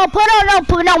Monsters. No,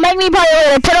 make me play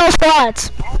with it. Put on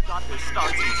squads. All got their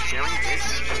starts in sharing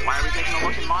business. Why are we taking a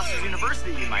look at Monsters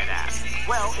University, you might ask?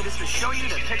 Well, it is to show you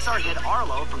that Pixar hid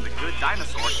Arlo from the Good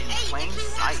Dinosaur in plain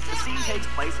sight. The scene takes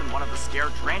place in one of the scare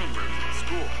training rooms of the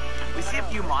school. We see a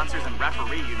few monsters in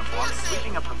referee uniforms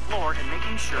sweeping up the floor and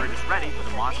making sure it is ready for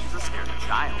the monsters to scare the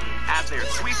child. As they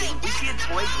are sweeping, we see a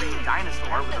toy green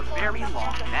dinosaur with a very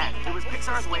long neck. It was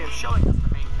Pixar's way of showing us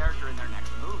the main character in their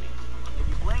next movie. If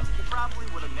you blinked, you probably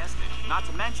would have missed it. Not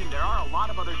to mention, there are a lot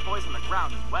of other toys on the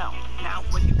ground as well. Now,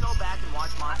 when you go back and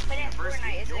watch Monsters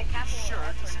University, you'll be sure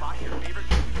to spot your favorite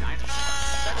green dinosaur.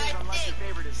 That is, unless your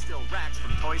favorite is still Rex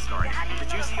from Toy Story.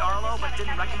 Did you see Arlo but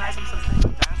didn't recognize him since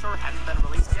the dinosaur hadn't been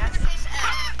released yet?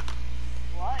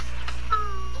 What?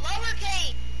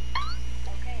 Lowercase.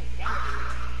 Okay,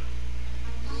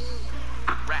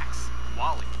 Rex,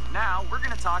 Wally. Now, we're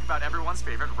going to talk about everyone's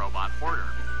favorite robot hoarder,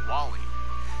 Wally.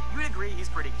 You'd agree he's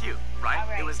pretty cute, right?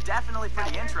 It was definitely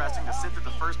pretty interesting to sit through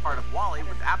the first part of Wally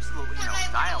with absolutely no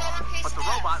dialogue, but the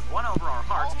robot won over our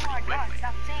hearts pretty quickly.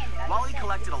 Wally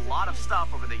collected a lot of stuff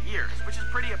over the years, which is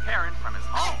pretty apparent from his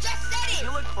home. If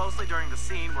you look closely during the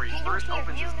scene where he first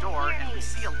opens his door and we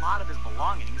see a lot of his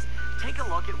belongings, take a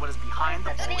look at what is behind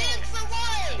the whole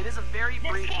thing. It is a very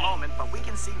brief moment, but we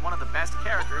can see one of the best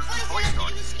characters from Toy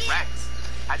Story, Rex.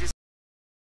 Had you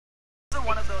seen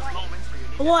one of those moments where you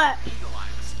need What? to eagle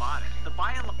eye to spot it? The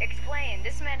by and Explain.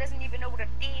 This man doesn't even know what a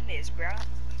theme is, bro.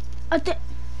 I'm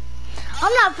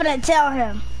not gonna tell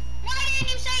him. Why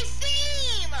didn't you say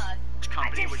theme?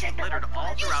 company, which is littered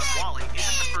all throughout Wall-E,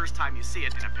 isn't the first time you see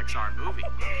it in a Pixar movie.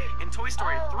 In Toy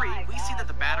Story 3, we see that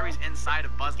the batteries inside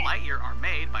of Buzz Lightyear are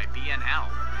made by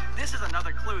B&L. This is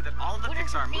another clue that all of the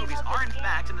Pixar movies are in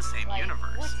fact in the same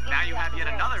universe. Now you have yet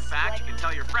another fact you can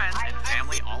tell your friends and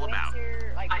family all about.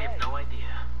 I have no idea,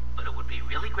 but it would be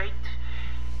really great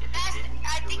if it didn't.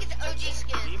 I think it's OG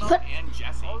skin. Nemo and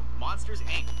Jesse, Monsters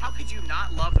Inc. How could you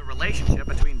not love the relationship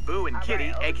between Boo and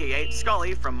Kitty, aka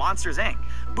Scully from Monsters Inc.?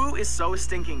 Boo is so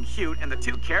stinking cute, and the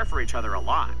two care for each other a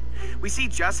lot. We see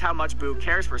just how much Boo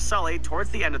cares for Sully towards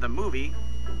the end of the movie,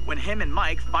 when him and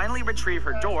Mike finally retrieve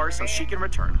her door so she can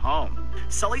return home.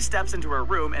 Sully steps into her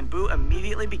room and Boo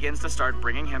immediately begins to start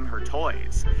bringing him her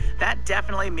toys. That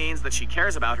definitely means that she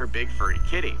cares about her big furry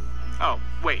kitty. Oh,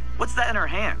 wait, what's that in her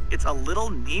hand? It's a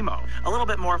little Nemo. A little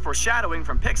bit more foreshadowing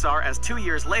from Pixar as 2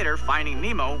 years later, Finding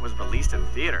Nemo was released in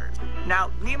theaters.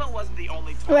 Now, Nemo wasn't the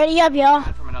only toy Ready up, y'all.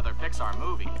 from another Pixar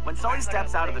movie. When Sully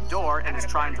steps out of the door and is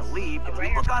trying to leave, if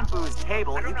you look on Boo's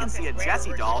table, you can see a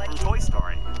Jessie doll from Toy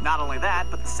Story. Not only that,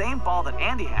 but the same ball that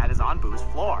Andy had is on Boo's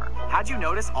floor. How'd you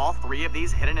notice all 3 of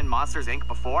these hidden in Monsters Inc.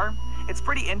 before? It's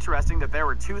pretty interesting that there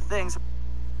were 2 things.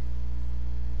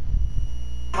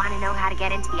 Want to know how to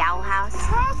get into the Owl House?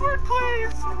 Password,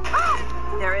 please!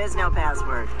 There is no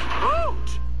password.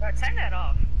 Ouch! Bro, turn that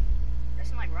off.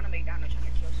 That's like running me down to trying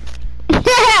to kill someone.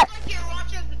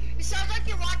 It sounds like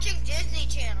you're watching Disney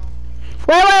Channel.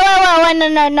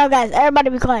 Wait, no, guys.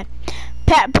 Everybody be quiet.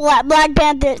 Black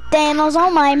Panther, Thanos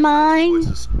on my mind.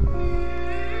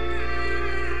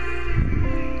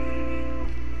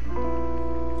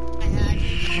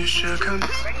 You should come.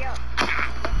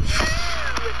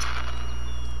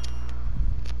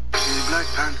 The Black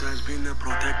Panther has been the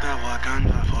protector of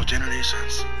Wakanda for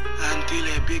generations. Until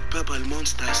a big purple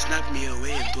monster snapped me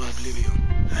away into oblivion.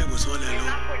 I was all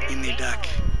alone in the dark.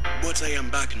 But I am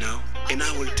back now, and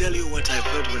I will tell you what I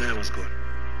felt when I was gone.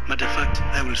 Matter of fact,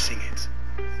 I will sing it.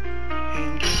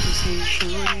 Ain't get to see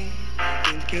Shuri,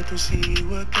 ain't get to see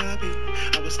Wakabi.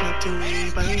 I was snapped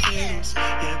away by Thanos.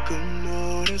 Yeah, come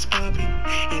on, it's Papi.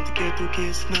 Ain't get to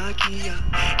kiss Nakia,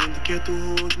 ain't get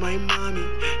to hold my mommy.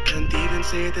 Can't even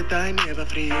say that I never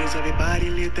freeze. Everybody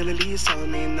literally saw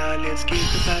me. Now let's get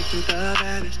back to the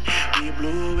vanish. We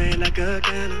blew away like a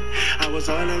cannon. I was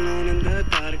all alone in the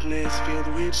darkness, filled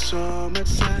with so much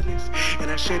sadness.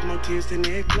 And I shed more tears than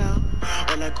a cloud.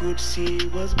 All I could see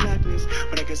was blackness,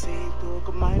 but I could see it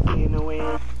took my pain away.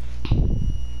 Wake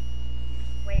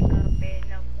up in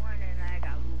the morning, I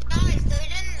got. Guys, they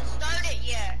didn't start it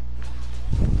yet.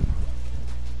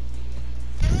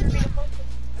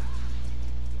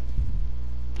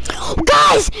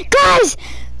 Guys!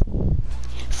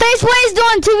 Faceway's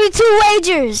doing 2v2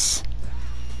 wagers.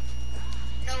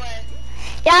 No way.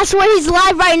 Yeah, I swear he's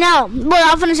live right now. Look,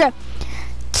 I'll finish up.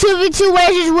 2v2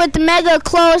 wagers with the mega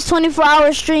closed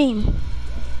 24-hour stream.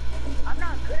 I'm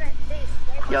not good at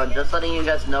this. Yo, just letting you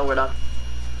guys know we're not.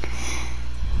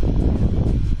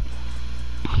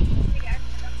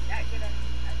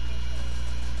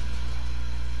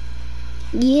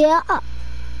 Yeah.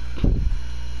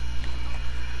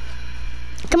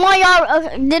 Come on,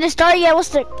 y'all. Did it start yet? What's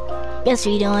the... Guess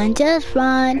we doing just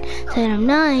fine. Said I'm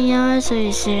not yours, so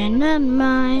you're sitting on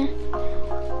mine.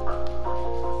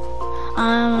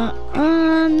 I'm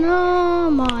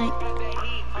on mine.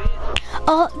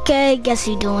 Okay, guess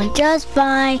you doing just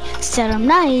fine. Said I'm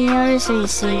not yours, so you're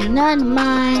sitting on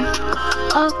mine.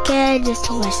 Okay, just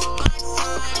a wish.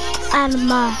 Out of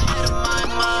mine.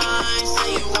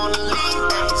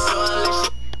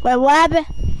 Wait, what happened?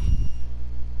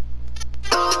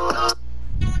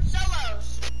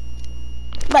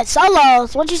 Wait,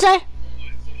 solos. What'd you say?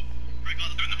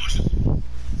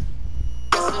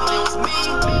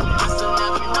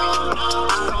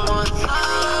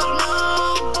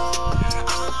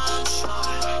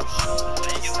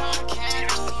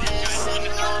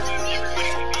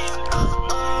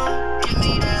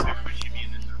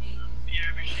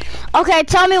 Okay,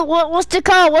 tell me what's the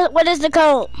code? What is the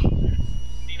code?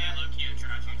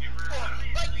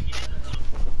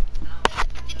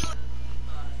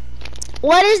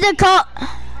 What is the code?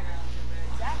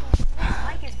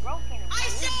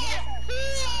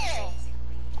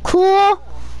 Cool.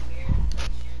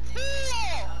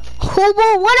 Cool.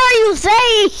 What are you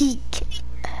saying?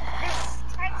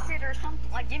 Text it or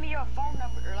something. Like, give me your phone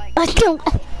number or like. I don't.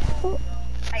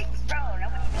 Like, bro,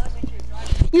 nobody knows what you're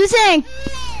doing. You saying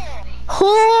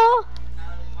who?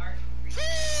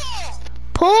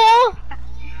 Pool?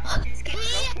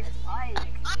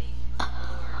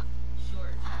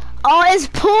 Oh, it's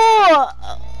pool. Oh,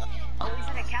 is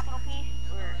it a capital P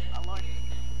or a large?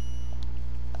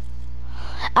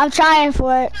 I'm trying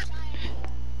for it.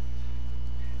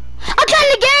 I'm trying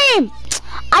the game.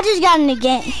 I just got in the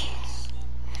game.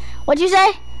 What'd you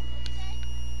say?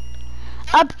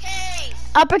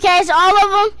 Uppercase, all of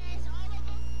them?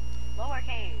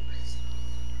 Lowercase.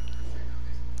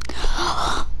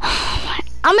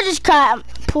 I'ma just cry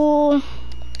pool.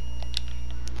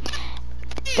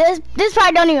 This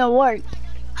probably don't even work.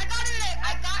 I got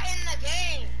in the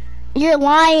game. You're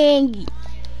lying.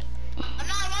 I'm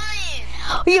not lying.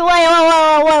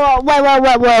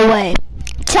 Wait.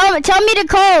 Tell me the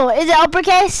code. Is it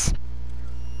uppercase?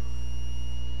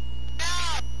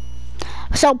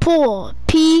 So pool.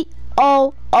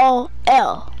 POOL.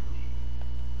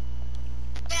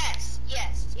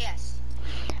 Yes.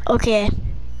 Okay.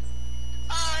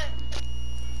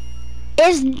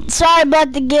 It's sorry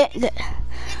about the get. It's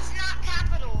not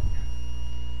capital.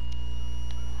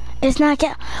 It's not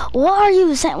What are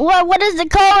you saying? What is the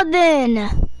code then?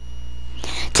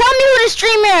 Tell me who the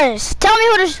streamer is. Tell me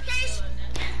who's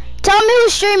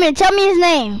streaming. Tell me his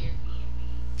name.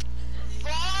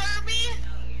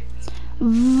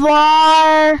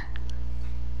 VR.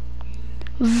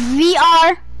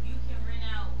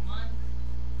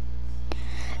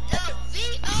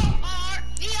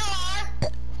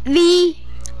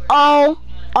 VOR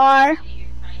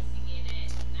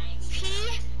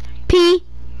P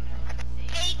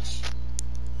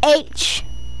H.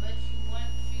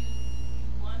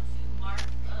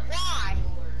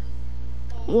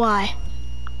 Why?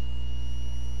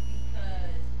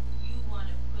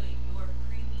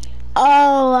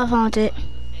 Oh, I found it.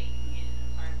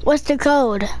 What's the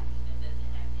code?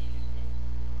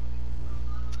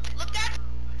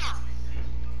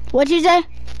 What'd you say?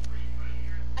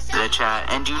 The chat,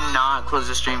 and do not close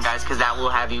the stream, guys, because that will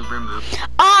have you removed.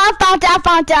 Oh, I found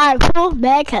it. Alright, cool.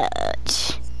 Back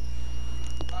hutch.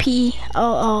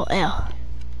 POOL.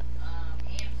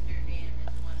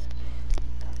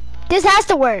 This has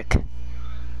to work.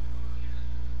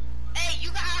 Hey,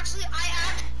 I actually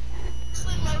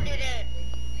loaded it.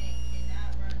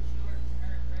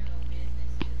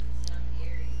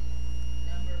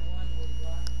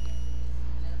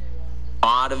 A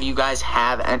lot of you guys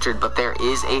have entered, but there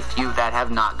is a few that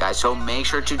have not, guys. So make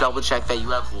sure to double check that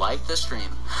you have liked the stream,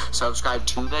 subscribe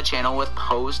to the channel with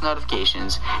post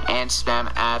notifications, and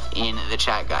spam F in the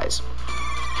chat, guys.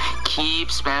 Keep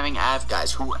spamming F,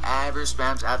 guys. Whoever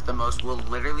spams F the most will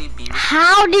literally be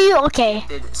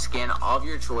skin of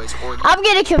your choice, or I'm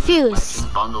getting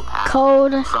confused. Bundle pack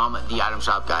code from the item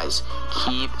shop, guys.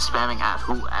 Keep spamming F.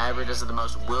 Whoever does it the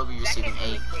most will be receiving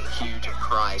a huge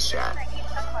prize, chat.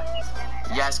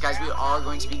 Yes, guys, we are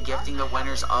going to be gifting the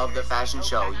winners of the fashion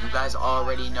show. You guys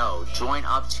already know. Join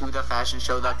up to the fashion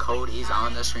show. The code is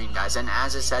on the screen, guys. And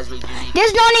as it says, we do need...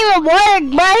 This don't even work,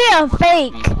 bro. You're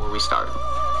fake. Before we start.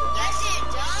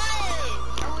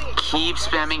 Keep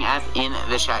spamming F in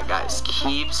the chat, guys.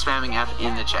 Keep spamming F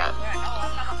in the chat.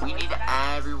 We need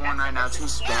everyone right now to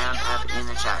spam F in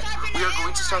the chat. We are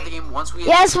going to start the game once we...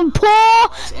 Yes, from Paul.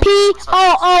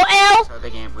 POOL. Start the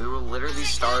game. We will literally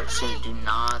start soon. Do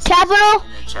not... Capital?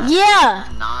 Yeah.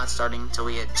 Not starting until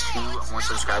we hit 2 more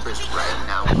subscribers right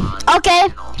now.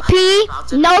 Okay. P,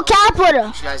 no capital.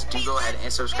 You guys do go ahead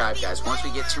and subscribe, guys. Once we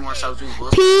get 2 more subs, we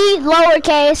will... P,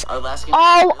 lowercase. Our last game...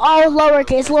 O,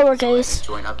 lowercase.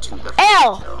 Join up to the...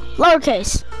 L,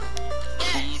 lowercase.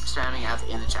 Keep spamming F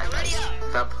in the chat, guys.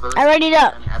 The person I read it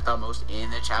up. F the most in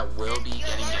the chat will be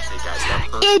getting gifted, guys.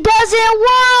 It doesn't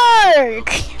work.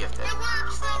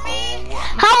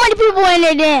 How many people in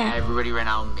it then? Everybody right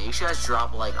now, make sure you guys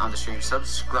drop a like on the stream,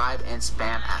 subscribe, and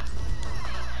spam F.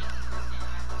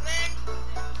 Man,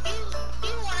 do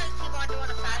you want to keep on doing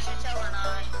a fashion show or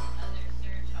not?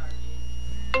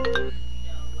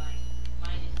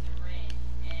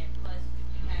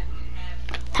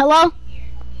 Hello?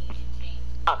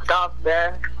 Stop,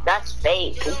 man. That's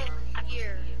fake.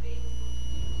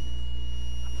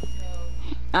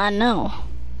 I know.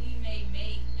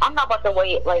 I'm not about to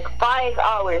wait like 5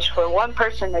 hours for one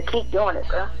person to keep doing it,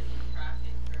 bro.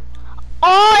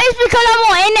 Oh, it's because I'm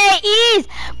on NA East.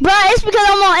 Bro, it's because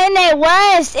I'm on NA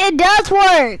West. It does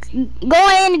work. Go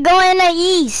in NA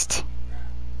East.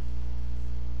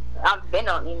 I've been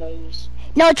on NA East.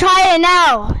 No, try it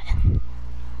now.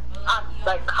 I'm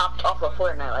like hopped off of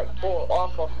Fortnite, like full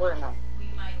off of Fortnite.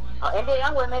 NBA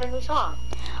Youngboy made a new song.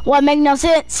 What, make no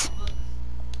sense?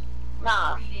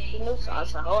 Nah, the new song,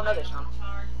 it's a whole nother song.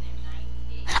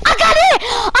 I got it!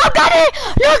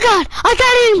 No, God! I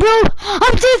got it, bro!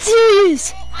 I'm dead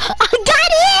serious! I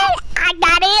got it!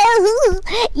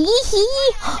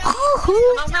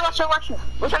 No, watch you.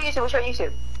 Which one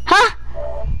YouTube? Huh?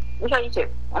 Which one YouTube?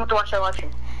 I want to watch you.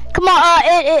 Come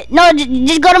on, no,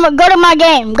 just go to my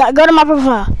game. Go to my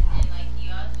profile.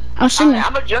 I'm streaming.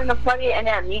 I'm gonna join the party and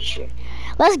then meet you.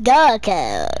 Let's go,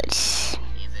 coach.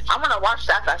 I'm gonna watch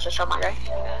that fashion show, my guy.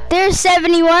 There's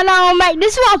 71 on my.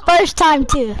 This is my first time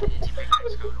too.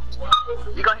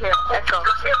 You gonna hear echo.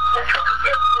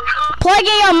 Plug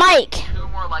in your mic. 2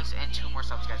 more likes and 2 more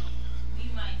subs, guys.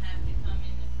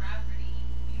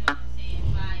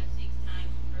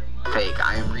 Fake.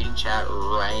 I am reading chat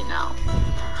right now.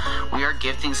 We are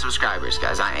gifting subscribers,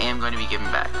 guys. I am going to be giving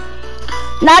back.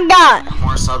 Not God. 2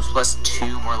 more subs plus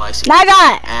 2 more likes. Not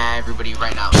God. Everybody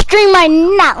right now. Stream right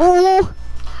now.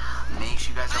 Make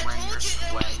sure you guys are wearing your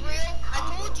sweatiest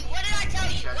combo. Make sure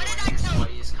you guys are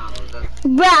wearing your sweatiest combo.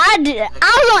 Bro, I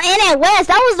was on NA West.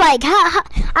 I was like,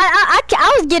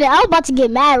 I was about to get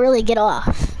mad, really get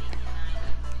off.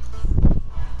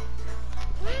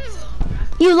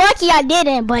 You lucky I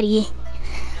didn't, buddy.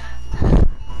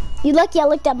 You lucky I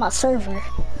looked at my server.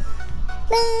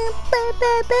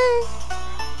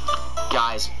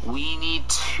 Guys, we need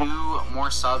 2 more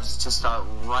subs to start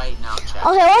right now, chat.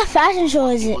 Okay, what fashion show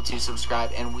is it? To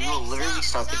subscribe, and we will literally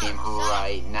start the game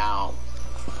right now.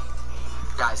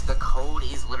 Guys, the code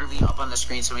is literally up on the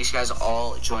screen, so make sure you guys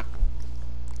all join.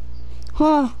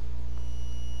 Huh.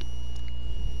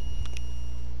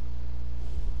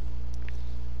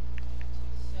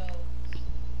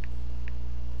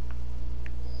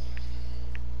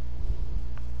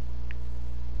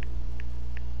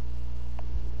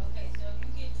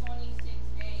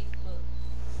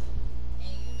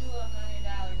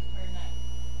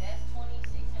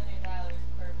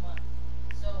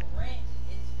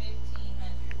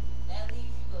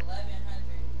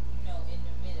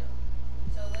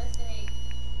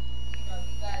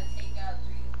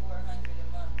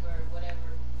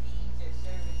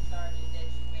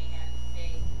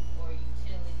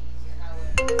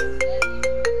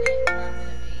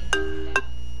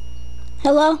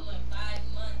 Hello?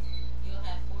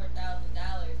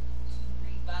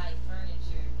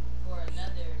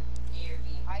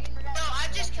 I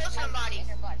just killed somebody.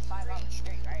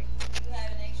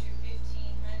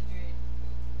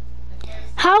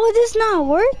 How is this not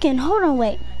working? Hold on,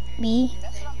 wait.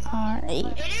 B-R-A. It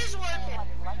is working.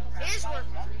 It is working.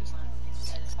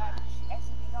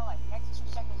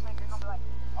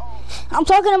 I'm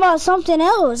talking about something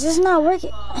else. It's not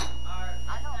working.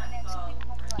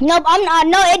 Nope, I'm not.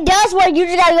 No, it does work. You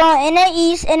just gotta go on NA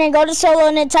East and then go to solo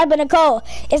and then type in the code.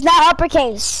 It's not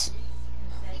uppercase.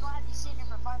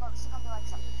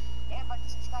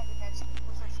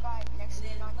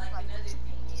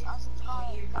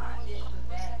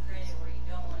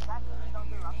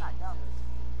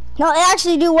 No, it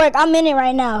actually do work. I'm in it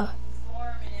right now.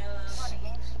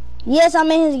 Yes,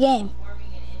 I'm in his game.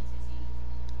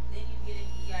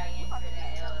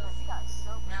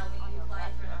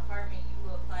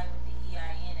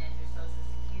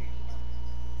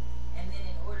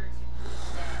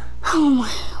 Oh my,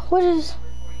 what is...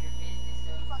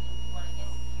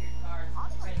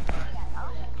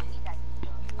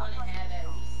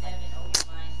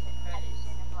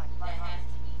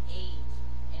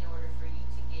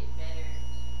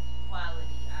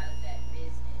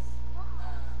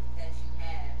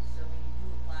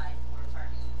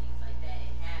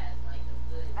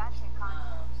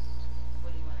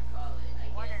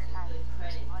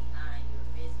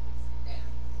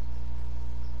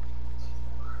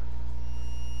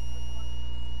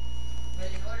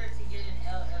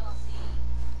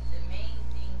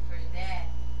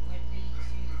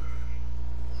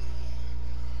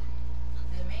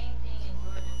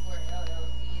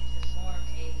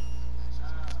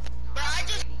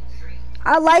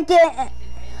 I like it,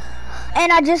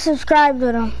 and I just subscribed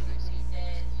to them.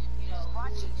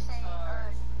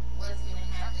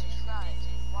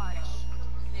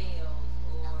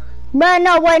 But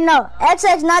no, wait, no.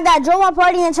 XX, not that. Join my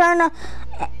party and turn on,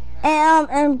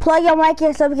 and plug your mic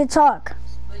in so we can talk.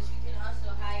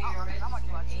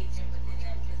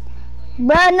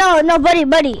 Bruh, no,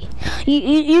 buddy.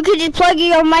 You could just plug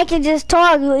in your mic and just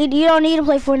talk. You don't need to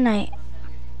play Fortnite.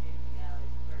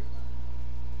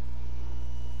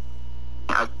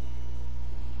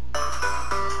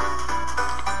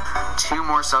 Two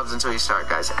more subs until you start,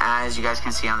 guys. As you guys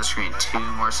can see on the screen, 2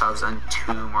 more subs and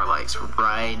 2 more likes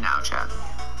right now, chat.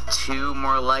 2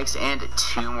 more likes and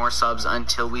 2 more subs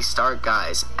until we start,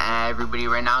 guys. Everybody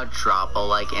right now, drop a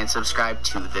like and subscribe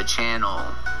to the channel.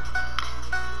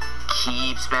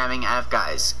 Keep spamming F,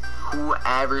 guys.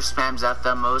 Whoever spams F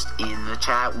the most in the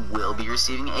chat will be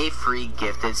receiving a free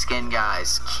gifted skin,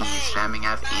 guys. Keep spamming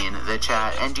F in the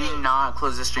chat and do not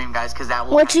close the stream, guys, because that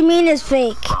will... What you mean is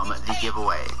fake? From the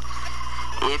giveaway.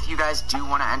 If you guys do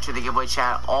want to enter the giveaway,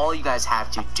 chat, all you guys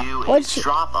have to do is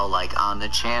drop a like on the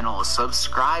channel,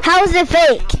 subscribe. How is it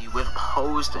fake? With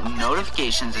post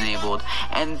notifications enabled,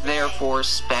 and therefore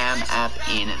spam F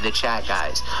in the chat,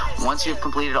 guys. Once you've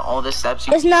completed all the steps,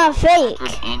 you it's not fake.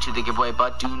 Into the giveaway,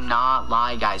 but do not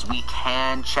lie, guys. We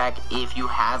can check if you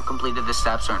have completed the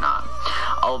steps or not.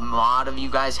 A lot of you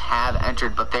guys have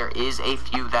entered, but there is a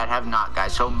few that have not,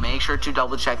 guys. So make sure to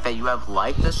double check that you have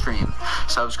liked the stream,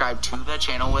 subscribe to the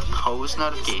channel with post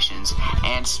notifications,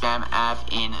 and spam F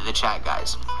in the chat,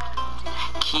 guys.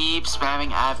 Keep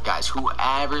spamming F, guys.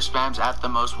 Whoever spams F the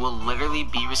most will literally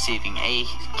be receiving a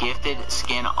gifted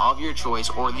skin of your choice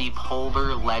or the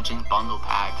Polar Legend bundle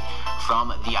pack from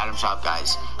the item shop,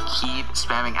 guys. Keep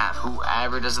spamming F.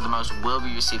 Whoever does it the most will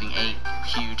be receiving a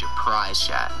huge prize,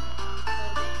 chat.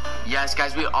 Yes,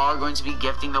 guys, we are going to be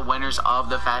gifting the winners of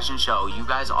the fashion show. You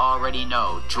guys already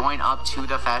know. Join up to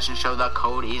the fashion show. The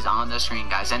code is on the screen,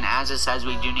 guys. And as it says,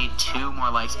 we do need 2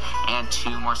 more likes and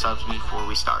 2 more subs before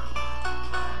we start.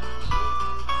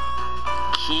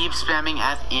 Keep spamming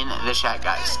F in the chat,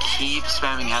 guys. Keep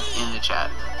spamming F in the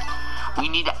chat. We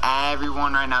need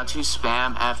everyone right now to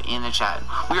spam F in the chat.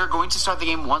 We are going to start the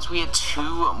game once we hit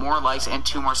 2 more likes and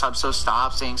 2 more subs, so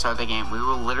stop saying start the game. We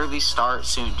will literally start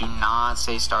soon. Do not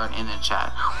say start in the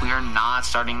chat. We are not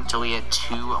starting until we hit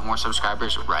 2 more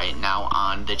subscribers right now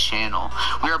on the channel.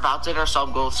 We are about to hit our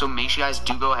sub goal, so make sure you guys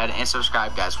do go ahead and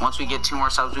subscribe, guys. Once we get 2 more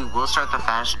subs, we will start the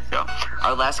fashion show.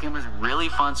 Our last game was really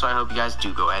fun, so I hope you guys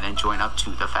do go ahead and join up to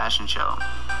the fashion show.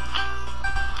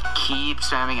 Keep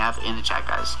spamming F in the chat,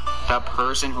 guys. The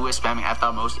person who is spamming F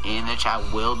the most in the chat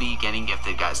will be getting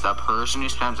gifted, guys. The person who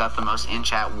spams F the most in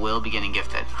chat will be getting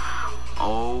gifted.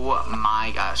 Oh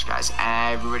my gosh, guys.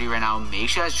 Everybody right now, make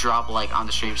sure you guys drop a like on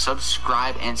the stream,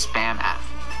 subscribe, and spam F.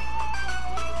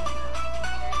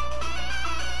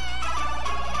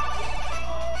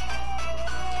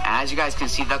 As you guys can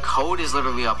see, the code is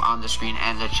literally up on the screen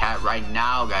and the chat right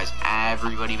now, guys.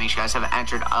 Everybody, make sure you guys have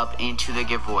entered up into the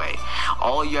giveaway.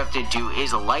 All you have to do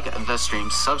is like the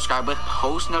stream, subscribe with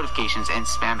post notifications, and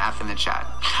spam F in the chat.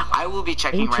 I will be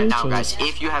checking right now, guys.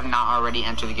 If you have not already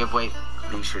entered the giveaway,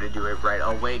 be sure to do it right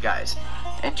away, guys.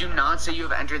 And do not say you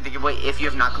have entered the giveaway if you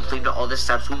have not completed all the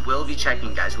steps. We will be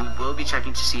checking, guys. We will be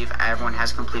checking to see if everyone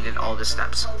has completed all the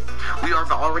steps. We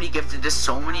have already gifted to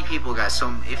so many people, guys.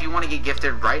 So if you want to get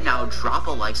gifted right now, drop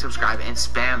a like, subscribe, and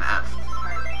spam F.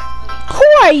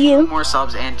 Who are you? 2 more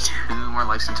subs and 2 more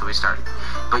likes until we start.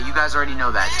 But you guys already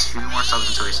know that. 2 more subs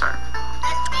until we start.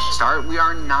 We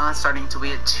are not starting until we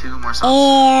hit 2 more subs.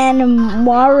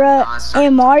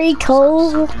 And Mari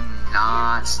Cole.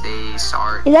 Not stay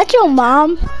sorry. Is that your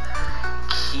mom?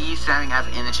 Keep spamming F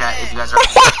in the chat if you guys are.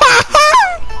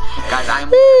 Guys, I'm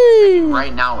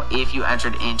right now if you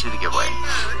entered into the giveaway.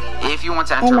 If you want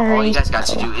to enter, all you guys got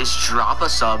to do is drop a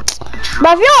sub.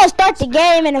 But if you want to start the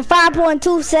game in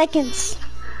 5.2 seconds.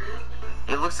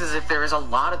 It looks as if there is a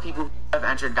lot of people who have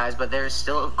entered, guys, but there is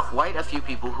still quite a few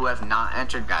people who have not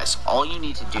entered, guys. All you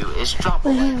need to do is drop a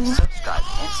like, subscribe,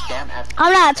 and spam F.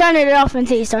 I'm not turning it off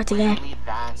until you start the game. It's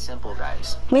that simple,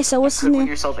 guys. Wait, so what's the name? Win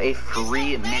yourself a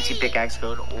free Minty Pickaxe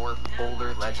code or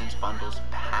Polar Legends bundles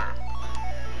pack.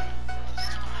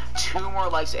 2 more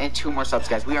likes and 2 more subs,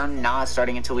 guys. We are not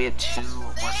starting until we hit 2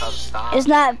 more subs. Stop. It's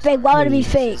not fake. Why would it be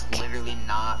fake? It's literally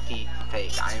not fake.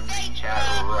 I am reading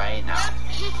chat right now.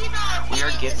 We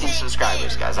are gifting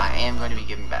subscribers, guys. I am going to be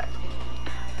giving back.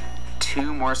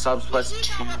 2 more subs plus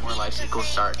 2 more likes equals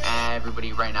start.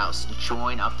 Everybody right now,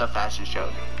 join up the fashion show.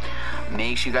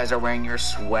 Make sure you guys are wearing your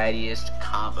sweatiest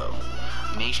combo.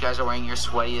 Make sure you guys are wearing your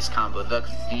sweatiest combo. The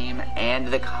theme and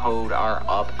the code are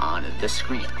up on the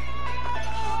screen.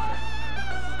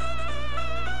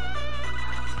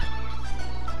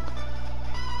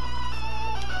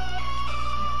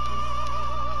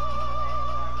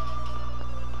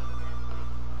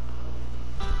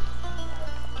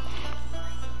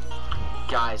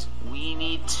 Guys, we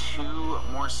need 2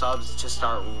 more subs to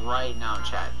start right now,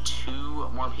 chat. 2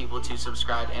 more people to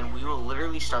subscribe, and we will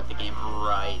literally start the game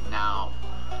right now.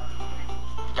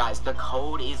 Guys, the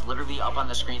code is literally up on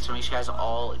the screen, so make sure you guys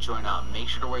all join up. Make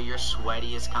sure to wear your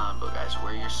sweatiest combo, guys.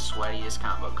 Wear your sweatiest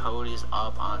combo. Code is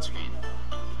up on screen.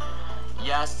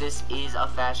 Yes, this is a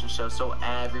fashion show, so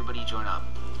everybody join up.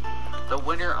 The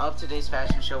winner of today's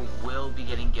fashion show will be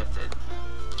getting gifted.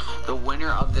 The winner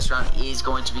of this round is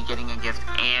going to be getting a gift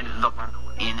and the bundle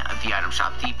in the item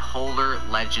shop. The Polar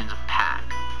Legends pack.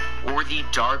 Or the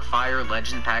Darkfire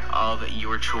Legend pack of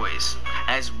your choice.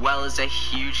 As well as a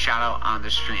huge shout out on the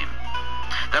stream.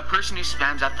 The person who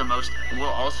spams F the most will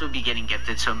also be getting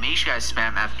gifted. So make sure you guys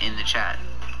spam F in the chat.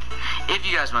 If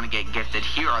you guys want to get gifted,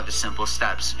 here are the simple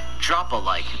steps. Drop a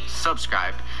like,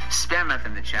 subscribe, spam F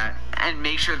in the chat, and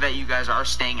make sure that you guys are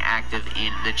staying active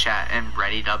in the chat and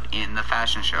readied up in the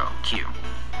fashion show. Q.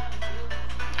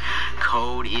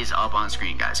 Code is up on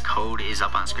screen, guys. Code is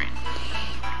up on screen.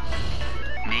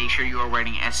 Make sure you are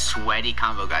wearing a sweaty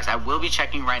combo, guys. I will be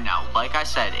checking right now. Like I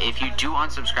said, if you do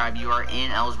unsubscribe, you are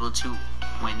ineligible to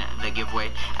win the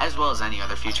giveaway, as well as any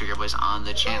other future giveaways on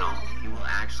the channel. You will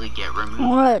actually get removed.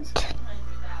 What?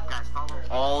 Guys, follow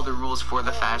all the rules for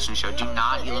the fashion show. Do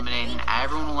not eliminate, and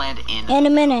everyone will land in. In a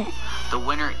minute. The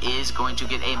winner is going to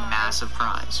get a massive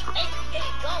prize.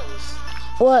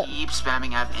 What? Keep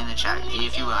spamming F in the chat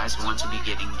if you guys want to be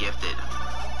getting gifted.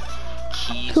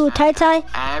 Keep Who, Tai Tai?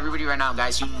 Everybody right now,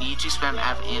 guys, you need to spam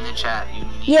F in the chat.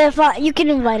 You can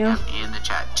invite him. F in the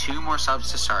chat. 2 more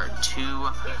subs to start. 2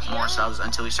 more subs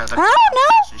until we start the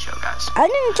fashion show, guys. I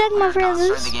didn't check my friends. We're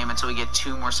not starting the game until we get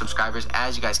 2 more subscribers,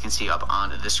 as you guys can see up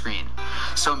on the screen.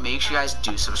 So make sure you guys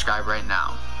do subscribe right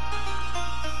now.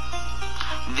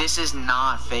 This is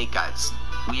not fake, guys.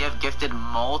 We have gifted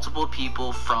multiple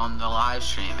people from the live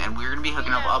stream, and we're gonna be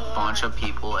hooking up a bunch of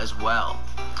people as well.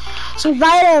 So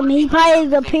invite him. He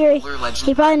probably appear. He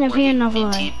probably appear in the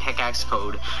vlog. Pickaxe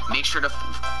code. Make sure to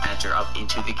enter up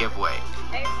into the giveaway.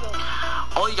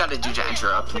 All you gotta do to enter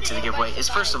up into the giveaway is,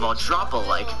 first of all, drop a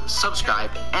like,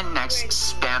 subscribe, and next,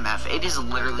 spam F. It is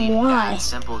literally that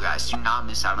simple, guys. Do not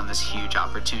miss out on this huge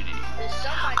opportunity.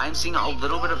 I'm seeing a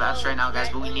little bit of Fs right now, guys,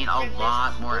 but we need a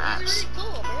lot more Fs.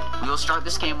 We will start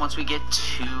this game once we get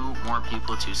 2 more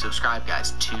people to subscribe,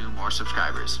 guys. 2 more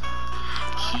subscribers.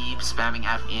 Keep spamming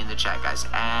F in the chat, guys.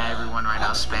 Everyone right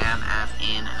now, spam F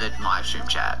in the live stream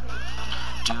chat.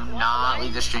 Do not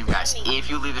leave the stream, guys. If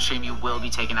you leave the stream, you will be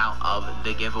taken out of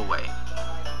the giveaway.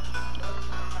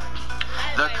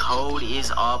 The code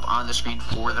is up on the screen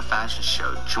for the fashion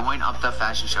show. Join up the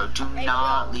fashion show. Do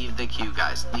not leave the queue,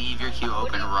 guys. Leave your queue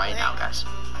open right now, guys.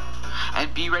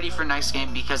 And be ready for next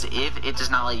game, because if it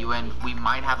does not let you in, we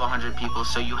might have 100 people,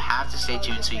 so you have to stay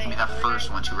tuned so you can be the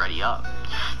first one to ready up.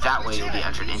 That way you'll be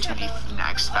entered into the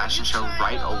next fashion show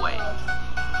right away.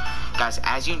 Guys,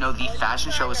 as you know, the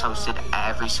fashion show is hosted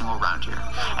every single round here.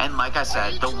 And like I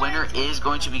said, the winner is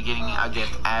going to be getting a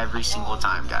gift every single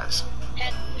time, guys.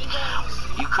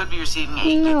 You could be receiving a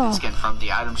gifted skin from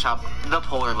the item shop, the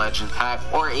Polar Legends pack,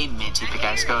 or a minty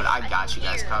pickaxe code. I got you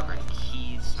guys covered.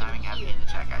 Keep spamming F in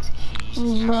the chat, guys. Keep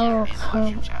spamming F in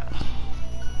the live chat.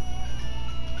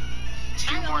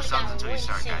 2 more subs until we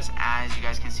start, guys. As you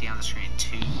guys can see on the screen,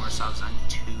 2 more subs and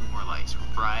 2 more likes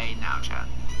right now, chat.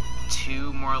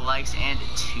 2 more likes and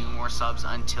 2 more subs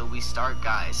until we start,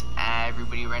 guys.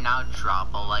 Everybody right now,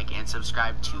 drop a like and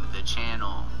subscribe to the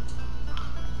channel.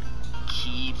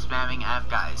 Keep spamming F,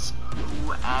 guys.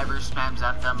 Whoever spams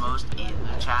F the most in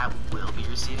the chat will be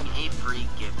receiving a free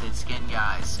gifted skin,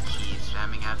 guys. Keep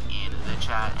spamming F in the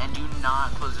chat, and do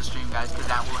not close the stream, guys, because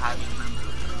that will have you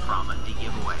removed from the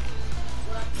giveaway.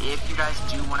 If you guys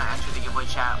do want to enter the giveaway,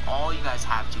 chat, all you guys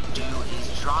have to do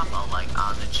is drop a like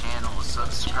on the channel,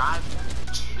 subscribe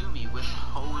to me with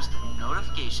post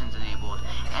notifications enabled,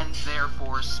 and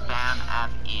therefore spam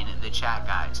F in the chat,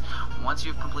 guys. Once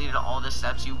you've completed all the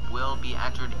steps, you will be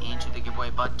entered into the giveaway,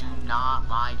 but do not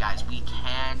lie, guys. We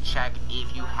can check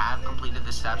if you have completed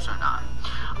the steps or not.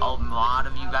 A lot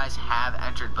of you guys have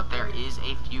entered, but there is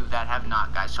a few that have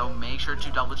not, guys. So make sure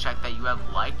to double check that you have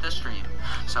liked the stream,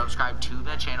 subscribe to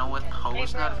the channel with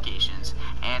post notifications,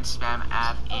 and spam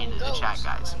F in the chat,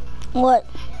 guys. What?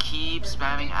 Keep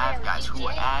spamming F, guys.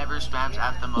 Whoever spams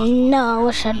F the most. No, I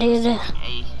wish I did.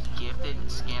 A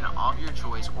gifted skin of your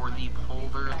choice, or the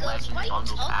Polar Legend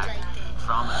bundle pack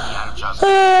from the item shop.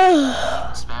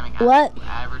 Spamming F. What?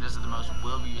 Whoever does it the most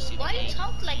will be receiving Why do you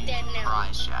talk like that now?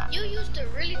 Prize, chat. You used to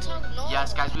really talk normal.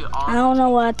 Yes, guys, we are. I don't know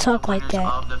why I talk like that.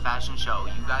 Of the fashion show,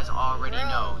 you guys already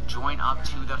know. Join up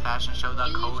to the fashion show.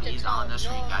 The code is on the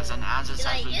screen, guys. And as it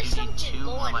says, we do need 2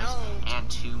 more likes and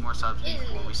 2 more subs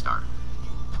before we start.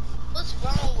 What's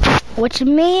wrong with you? What you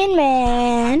mean,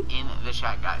 man? In the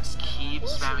chat, guys. Keep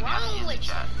spamming F in the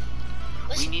chat.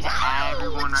 We need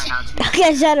everyone right now to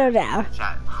Okay, shut her down.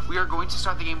 Chat. We are going to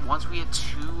start the game once we hit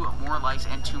 2 more likes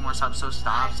and 2 more subs, so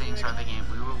stop saying start the game.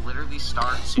 We will literally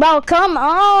start soon. Bro, come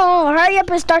on. Hurry up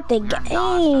and start the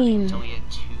game. Until we hit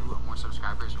 2 more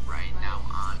subscribers right now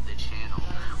on the channel.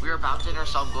 We are about to hit our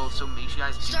sub goal, so make sure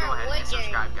you guys do go ahead and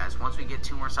subscribe, guys. Once we get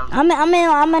 2 more subs, I'm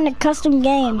in a custom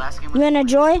game. You wanna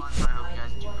join? So I hope you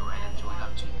guys do go ahead and join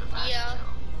up to the fashion show.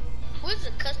 What's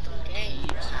a custom game?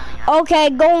 Okay,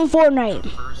 go on Fortnite.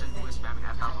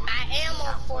 I am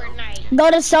on Fortnite. Go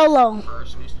to solo. The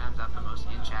person who spams out the most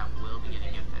in chat will be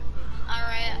getting gifted.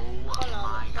 Alright, hold on. Oh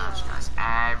my gosh, guys.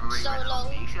 Everyone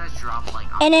drop a like.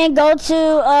 And then go to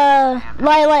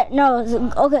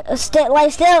no, okay, still.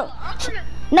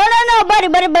 No, buddy.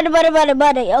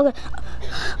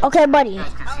 Okay, buddy.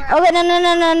 Okay, no.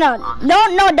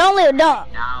 Don't leave. Don't.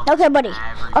 Okay, buddy.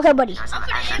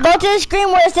 Go to the screen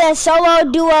where it says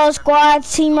solo, duo, squad,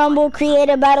 team rumble,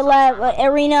 creative, battle lab,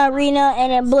 arena,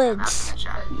 and then blitz.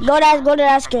 Go to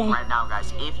that screen. Right now,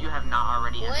 guys, if you have not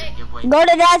already entered the giveaway, go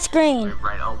to that screen.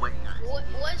 Right. Oh wait.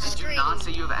 What screen? Do not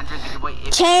say you have entered the giveaway.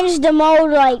 Change the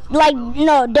mode,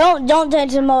 no, don't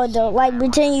change the mode though. Like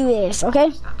pretend you is,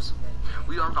 okay?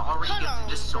 We are already gifted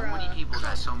to so many people,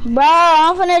 guys. So many. Bro,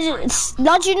 I'm finna just,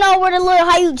 don't you know where the little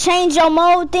how you change your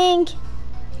mode thing? 2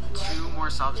 more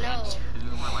subs and 2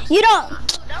 more likes. You don't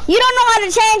know how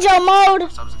to change your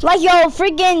mode, like your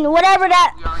freaking whatever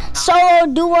that solo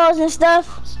duos and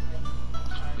stuff.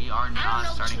 We are not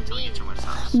starting to get 2 more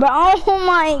subs. Bro, oh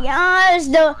my gosh,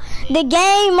 the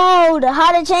game mode,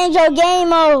 how to change your game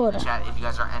mode. Chat, if you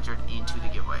guys are entered into the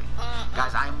giveaway,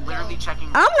 guys, I'm literally checking.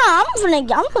 I'm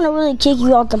gonna really kick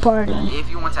you off the party. If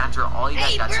you want to enter, all you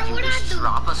guys got to do is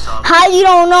drop a sub. How you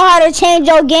don't know how to change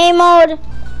your game mode?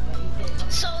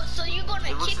 So you're gonna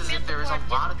it looks as if there is a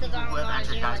lot of people who have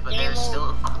entered, guys, but there's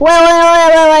still.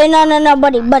 Wait, no,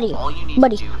 buddy.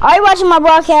 Are you watching my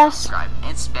broadcast? Subscribe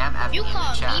and spam F in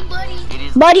the chat.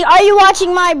 Buddy, are you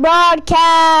watching my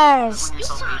broadcast?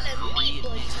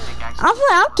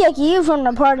 I'll kick you from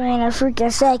the party in a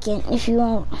freaking second if you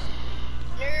won't. 2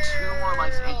 more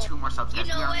likes and 2 more subs, guys.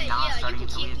 We are not starting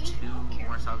until we have 2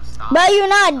 more subs. Stop. But you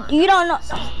don't know.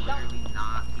 Literally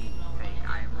not being fake. I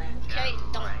am in chat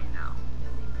right now.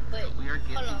 We are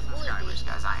giving subscribers,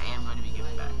 guys. I am going to be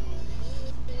giving back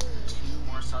 2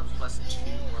 more subs plus 2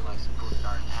 more likes and go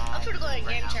start. I'm trying to go to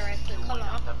game chat right quick. Hold on,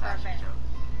 I'm perfect.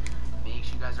 Make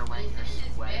sure you guys are wearing your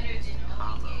sweatiest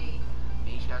combo.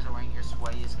 Make sure you guys are wearing your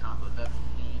sweatiest combo. The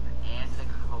theme and the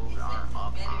code are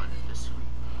up on the screen.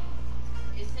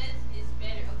 It says it's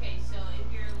better. Okay, so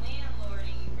if you're a landlord and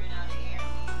you rent out an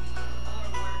Airbnb,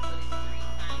 or work, but it's 3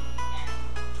 times the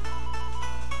tax.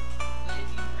 But if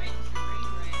you rent to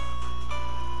re-rent,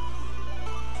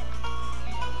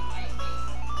 you might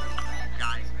pay.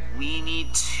 Guys, we need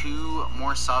 2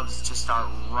 more subs to start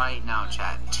right now,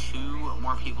 chat. 2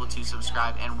 more people to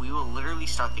subscribe, and we will literally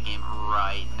start the game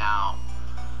right now.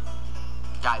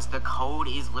 Guys, the code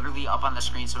is literally up on the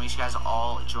screen, so make sure you guys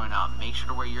all join up. Make sure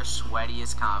to wear your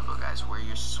sweatiest combo, guys. Wear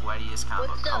your sweatiest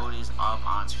combo. Code is up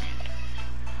on screen.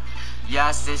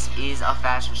 Yes, this is a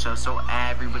fashion show, so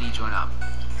everybody join up.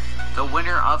 The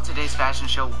winner of today's fashion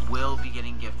show will be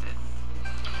getting gifted.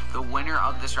 The winner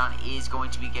of this round is going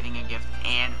to be getting a gift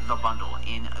and the bundle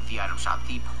in the item shop.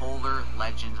 The Polar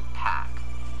Legends pack,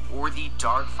 or the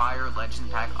Darkfire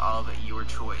Legends pack of your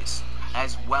choice,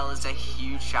 as well as a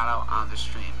huge shout out on the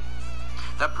stream.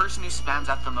 The person who spams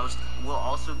F the most will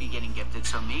also be getting gifted,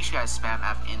 so make sure you guys spam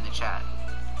F in the chat.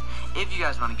 If you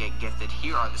guys want to get gifted,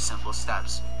 here are the simple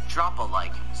steps. Drop a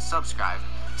like, subscribe,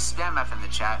 spam F in the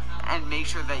chat, and make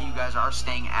sure that you guys are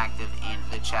staying active in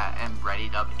the chat and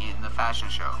readied up in the fashion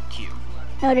show. Q.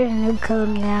 Oh, there's a new code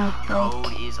now.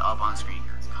 Code is up on screen.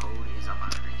 Code is up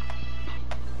on screen.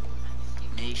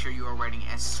 Make sure you are writing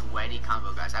a sweaty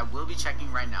combo, guys. I will be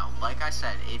checking right now. Like I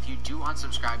said, if you do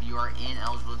unsubscribe, you are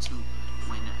ineligible to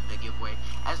win the giveaway,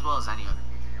 as well as any other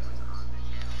future giveaways.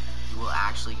 You will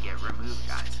actually get removed,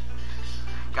 guys.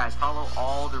 Guys, follow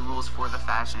all the rules for the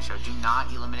fashion show. Do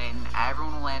not eliminate, and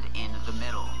everyone will land in the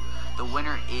middle. The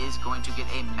winner is going to get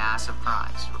a massive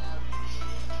prize.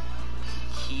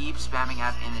 Keep spamming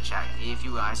F in the chat if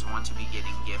you guys want to be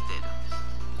getting gifted.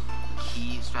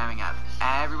 Keep spamming F.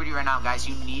 Everybody right now, guys,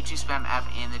 you need to spam F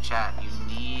in the chat. You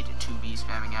need to be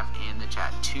spamming F in the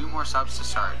chat. 2 more subs to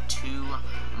start. 2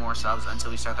 more subs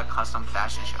until we start the custom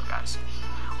fashion show, guys.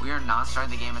 We are not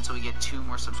starting the game until we get 2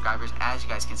 more subscribers, as you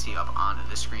guys can see up on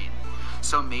the screen.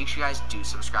 So make sure you guys do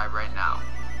subscribe right now.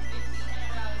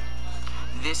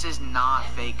 This is not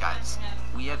fake, guys.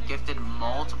 We have gifted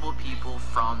multiple people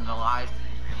from the live.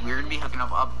 We're going to be hooking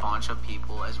up a bunch of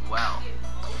people as well.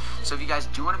 So if you guys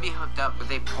do want to be hooked up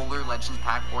with a Polar Legends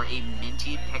pack or a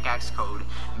Minty Pickaxe code,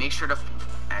 make sure to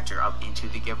enter up into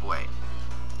the giveaway.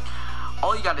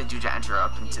 All you got to do to enter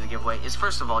up into the giveaway is,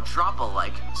 first of all, drop a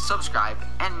like, subscribe,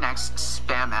 and next,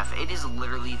 spam F. It is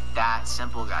literally that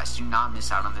simple, guys. Do not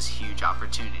miss out on this huge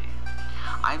opportunity.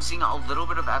 I'm seeing a little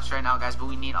bit of Fs right now, guys, but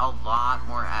we need a lot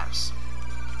more Fs.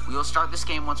 We will start this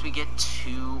game once we get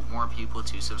 2 more people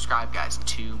to subscribe, guys.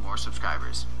 2 more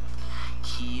subscribers.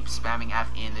 Keep spamming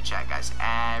F in the chat, guys.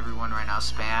 Everyone right now,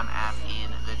 spam F in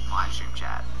the live stream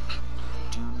chat.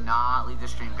 Do not leave the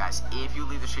stream, guys. If you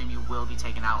leave the stream, you will be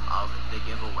taken out of the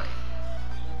giveaway.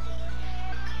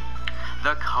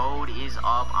 The code is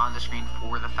up on the screen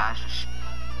for the fashion show.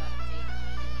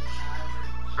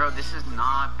 Bro, this is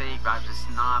not fake, guys. This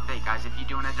is not fake, guys. If you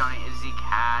do want to donate, it is the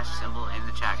cash symbol in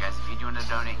the chat, guys. If you do want to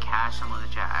donate, cash symbol in the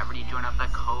chat. Everybody join up. The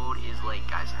code is LAKE,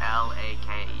 guys.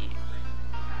 LAKE.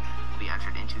 Will be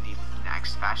entered into the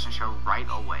next fashion show right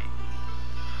away.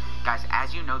 Guys,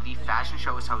 as you know, the fashion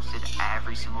show is hosted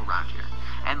every single round here.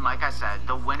 And like I said,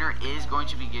 the winner is going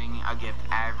to be getting a gift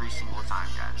every single time,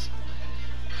 guys.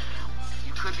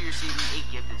 You could be receiving a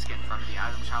gifted skin from the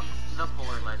item shop, the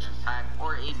Polar Legends pack,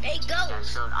 or a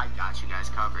episode. I got you guys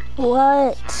covered.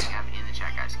 What? In the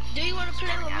chat, guys. Do you want to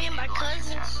play with me and my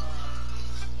cousins?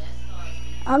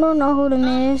 I don't know who them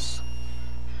is.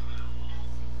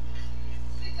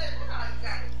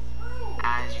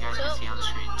 As you guys can see on the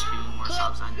screen, 2 more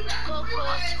subs and 2 more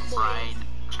likes right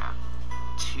chat.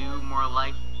 2 more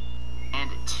likes and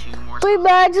 2 more 3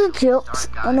 bags of chips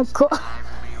and a cup.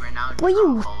 Well,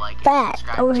 you fat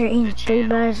over here eating 3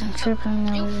 bags of chips and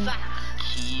everything.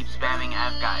 Keep spamming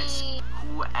F, guys.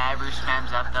 Whoever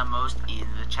spams F the most in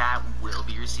the chat will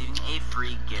be receiving a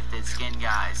free gifted skin,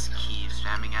 guys. Keep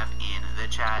spamming F in the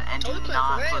chat. And do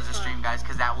not close the stream, guys,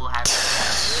 because that will have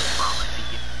from the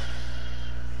gift.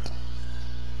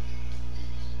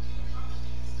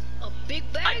 A big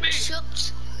bag of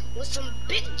chips with some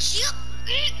big chips.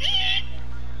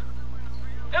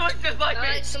 It looks just like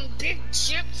me. Some big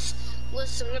chips with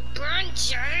some LeBron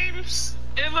James.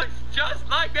 It looks just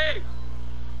like me.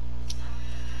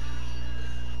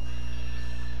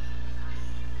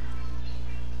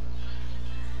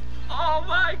 Oh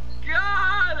my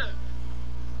God!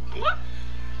 What?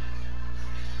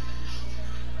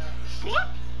 What?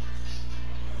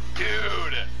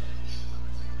 Dude!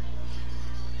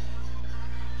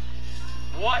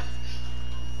 What?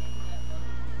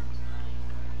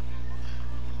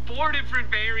 4 different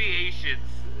variations.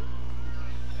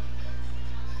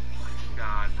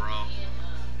 God, bro.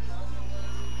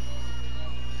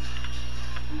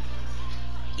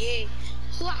 Yeah.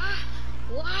 Wah.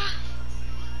 Wah.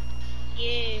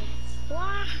 Yeah.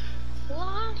 Wah.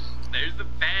 Wah. There's the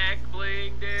back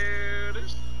bling, dude.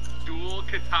 Dual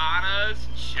katanas,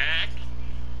 check.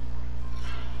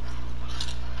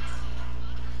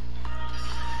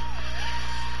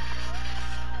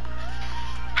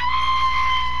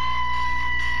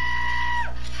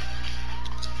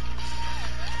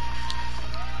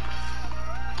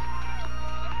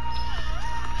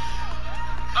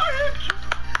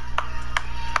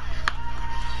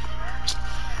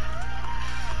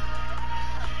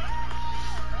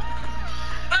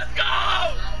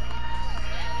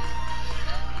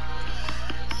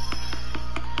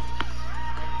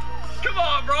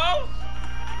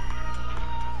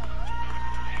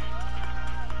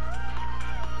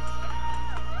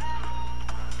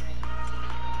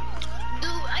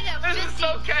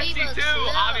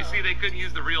 Obviously, they couldn't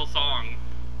use the real song.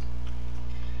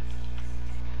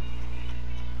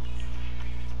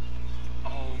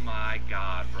 Oh my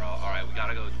God, bro. Alright, we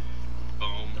gotta go.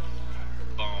 Boom.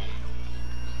 Boom.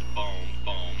 Boom.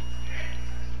 Boom.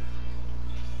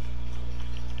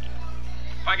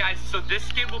 Alright, guys, so this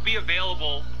skin will be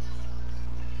available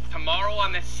tomorrow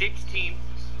on the 16th.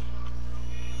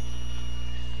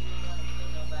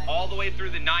 All the way through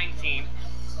the 19th.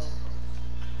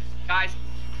 Guys,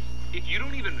 if you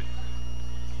don't even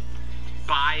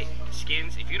buy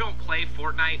skins, if you don't play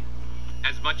Fortnite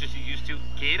as much as you used to,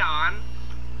 get on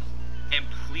and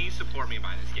please support me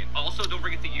buying this skin. Also, don't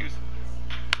forget to use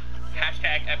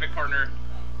hashtag Epic Partner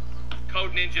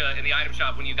code Ninja in the item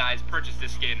shop when you guys purchase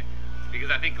this skin, because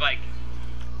I think like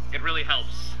it really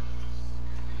helps.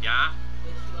 Yeah?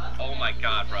 Oh my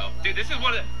God, bro. Dude, this is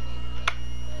one of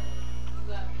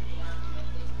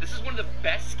the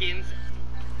best skins.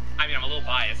 I mean, I'm a little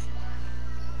biased.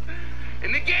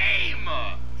 In the game!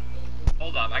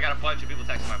 Hold up, I got a bunch of people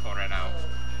texting my phone right now.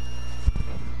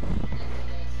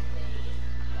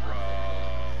 Bro.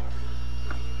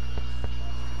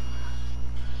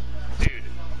 Dude.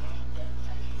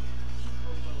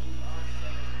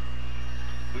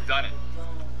 We've done it.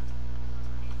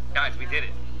 Guys, we did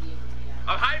it.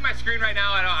 I'm hiding my screen right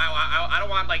now. I don't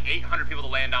want like 800 people to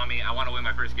land on me. I want to win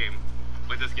my first game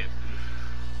with this kid.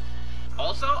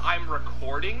 Also, I'm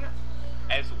recording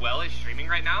as well as streaming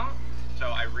right now, so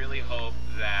I really hope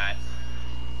that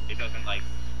it doesn't like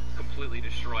completely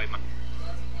destroy my...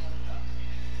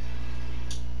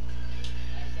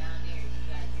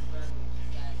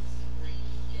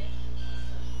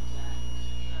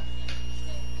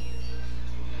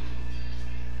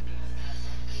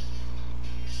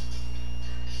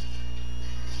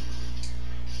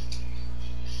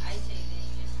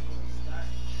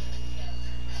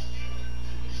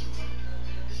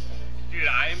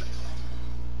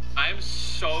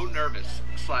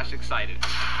 pumped/excited.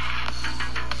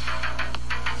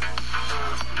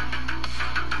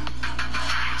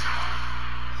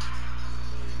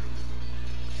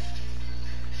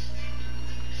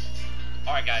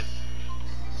 All right, guys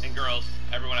and girls,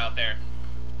 everyone out there.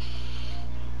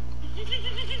 You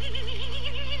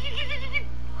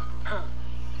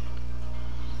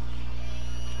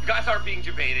guys aren't being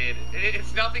debated.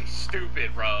 It's nothing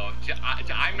stupid, bro.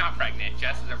 I'm not pregnant.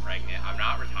 Jess isn't pregnant. I'm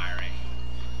not retiring.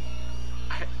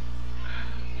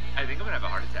 I think I'm gonna have a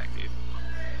heart attack, dude.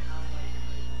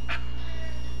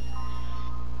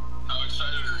 How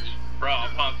excited are you? Bro,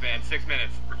 I'm pumped, man. 6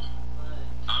 minutes.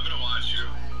 I'm gonna watch you.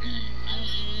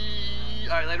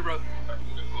 Alright, later, bro.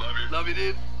 Love you. Love you,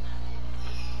 dude.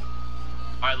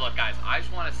 Alright, look, guys. I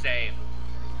just want to say,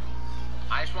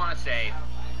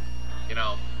 you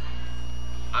know,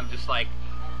 I'm just like,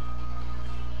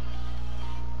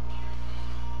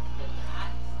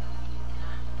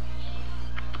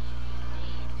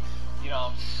 you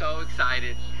know, I'm so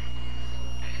excited.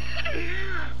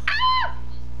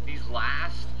 These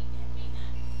last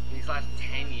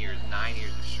 10 years, 9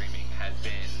 years of streaming has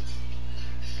been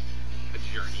a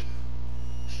journey.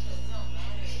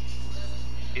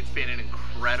 It's been an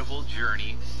incredible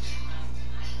journey.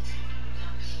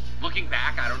 Looking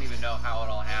back, I don't even know how it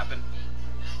all happened.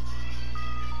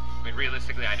 I mean,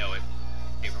 realistically, I know it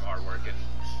came from hard work and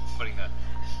putting the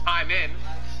time in.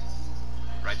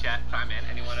 Right, chat? Time in.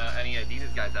 Anyone, any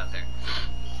Adidas guys out there?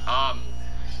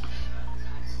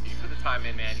 You put the time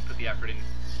in, man. You put the effort in,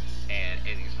 and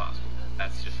anything is possible.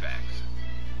 That's just facts.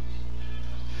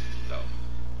 So,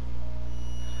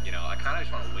 you know, I kind of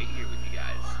just want to wait here with you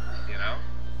guys. You know?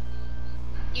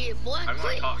 Yeah, boy. I don't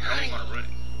want to talk. I don't even want to ruin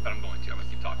it, but I'm going to. I'm gonna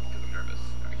keep talking because I'm nervous.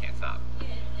 I can't stop.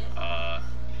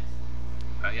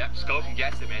 Yeah, Scope, you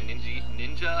guessed it, man.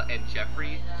 Ninja and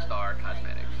Jeffree Star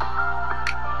Cosmetics.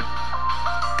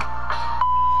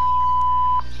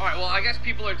 Alright, well, I guess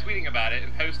people are tweeting about it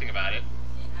and posting about it.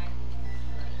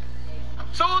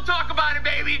 So we'll talk about it,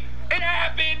 baby. It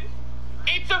happened.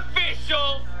 It's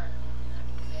official.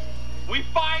 We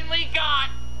finally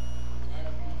got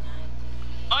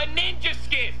a ninja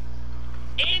skin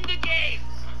in the game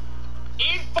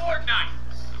in Fortnite.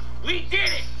 We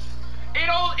did it. It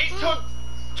took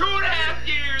 2.5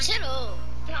 years.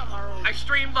 I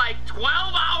streamed like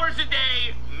 12 hours a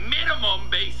day, minimum,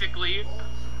 basically.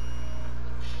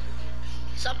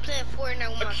 Stop playing Fortnite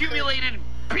with my accumulated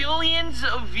billions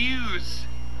of views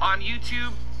on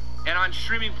YouTube and on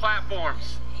streaming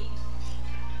platforms.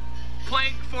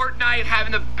 Playing Fortnite,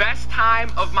 having the best time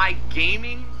of my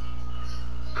gaming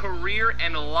career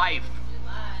and life.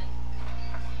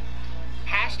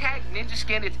 Hashtag Ninja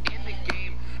Skin, it's in the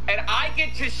game. And I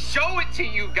get to show it to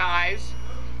you guys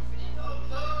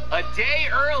a day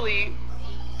early,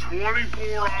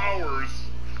 24 hours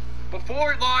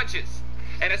before it launches.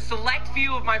 And a select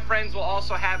few of my friends will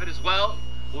also have it as well.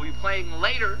 We'll be playing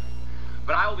later,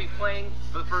 but I will be playing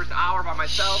for the first hour by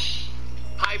myself,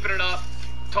 hyping it up,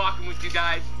 talking with you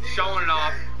guys, showing it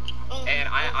off. And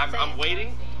I'm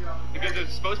waiting because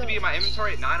it's supposed to be in my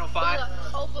inventory at 9:05.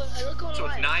 So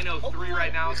it's 9:03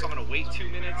 right now, so I'm gonna wait 2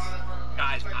 minutes.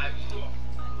 Guys, I've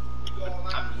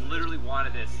literally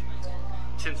wanted this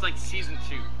since like season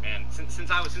 2, man.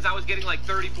 Since I was getting like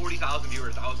 30,000-40,000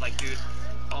 viewers, I was like, dude,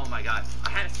 oh my god. I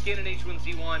had a skin in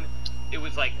H1Z1. It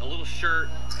was like a little shirt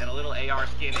and a little AR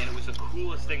skin, and it was the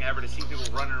coolest thing ever to see people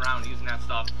running around using that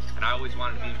stuff. And I always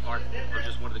wanted to be a part of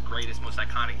just one of the greatest, most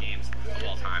iconic games of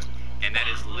all time. And that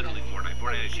is literally Fortnite.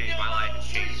 Fortnite has changed my life. It's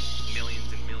changed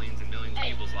millions and millions and millions of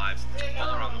people's lives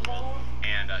all around the world.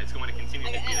 And it's going to continue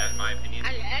to do that, in my opinion.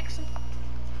 It's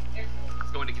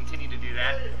going to continue to do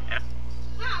that. And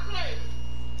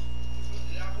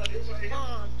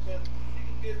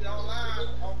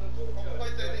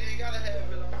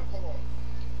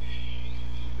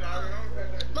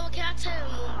Mom, can I tell you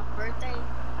my birthday?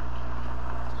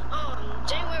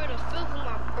 January the 5th was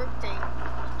my birthday.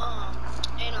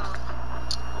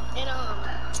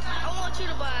 I want you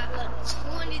to buy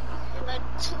like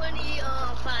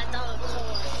 $25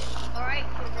 coin. Alright?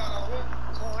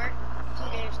 Card from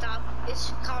GameStop.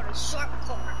 It's called a sharp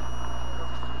card.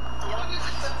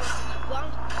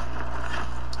 Well,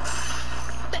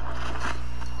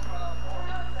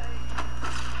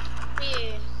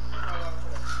 yeah.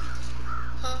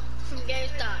 Huh? From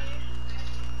GameStop.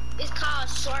 It's called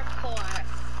Sharp Card.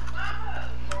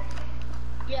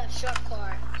 Yeah, Sharp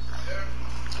Card.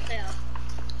 Yeah.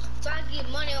 So I can get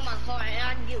money on my card and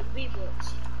I can get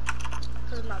V-Bucks.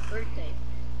 Because of my birthday.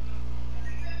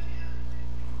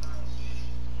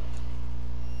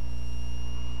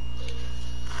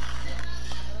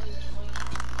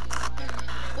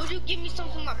 Would you give me some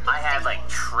for my birthday. I had like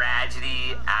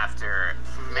tragedy after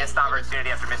missed opportunity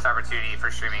after missed opportunity for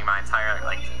streaming my entire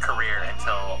like career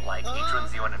until like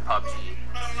H1Z1 and PUBG,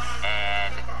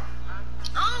 and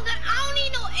I don't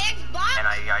need no Xbox. and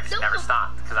I just never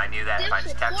stopped because I knew that if I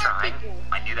just kept trying,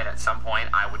 I knew that at some point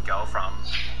I would go from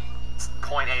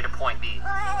point A to point B.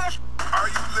 Are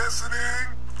you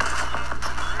listening?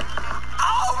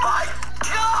 Oh my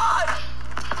God!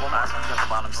 Well, nice one's at the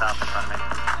bottom south in front of me.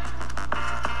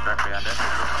 Directly under.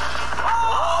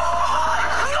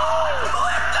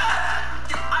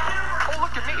 Oh,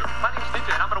 look at me. My name's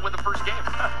Ninja, and I'm gonna win the first game.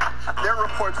 There are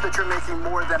reports that you're making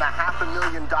more than $500,000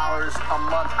 a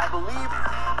month. I believe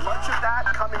much of that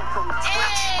coming from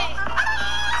Twitch.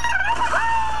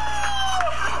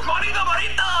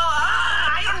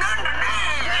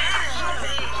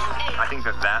 I think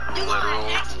that literal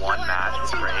one match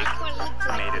with Drake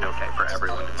made it okay for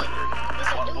everyone to play video games.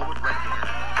 What would break the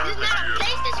internet? This is not a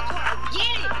PlayStation card.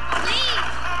 Get it, please,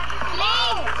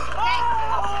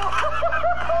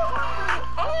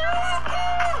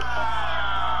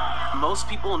 Most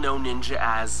people know Ninja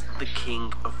as the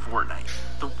king of Fortnite,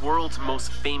 the world's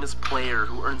most famous player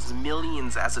who earns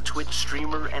millions as a Twitch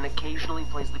streamer and occasionally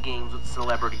plays the games with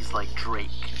celebrities like Drake.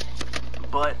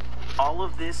 But all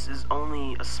of this is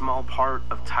only a small part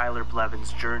of Tyler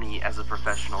Blevin's journey as a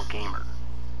professional gamer.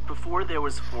 Before there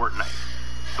was Fortnite,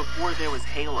 before there was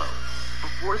Halo,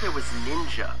 before there was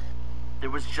Ninja, there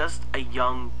was just a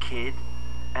young kid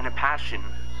and a passion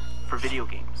for video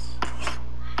games.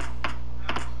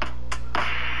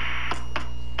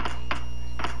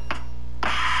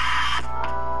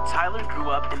 Tyler grew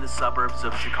up in the suburbs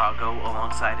of Chicago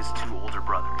alongside his two older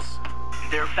brothers.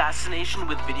 Their fascination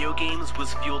with video games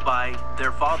was fueled by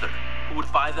their father, who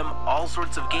would buy them all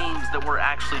sorts of games that were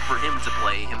actually for him to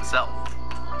play himself.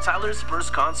 Tyler's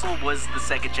first console was the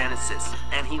Sega Genesis,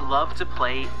 and he loved to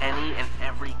play any and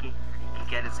every game he could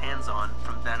get his hands on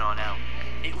from then on out.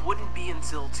 It wouldn't be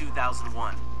until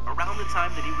 2001, around the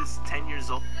time that he was 10 years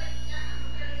old.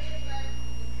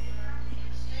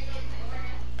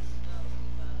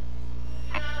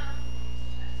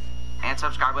 And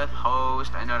subscribe with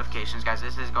post and notifications, guys.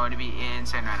 This is going to be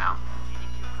insane right now.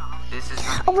 This is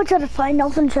going to I'm gonna try to find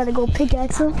Nelson and try to go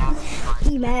pickaxe him.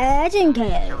 Imagine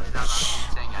cash.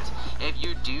 If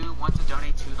you do want to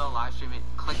donate to the live stream,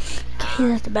 click Okay,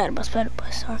 that's the battle bus,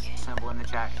 okay. symbol in the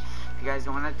chat. If you guys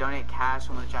want to donate cash,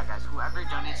 in the chat, guys. Whoever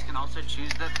donates can also choose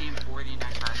the theme for the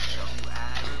next match. So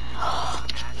whoever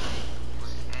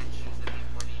and choose the theme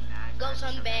for the next Go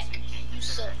some back. You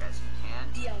suck.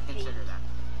 You can consider that.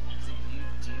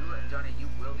 Do donate, you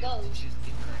will be able to choose the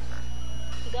theme for the next match.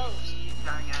 Keep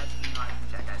going at being live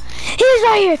in chat, guys. He's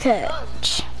right here,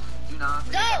 coach. Do not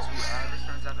forget, guys, whoever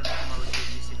turns up in the most will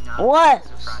be sitting on What?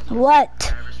 surprise. What?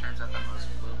 Whoever turns up the most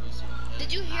will be sitting.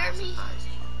 Did you hear me?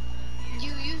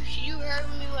 You heard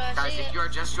me when I Guys, said if you are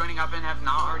just joining up and have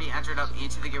not already entered up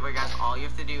into the giveaway, guys, all you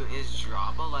have to do is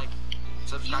drop a like,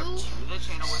 subscribe to the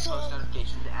channel with post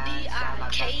notifications, and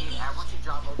everyone should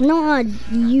drop a No,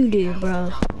 you do,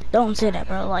 bro. Don't say that,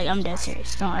 bro. Like, I'm dead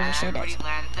serious. Don't ever say that. Everybody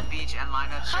land at the beach and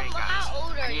line up straight, guys. how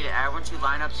old are I need you? everyone to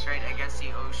line up straight against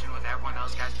the ocean with everyone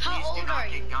else, guys. How Please do old not are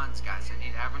get you? guns, guys. I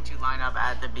need everyone to line up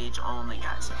at the beach only,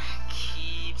 guys.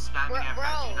 Keep spamming F,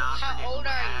 guys. Do not how forget old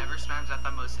are you? whoever spams at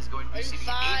the most is going to be receiving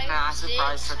a 5, massive 6,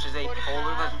 prize, such as a 45,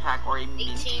 polar legend pack or a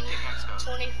minty 18, pickaxe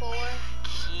code. 24.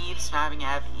 Keep spamming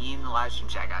F in the live stream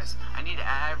chat, guys. I need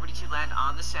everybody to land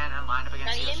on the sand and line up against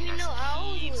Now the let ocean, me guys. know how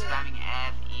old Keep you are. spamming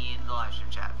F in the live stream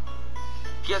chat.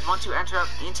 If you guys want to enter up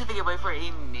into the giveaway for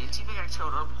a minty pickaxe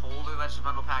code or polar legend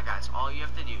bundle pack, guys, all you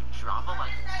have to do, drop a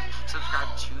like, subscribe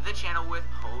to the channel with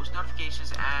post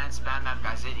notifications, and spam that,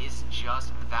 guys. It is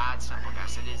just that simple,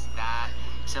 guys. It is that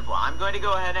simple. I'm going to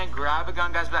go ahead and grab a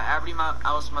gun, guys, but everybody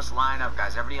else must line up,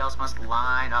 guys. Everybody else must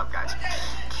line up, guys.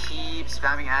 Keep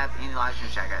spamming F in the live stream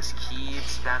chat, guys. Keep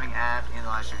spamming F in the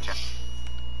live stream chat.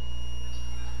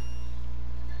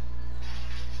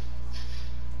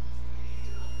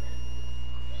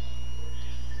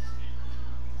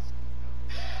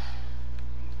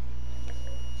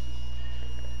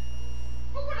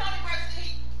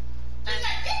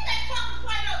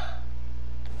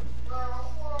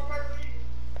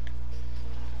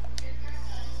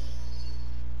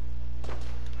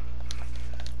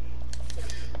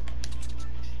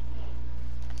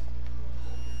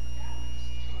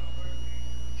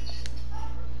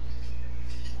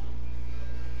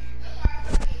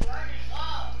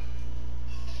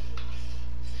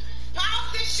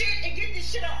 And get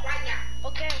this shit up right now.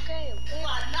 Okay. Or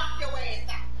I'll knock your ass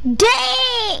out.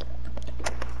 Dang!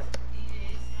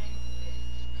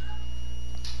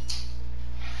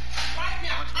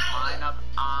 Line up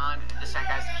on this end,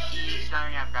 guys. Keep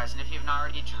spamming up, guys. And if you have not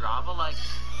already, drop a like.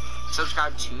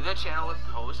 Subscribe to the channel with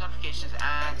post notifications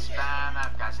and spam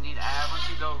up, guys. I need everyone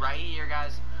to go right here,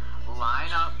 guys.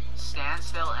 Line up, stand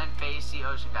still, and face the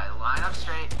ocean, guys. Line up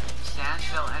straight, stand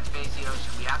still, and face the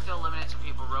ocean. We have to eliminate some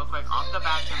people real quick off the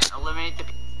bat to eliminate the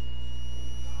people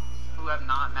who have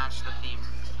not matched the theme.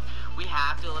 We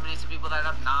have to eliminate some people that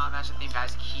have not matched the theme,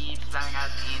 guys. Keep spamming up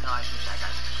in the live stream chat,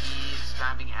 guys. Keep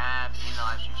spamming up in the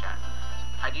live stream chat.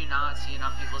 I do not see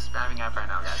enough people spamming up right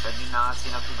now, guys. I do not see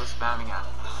enough people spamming up.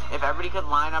 If everybody could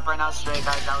line up right now straight,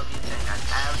 guys, that would be insane, guys.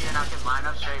 Everybody right now could line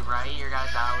up straight right here, guys.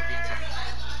 That would be insane.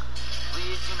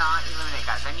 Please do not eliminate,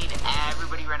 guys. I need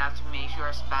everybody right now to make sure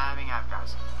you're spamming up,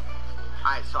 guys.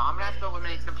 Alright, so I'm gonna have to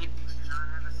eliminate some people who do not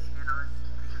have a skin on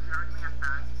because we already have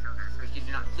fancy show, guys. So if you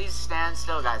do not, please stand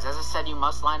still, guys. As I said, you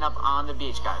must line up on the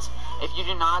beach, guys. If you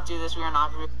do not do this, we are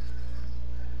not gonna be...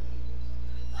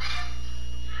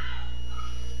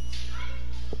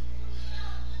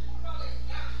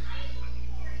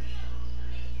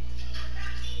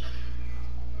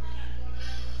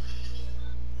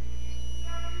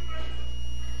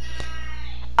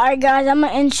 Alright guys, I'm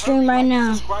gonna end stream right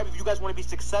now. Subscribe if you guys want to be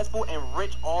successful and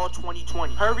rich all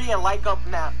 2020. Hurry and like up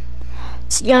now.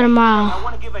 See y'all tomorrow.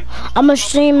 I'm gonna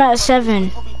stream at 7.